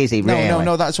realistic, is it? Really?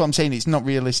 No. That's what I'm saying. It's not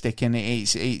realistic, and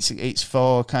it's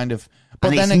for kind of. But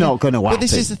and then it's again, not going to happen. But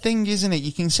this is the thing, isn't it?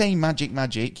 You can say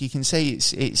magic. You can say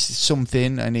it's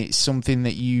something, and it's something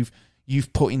that you've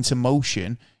put into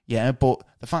motion. Yeah, but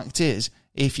the fact is,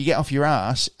 if you get off your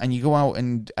ass and you go out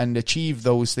and achieve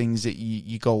those things that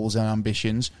your goals and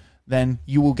ambitions, then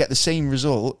you will get the same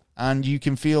result, and you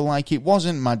can feel like it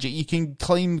wasn't magic. You can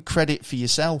claim credit for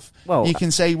yourself. Well, you can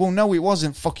say, well, no, it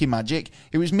wasn't fucking magic.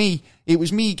 It was me. It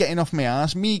was me getting off my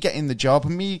ass, me getting the job,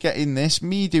 me getting this,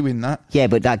 me doing that. Yeah,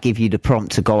 but that gives you the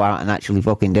prompt to go out and actually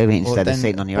fucking do it instead of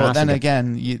sitting on your ass. But then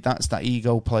again, that's that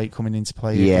ego play coming into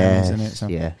play again, isn't it? So,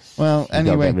 yes. Well,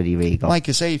 anyway, like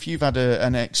I say, if you've had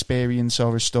an experience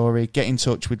or a story, get in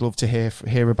touch. We'd love to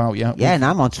hear about you. Yeah, and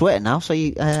I'm on Twitter now, so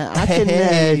I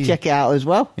can check it out as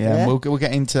well. Yeah, we'll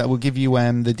get into. We'll give you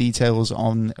the details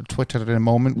on Twitter in a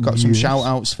moment. We've got some shout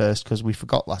outs first because we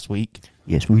forgot last week.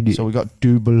 Yes, we did. So we got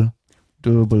double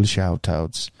shout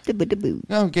outs.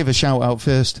 I'll give a shout out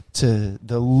first to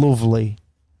the lovely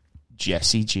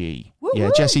Jessie G. Woo-hoo.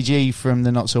 Yeah, Jessie G from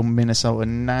the Not So Minnesota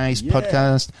Nice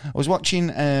podcast. I was watching,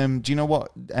 do you know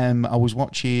what? I was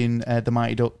watching the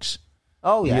Mighty Ducks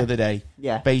the other day.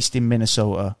 Yeah. Based in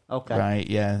Minnesota. Okay. Right,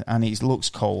 yeah. And it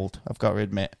looks cold, I've got to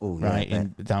admit. Ooh, yeah,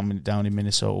 right, down in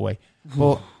Minnesota way.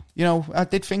 But, I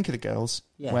did think of the girls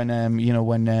when I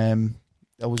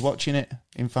was watching it,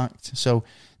 in fact. So,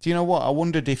 do you know what? I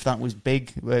wondered if that was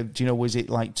big. Was it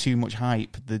like too much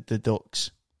hype, the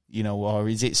Ducks? Or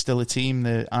is it still a team?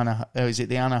 Is it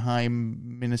the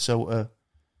Anaheim, Minnesota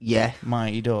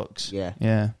Mighty Ducks? Yeah.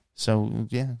 Yeah. So,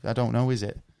 I don't know, is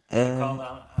it? Call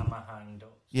that Anaheim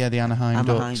Ducks. Yeah, the Anaheim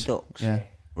Ducks. Yeah.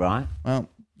 Right. Well,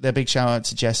 a big shout out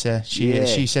to Jessie.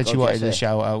 She said she wanted a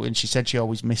shout out, and she said she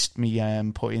always missed me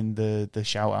putting the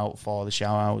shout out for the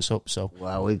shout outs up. So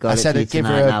we've got I said I'd give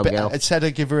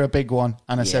her a big one,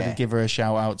 and I said I'd give her a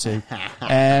shout out too.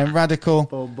 Radical,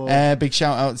 big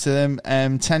shout out to them.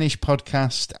 Tennis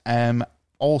podcast.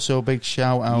 Also a big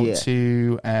shout out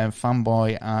to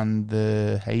Fanboy and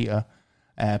the Hater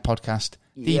podcast.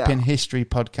 Deep in History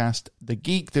podcast. The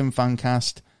Geekdom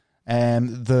Fancast.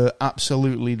 The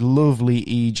absolutely lovely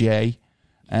EJ,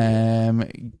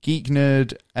 Geek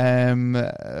Nerd,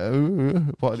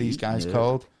 what are these guys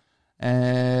called?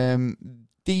 Geek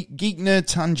Nerd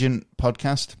Tangent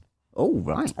podcast. Oh,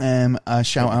 right. A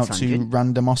shout out to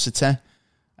Randomosity.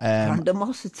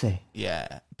 Randomosity.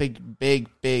 Yeah.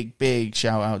 Big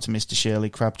shout out to Mr. Shirley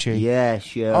Crabtree. Yeah,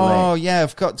 Shirley. Oh, yeah,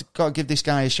 I've got to give this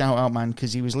guy a shout out, man,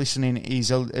 because he was listening.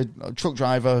 He's a truck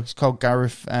driver. It's called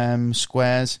Gareth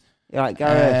Squares. Right,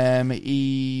 Gareth.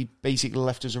 He basically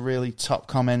left us a really top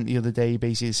comment the other day,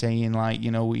 basically saying,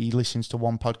 he listens to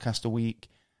one podcast a week,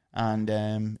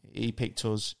 and he picked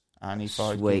us, and he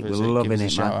thought he'd give us a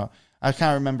shout out. I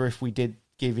can't remember if we did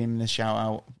give him the shout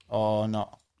out or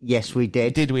not. Yes, we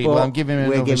did. Did we? Well, I'm giving him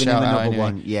another shout out anyway.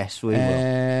 One. Yes, we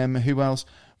will. Who else?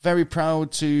 Very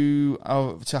proud to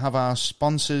have our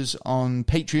sponsors on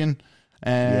Patreon.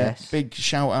 Big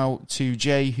shout out to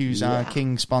Jay, who's our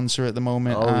king sponsor at the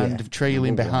moment,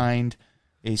 trailing behind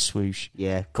is Swoosh.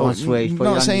 Yeah, come on, Swoosh.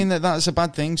 Not saying that that's a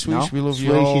bad thing, Swoosh. No, we love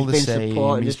you all the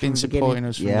same. He's been supporting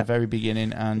us from the very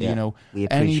beginning, and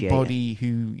anybody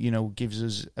who gives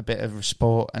us a bit of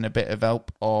support and a bit of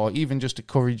help, or even just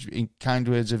kind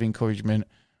words of encouragement,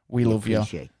 we love you.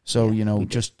 So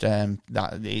just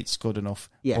that it's good enough.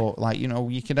 Yeah, but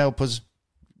you can help us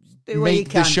make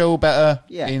the show better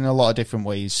in a lot of different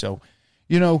ways. So,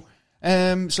 so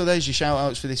there's your shout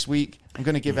outs for this week. I'm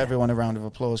going to give everyone a round of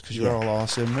applause because you're all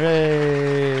awesome.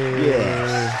 Hooray!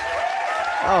 Yes.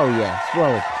 Oh, yes.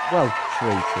 Well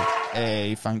treated.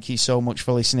 Hey, thank you so much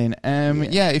for listening.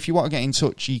 If you want to get in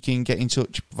touch, you can get in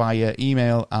touch via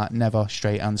email at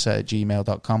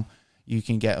neverstraightanswer@gmail.com. You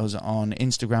can get us on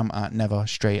Instagram at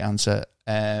neverstraightanswer.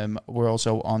 We're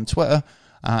also on Twitter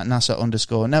at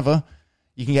NASA_never.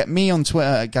 You can get me on Twitter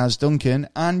at Gaz Duncan,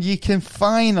 and you can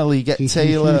finally get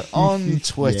Taylor on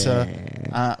Twitter.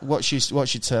 What's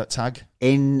your tag?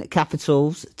 In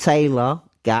capitals, Taylor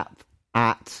Gap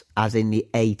at, as in the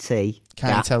AT.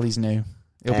 Can't tell he's new.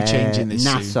 He'll be changing this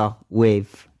NASA soon.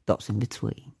 with dots in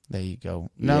between. There you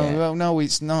go. No,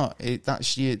 it's not.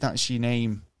 That's your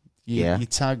name. Your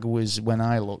tag was when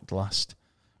I looked last.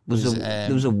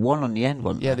 There was a 1 on the end,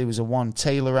 wasn't there? Yeah, there was a 1.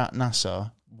 Taylor at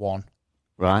NASA 1.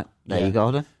 Right, there you go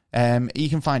then. You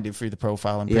can find it through the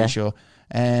profile, I'm pretty sure.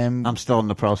 I'm still in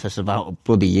the process of how to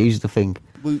bloody use the thing.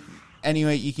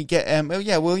 Anyway, you can get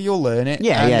you'll learn it.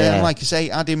 Yeah. Like I say,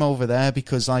 add him over there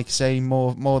because, like I say,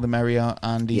 more the merrier,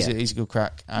 and he's a good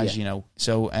crack, as you know.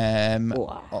 So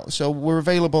so we're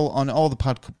available on all the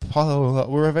podcast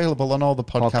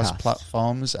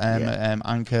platforms,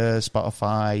 Anchor,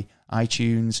 Spotify,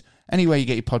 iTunes, anywhere you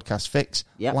get your podcast fix.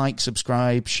 Yep. Like,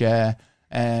 subscribe, share.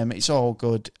 It's all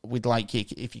good. We'd like you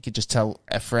if you could just tell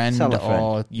a friend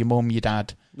or your mum, your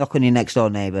dad. Knock on your next door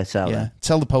neighbour.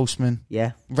 Tell the postman.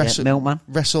 Milkman.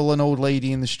 Wrestle an old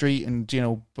lady in the street and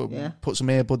put some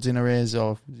earbuds in her ears,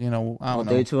 or I don't know.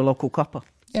 Do it to a local copper.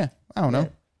 Yeah, I don't know.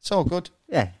 It's all good.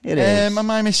 Yeah, it is.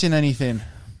 Am I missing anything?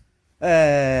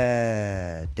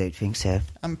 Don't think so.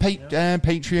 And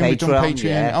Patreon. We've done Patreon.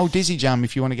 Yeah. Oh, Dizzy Jam.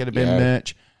 If you want to get a bit of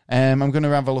merch. I'm going to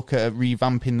have a look at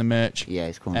revamping the merch. Yeah,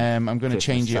 it's coming. I'm going to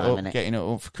change it up, innit? getting it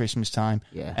up for Christmas time.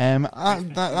 Yeah.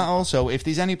 That also, if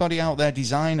there's anybody out there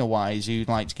designer-wise who'd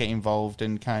like to get involved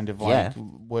and kind of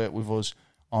work with us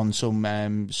on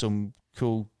some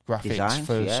cool graphics Designs,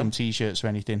 for some T-shirts or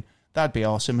anything, that'd be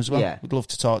awesome as well. Yeah. We'd love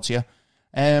to talk to you.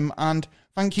 And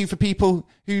thank you for people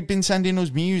who've been sending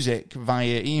us music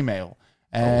via email.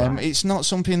 It's not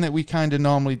something that we kind of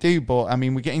normally do, but I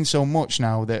mean, we're getting so much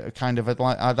now that kind of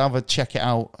I'd have a check it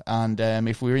out, and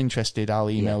if we're interested, I'll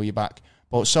email you back.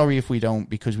 But sorry if we don't,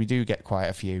 because we do get quite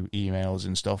a few emails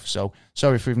and stuff. So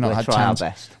sorry if we've not had chance.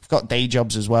 We've got day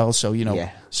jobs as well, so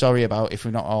sorry about if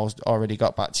we've not already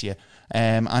got back to you.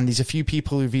 And there's a few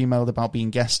people who've emailed about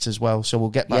being guests as well, so we'll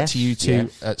get back to you too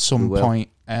at some point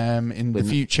in the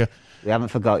future. We haven't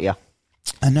forgot you.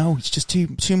 I know, it's just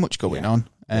too much going on.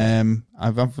 I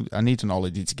need an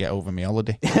holiday to get over my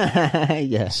holiday.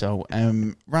 Yeah. So,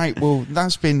 right, well,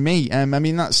 that's been me. I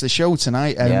mean, that's the show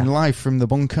tonight. Live from the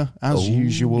bunker, as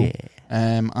usual.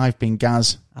 Yeah. I've been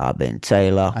Gaz. I've been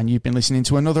Taylor. And you've been listening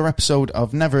to another episode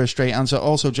of Never a Straight Answer,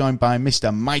 also joined by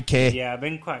Mr. Mikey. Yeah, I've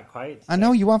been quite quiet today. I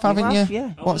know you have, haven't you?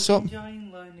 Yeah. What's up? I'm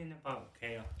enjoying learning about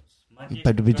Chaos Magick.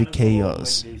 Bit of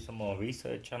chaos. Do some more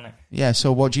research on it. Yeah,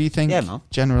 so what do you think? Yeah, man.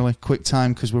 Generally, quick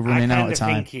time, because we're running out of time.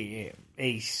 I think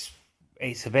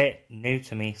it's a bit new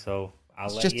to me, so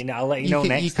I'll let you know next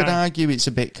time. You could argue it's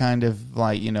a bit kind of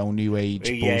like, new age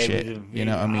bullshit. You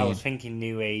know what I mean? I was thinking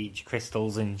new age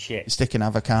crystals and shit. Stick an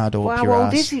avocado up How your old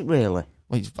ass. is it really?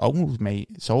 Well, it's old, mate.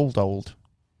 It's old.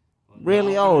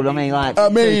 Really old? I mean, like...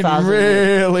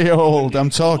 really old.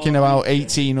 I'm talking about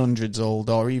 1800s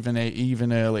old, or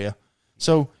even earlier.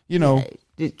 So, Yeah,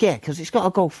 because it's got to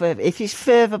go further. If it's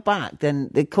further back, then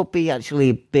there could be actually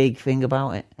a big thing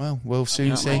about it. Well, we'll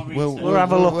soon see. We'll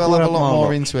have a look. We'll have a lot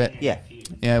more into it. Yeah.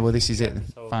 Yeah, well, this is it.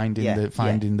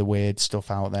 Finding the weird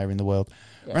stuff out there in the world.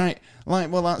 Yeah.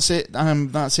 Right. Well, that's it.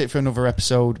 That's it for another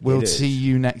episode. We'll see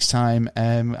you next time.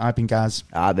 I've been Gaz.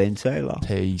 I've been Taylor.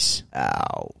 Peace.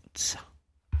 Out.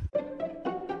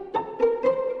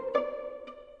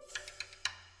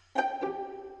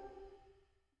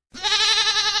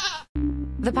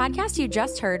 The podcast you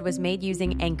just heard was made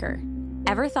using Anchor.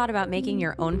 Ever thought about making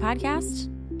your own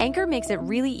podcast? Anchor makes it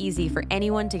really easy for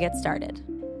anyone to get started.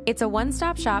 It's a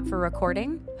one-stop shop for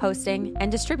recording, hosting,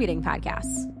 and distributing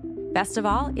podcasts. Best of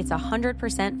all, it's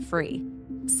 100% free.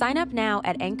 Sign up now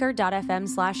at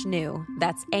anchor.fm/new.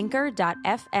 That's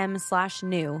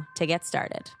anchor.fm/new to get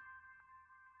started.